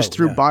that we just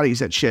threw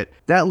bodies at shit.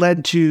 That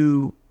led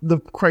to the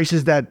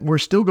crisis that we're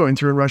still going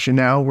through in Russia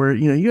now, where,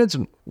 you had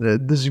some,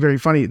 this is very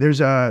funny. There's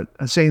a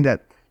saying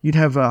that you'd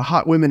have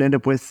hot women end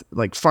up with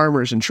like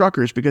farmers and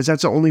truckers because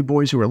that's the only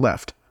boys who are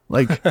left.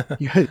 Like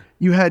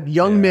you had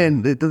young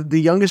men, the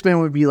youngest man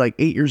would be like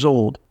 8 years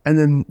old, and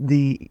then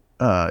the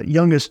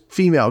youngest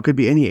female could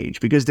be any age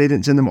because they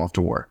didn't send them off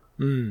to war.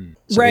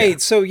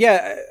 So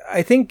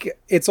I think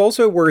it's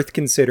also worth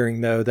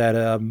considering though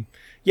that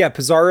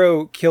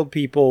Pizarro killed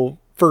people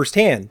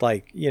firsthand,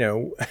 like,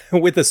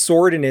 with a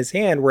sword in his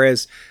hand,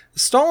 whereas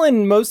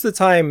Stalin, most of the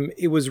time,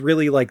 it was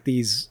really like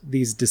these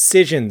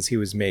decisions he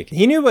was making.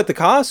 He knew what the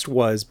cost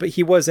was, but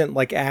he wasn't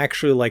like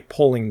actually like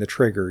pulling the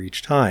trigger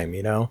each time,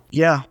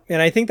 Yeah.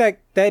 And I think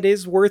that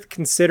is worth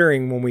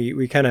considering when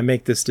we kind of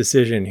make this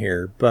decision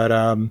here. But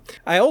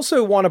I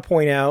also want to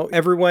point out,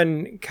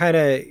 everyone kind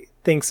of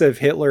thinks of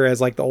Hitler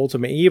as like the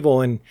ultimate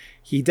evil, and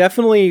he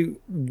definitely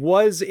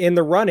was in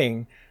the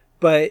running,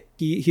 but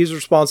he's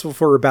responsible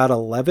for about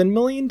 11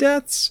 million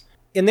deaths.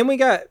 And then we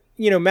got,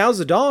 Mao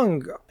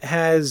Zedong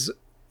has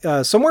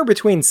somewhere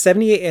between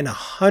 78 and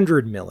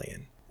 100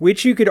 million,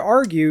 which you could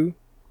argue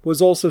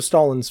was also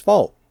Stalin's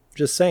fault.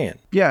 Just saying.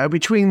 Yeah,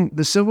 between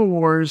the civil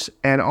wars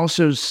and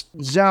also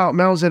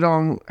Mao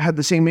Zedong had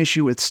the same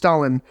issue with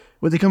Stalin,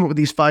 where they come up with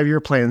these 5-year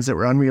plans that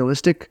were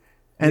unrealistic.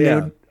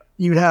 And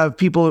you'd have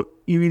people,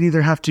 you'd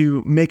either have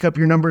to make up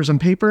your numbers on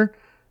paper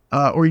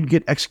or you'd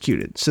get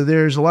executed. So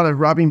there's a lot of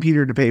robbing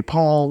Peter to pay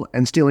Paul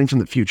and stealing from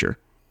the future.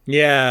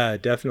 Yeah,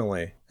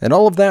 definitely. And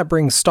all of that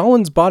brings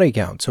Stalin's body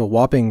count to a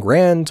whopping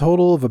grand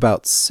total of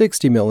about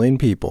 60 million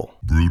people.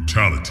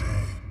 Brutality.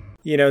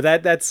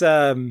 That's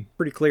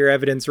pretty clear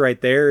evidence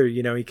right there.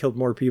 He killed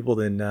more people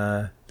than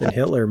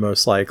Hitler,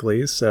 most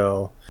likely.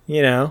 So,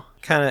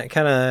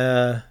 kind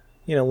of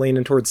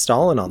leaning towards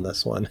Stalin on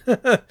this one.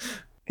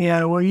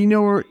 Yeah, well,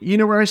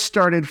 where I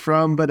started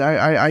from, but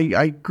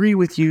I agree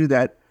with you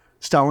that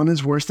Stalin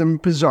is worse than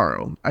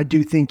Pizarro. I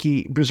do think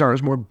Pizarro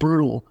is more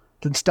brutal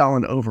than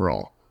Stalin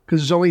overall,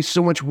 because there's only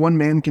so much one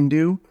man can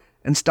do,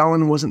 and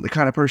Stalin wasn't the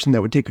kind of person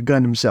that would take a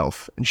gun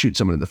himself and shoot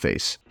someone in the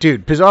face.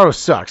 Dude, Pizarro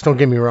sucks, don't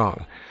get me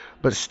wrong,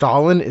 but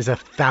Stalin is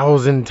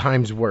 1,000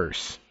 times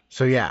worse.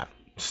 So yeah,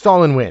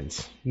 Stalin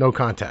wins. No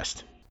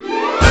contest.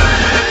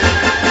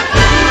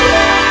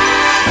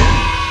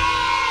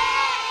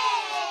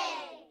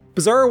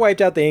 Pizarro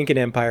wiped out the Incan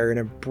Empire in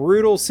a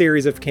brutal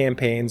series of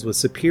campaigns with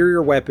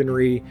superior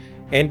weaponry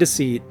and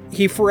deceit.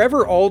 He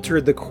forever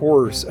altered the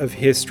course of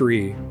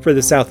history for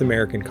the South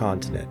American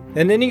continent.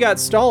 And then he got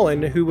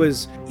Stalin, who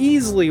was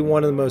easily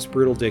one of the most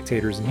brutal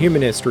dictators in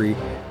human history,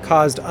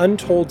 caused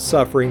untold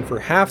suffering for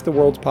half the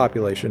world's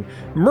population,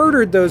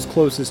 murdered those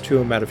closest to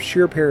him out of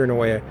sheer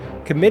paranoia,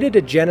 committed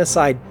a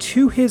genocide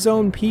to his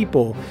own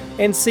people,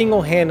 and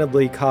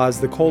single-handedly caused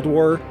the Cold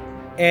War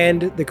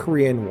and the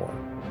Korean War.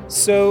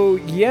 So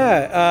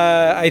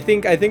yeah, I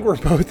think we're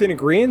both in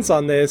agreement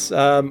on this.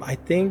 I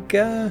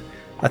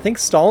think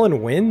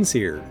Stalin wins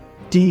here.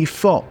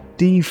 Default.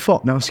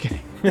 No, I was kidding.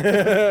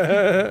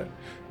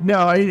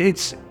 No,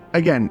 it's,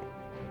 again,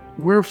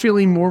 we're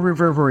feeling more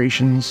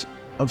reverberations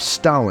of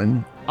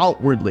Stalin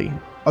outwardly.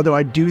 Although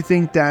I do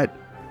think that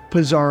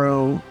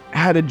Pizarro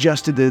had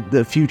adjusted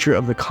the future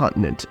of the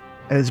continent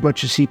as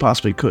much as he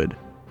possibly could.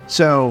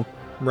 So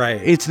right,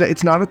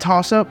 it's not a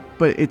toss-up,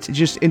 but it's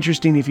just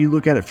interesting if you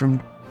look at it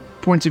from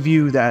points of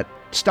view that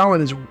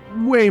Stalin is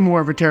way more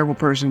of a terrible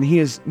person. He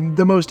is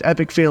the most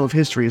epic fail of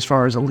history as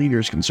far as a leader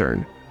is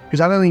concerned. Because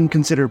I don't even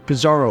consider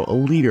Pizarro a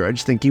leader. I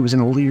just think he was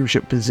in a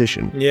leadership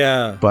position.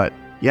 Yeah. But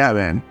yeah,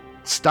 man,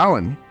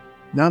 Stalin,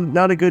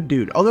 not a good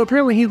dude. Although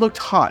apparently he looked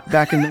hot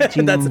back in the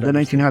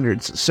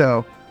 1900s.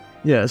 So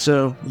yeah,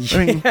 so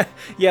I mean,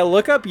 yeah,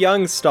 look up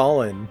young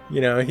Stalin.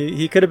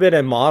 He could have been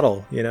a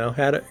model. Could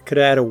have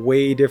had a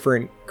way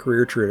different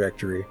career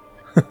trajectory.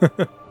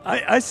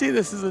 I see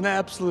this as an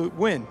absolute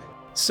win.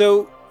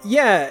 So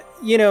yeah,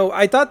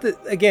 I thought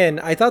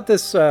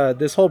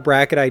this whole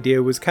bracket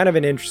idea was kind of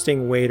an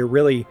interesting way to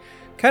really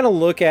kind of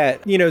look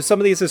at, some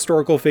of these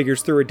historical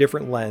figures through a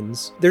different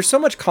lens. There's so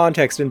much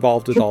context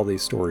involved with all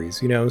these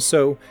stories,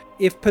 so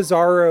if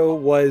Pizarro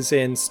was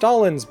in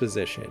Stalin's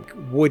position,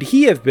 would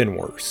he have been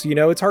worse?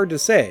 It's hard to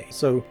say.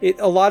 So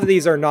a lot of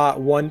these are not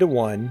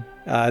one-to-one.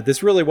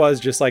 This really was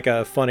just like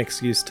a fun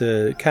excuse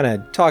to kind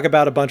of talk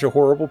about a bunch of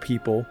horrible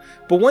people.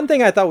 But one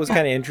thing I thought was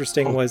kind of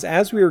interesting was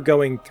as we were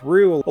going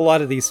through a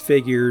lot of these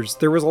figures,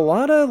 there was a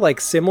lot of like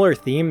similar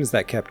themes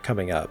that kept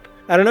coming up.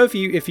 I don't know if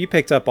you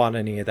picked up on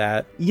any of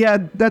that. Yeah,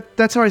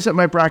 that's how I set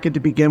my bracket to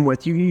begin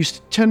with. You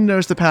tend to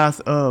notice the path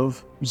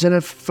of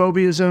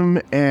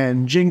xenophobism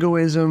and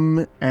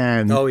jingoism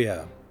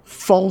and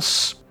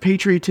false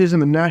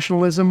patriotism and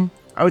nationalism.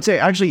 I would say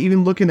actually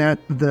even looking at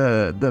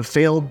the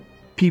failed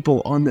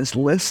people on this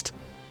list,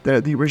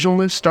 the original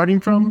list starting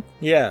from,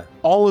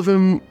 all of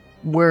them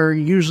were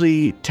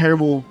usually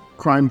terrible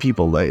crime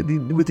people,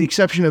 with the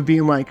exception of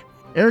being like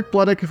Eric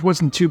Blooduck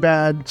wasn't too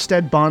bad,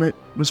 Stead Bonnet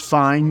was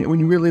fine when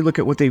you really look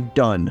at what they've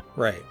done.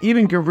 Right.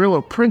 Even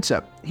Gavrilo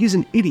Princip, he's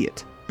an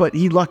idiot, but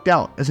he lucked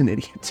out as an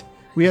idiot.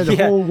 We had a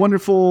whole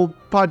wonderful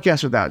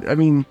podcast with that. I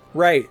mean,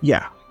 right.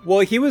 Yeah.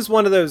 Well, he was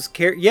one of those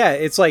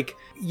it's like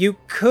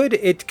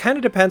it kind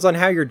of depends on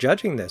how you're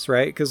judging this,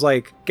 right? Because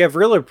like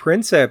Gavrilo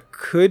Princip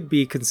could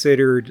be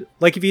considered,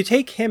 like if you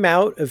take him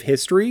out of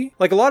history,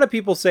 like a lot of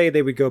people say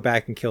they would go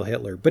back and kill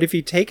Hitler. But if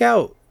you take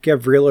out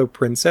Gavrilo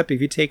Princip,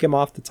 if you take him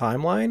off the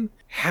timeline,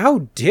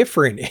 how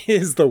different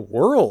is the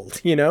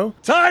world, you know?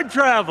 Time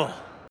travel!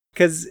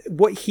 Because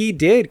what he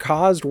did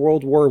caused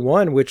World War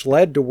I, which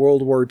led to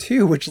World War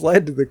II, which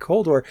led to the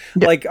Cold War.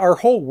 Yeah. Like, our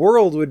whole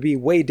world would be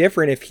way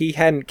different if he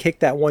hadn't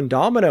kicked that one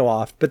domino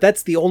off. But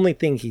that's the only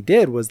thing he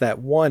did, was that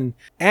one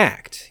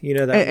act. You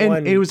know,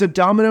 and it was a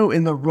domino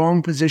in the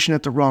wrong position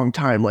at the wrong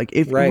time. Like,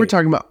 if we're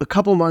talking about a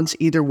couple months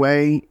either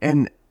way,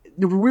 and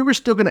we were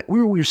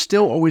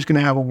still always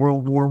gonna have a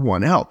World War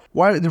I. Hell,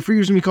 why the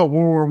reason we call it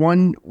World War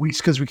I,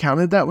 because we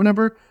counted that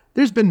whenever.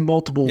 There's been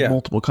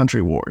multiple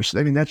country wars.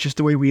 I mean, that's just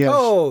the way we have.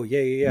 Oh,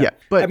 yeah.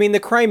 But I mean, the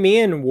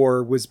Crimean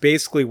War was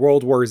basically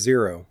World War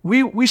Zero.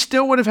 We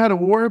still would have had a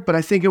war, but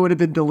I think it would have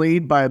been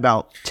delayed by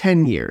about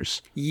 10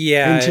 years.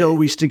 Yeah. Until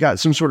we still got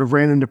some sort of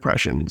random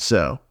depression.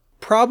 So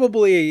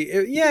probably,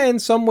 in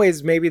some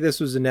ways, maybe this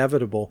was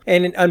inevitable.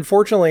 And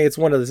unfortunately, it's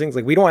one of those things,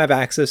 like, we don't have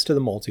access to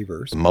the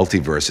multiverse. The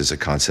multiverse is a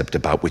concept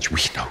about which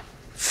we know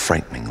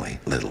frighteningly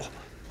little.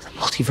 The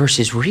multiverse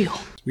is real.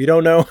 We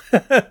don't know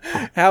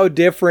how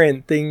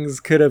different things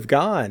could have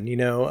gone, you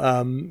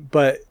know.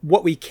 But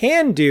what we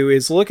can do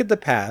is look at the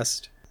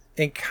past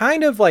and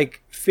kind of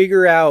like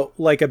figure out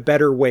like a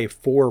better way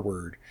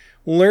forward,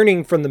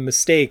 learning from the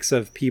mistakes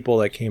of people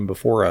that came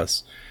before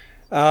us.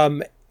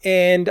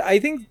 And I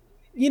think,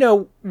 you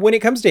know, when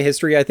it comes to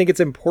history, I think it's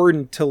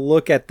important to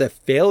look at the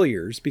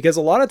failures, because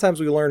a lot of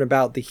times we learn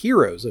about the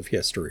heroes of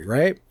history,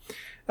 right?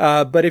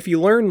 But if you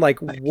learn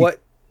like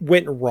what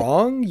went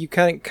wrong, you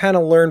kind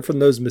of learn from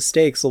those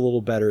mistakes a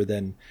little better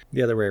than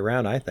the other way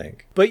around, I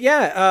think. But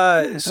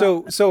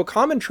so a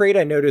common trait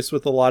I noticed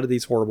with a lot of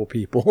these horrible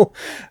people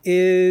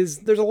is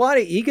there's a lot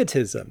of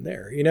egotism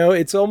there. You know,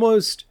 it's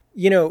almost,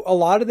 you know, a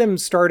lot of them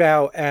start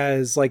out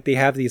as like they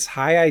have these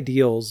high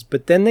ideals,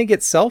 but then they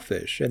get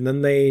selfish and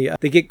then they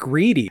get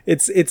greedy.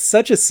 It's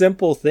such a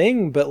simple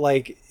thing, but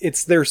like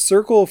it's their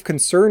circle of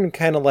concern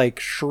kind of like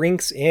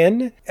shrinks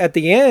in. At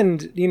the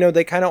end, you know,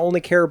 they kind of only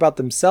care about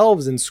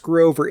themselves and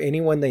screw over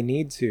anyone they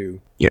need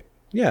to.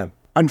 Yeah.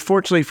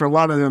 Unfortunately for a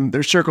lot of them,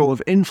 their circle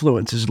of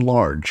influence is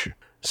large.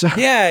 So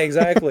yeah,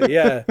 exactly.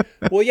 Yeah.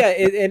 Well,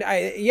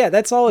 yeah.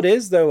 That's all it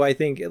is, though. I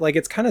think like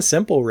it's kind of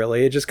simple,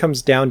 really. It just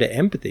comes down to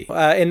empathy.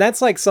 And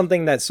that's like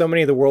something that so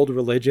many of the world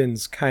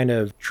religions kind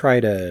of try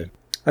to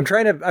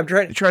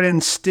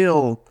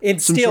instill.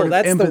 Instill. Some sort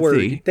That's of the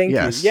empathy. word. Thank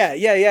you.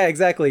 Yeah,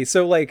 exactly.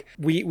 So like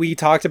we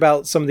talked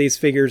about some of these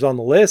figures on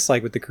the list,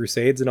 like with the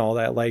Crusades and all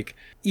that, like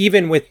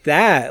even with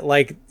that,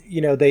 like, you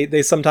know,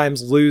 they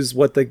sometimes lose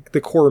what the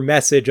core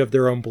message of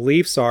their own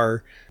beliefs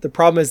are. The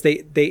problem is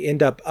they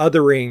end up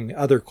othering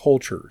other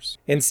cultures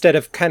instead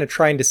of kind of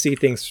trying to see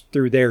things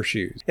through their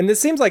shoes. And this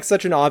seems like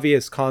such an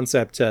obvious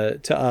concept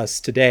to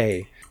us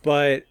today,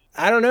 but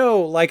I don't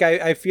know, like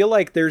I feel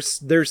like there's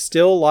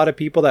still a lot of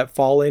people that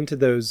fall into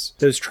those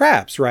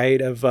traps, right?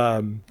 Of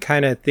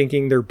kind of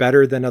thinking they're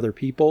better than other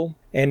people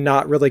and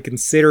not really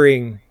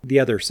considering the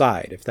other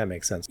side, if that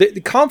makes sense. The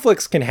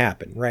conflicts can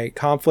happen, right?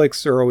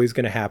 Conflicts are always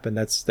going to happen.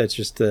 That's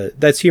just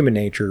that's human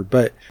nature.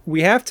 But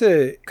we have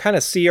to kind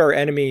of see our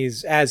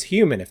enemies as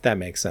human, if that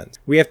makes sense.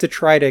 We have to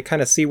try to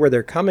kind of see where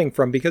they're coming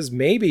from, because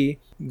maybe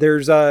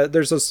there's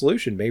a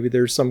solution. Maybe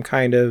there's some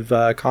kind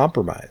of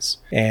compromise.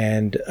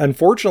 And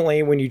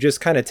unfortunately, when you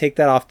just kind of take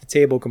that off the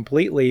table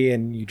completely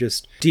and you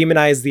just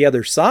demonize the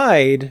other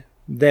side,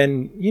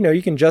 then, you know,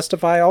 you can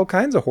justify all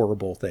kinds of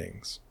horrible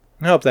things.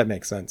 I hope that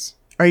makes sense.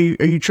 Are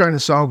you trying to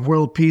solve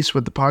world peace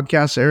with the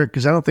podcast, Eric?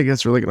 Because I don't think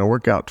that's really going to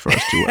work out for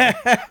us too well.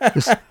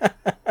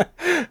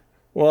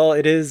 Well,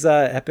 it is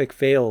epic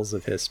fails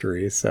of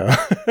history, so.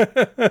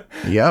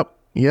 Yep.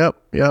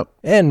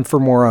 And for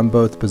more on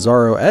both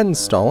Pizarro and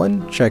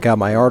Stalin, check out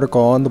my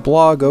article on the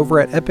blog over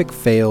at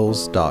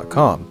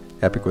epicfails.com.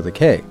 Epic with a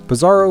K.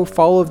 Pizarro,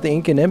 Fall of the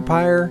Incan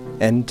Empire,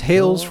 and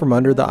Tales from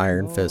Under the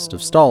Iron Fist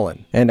of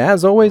Stalin. And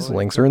as always,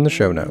 links are in the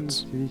show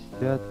notes.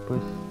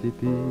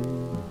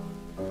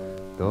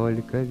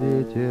 Только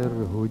ветер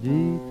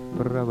гудит в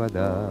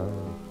проводах,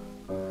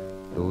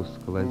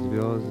 тускло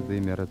звезды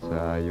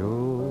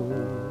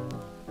мерцают.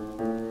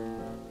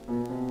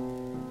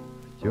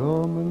 В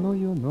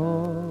темную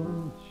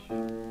ночь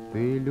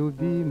ты,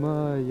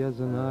 любимая,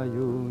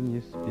 знаю,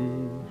 не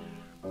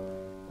спишь,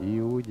 и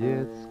у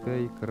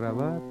детской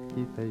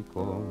кроватки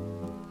тайком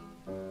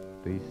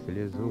ты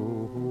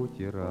слезу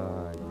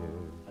утираешь.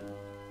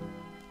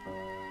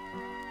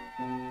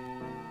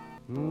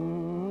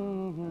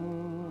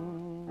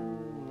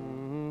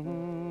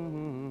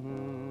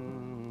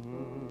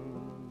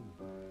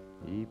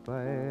 И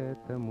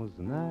поэтому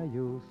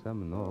знаю, со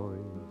мной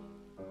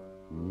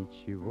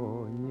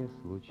ничего не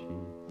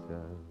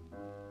случится.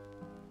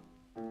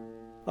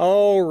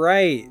 All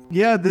right.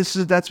 Yeah,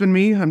 that's been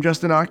me. I'm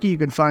Justin Aki. You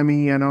can find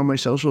me on all my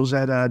socials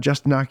at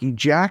Justin Aki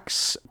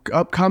Jax.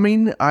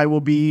 Upcoming, I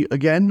will be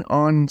again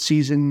on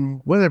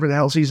whatever the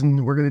hell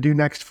season we're going to do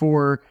next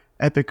for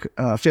Epic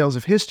Fails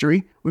of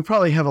History. We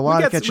probably have a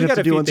lot of catching up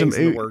to do on some.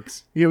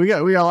 Yeah, we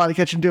got a lot of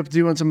catching up to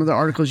do on some of the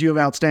articles you have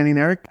outstanding,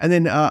 Eric. And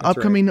then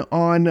upcoming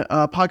on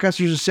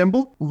Podcasters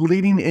Assemble,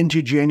 leading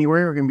into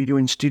January, we're going to be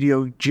doing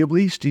Studio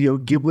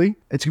Ghibli.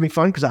 It's going to be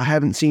fun because I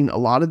haven't seen a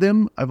lot of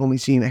them. I've only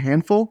seen a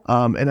handful.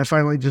 And I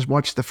finally just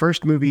watched the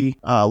first movie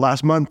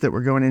last month that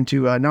we're going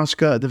into,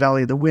 Nausicaa, The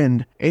Valley of the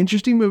Wind.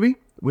 Interesting movie.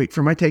 Wait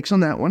for my takes on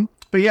that one.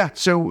 But yeah,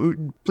 so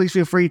please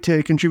feel free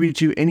to contribute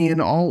to any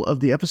and all of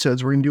the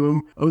episodes. We're going to do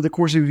them over the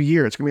course of a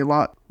year. It's going to be a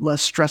lot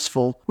less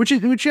stressful, which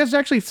is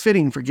actually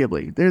fitting for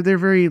Ghibli. They're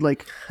very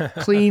like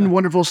clean,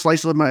 wonderful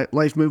slice of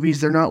life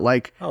movies. They're not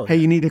like, hey,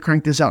 you need to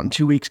crank this out in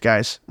 2 weeks,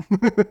 guys.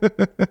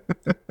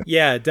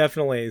 Yeah,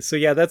 definitely. So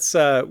yeah, that's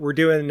we're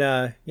doing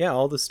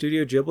all the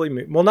Studio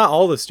Ghibli. Well, not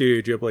all the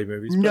Studio Ghibli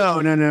movies.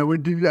 But... No. We're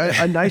doing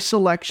a nice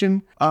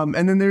selection.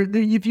 And then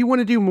if you want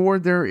to do more,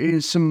 there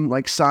is some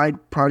like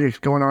side projects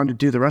going on to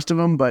do the rest of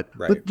them. But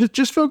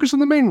just focus on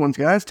the main ones,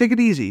 guys. Take it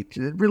easy.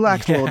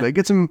 Relax a little bit.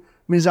 Get some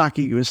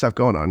Miyazaki and stuff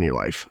going on in your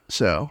life.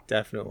 So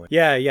definitely.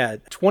 Yeah.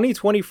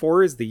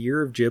 2024 is the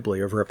year of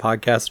Ghibli over at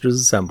Podcasters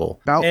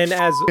Assemble. About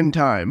in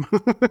time.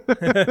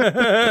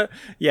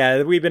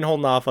 Yeah, we've been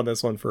holding off on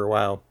this one for a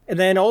while. And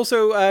then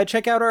also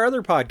check out our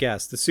other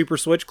podcast, the Super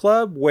Switch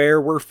Club, where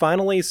we're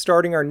finally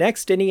starting our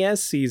next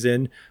NES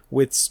season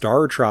with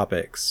Star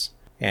Tropics.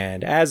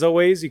 And as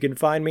always, you can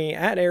find me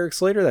at Eric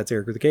Slater. That's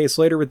Eric with a K,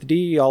 Slater with the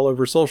D, all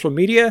over social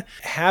media.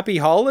 Happy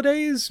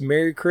holidays,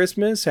 Merry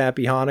Christmas,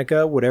 Happy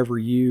Hanukkah, whatever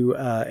you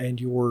and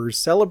yours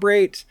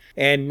celebrate.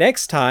 And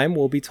next time,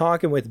 we'll be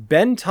talking with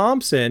Ben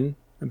Thompson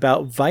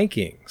about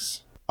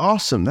Vikings.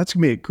 Awesome. That's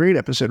going to be a great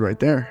episode right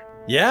there.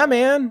 Yeah,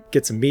 man.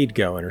 Get some mead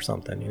going or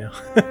something, you know.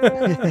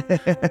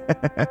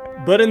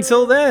 But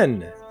until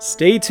then,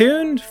 stay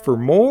tuned for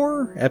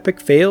more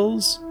epic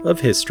fails of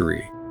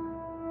history.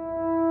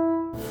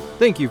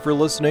 Thank you for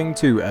listening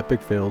to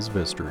Epic Fails of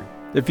History.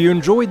 If you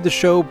enjoyed the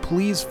show,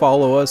 please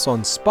follow us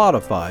on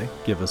Spotify,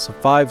 give us a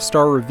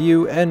 5-star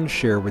review, and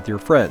share with your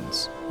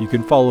friends. You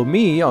can follow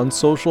me on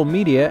social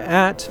media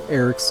at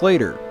Eric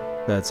Slater.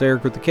 That's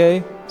Eric with the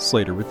K,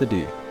 Slater with the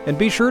D. And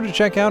be sure to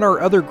check out our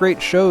other great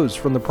shows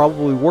from the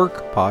Probably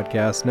Work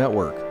Podcast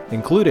Network,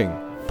 including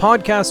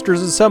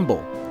Podcasters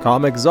Assemble,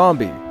 Comic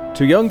Zombie,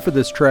 Too Young for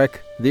This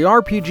Trek, The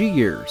RPG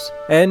Years,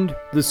 and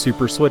The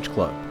Super Switch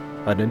Club,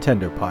 a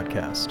Nintendo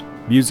podcast.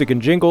 Music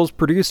and jingles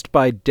produced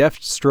by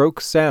Deft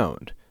Stroke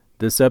Sound.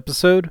 This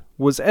episode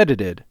was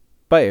edited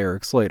by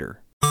Eric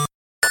Slater.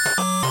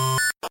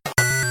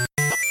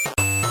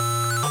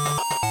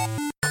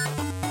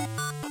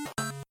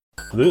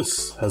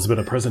 This has been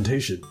a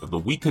presentation of the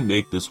We Can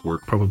Make This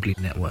Work Probably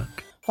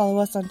Network. Follow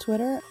us on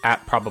Twitter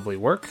at Probably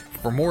Work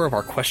for more of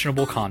our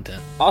questionable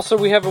content. Also,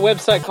 we have a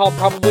website called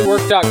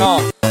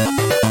probablywork.com.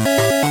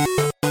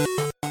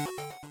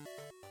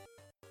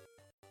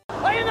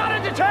 Are you not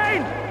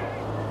entertained?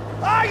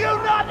 Are you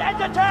not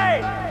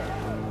entertained?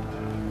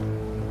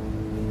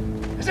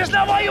 Is this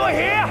not why you are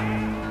here?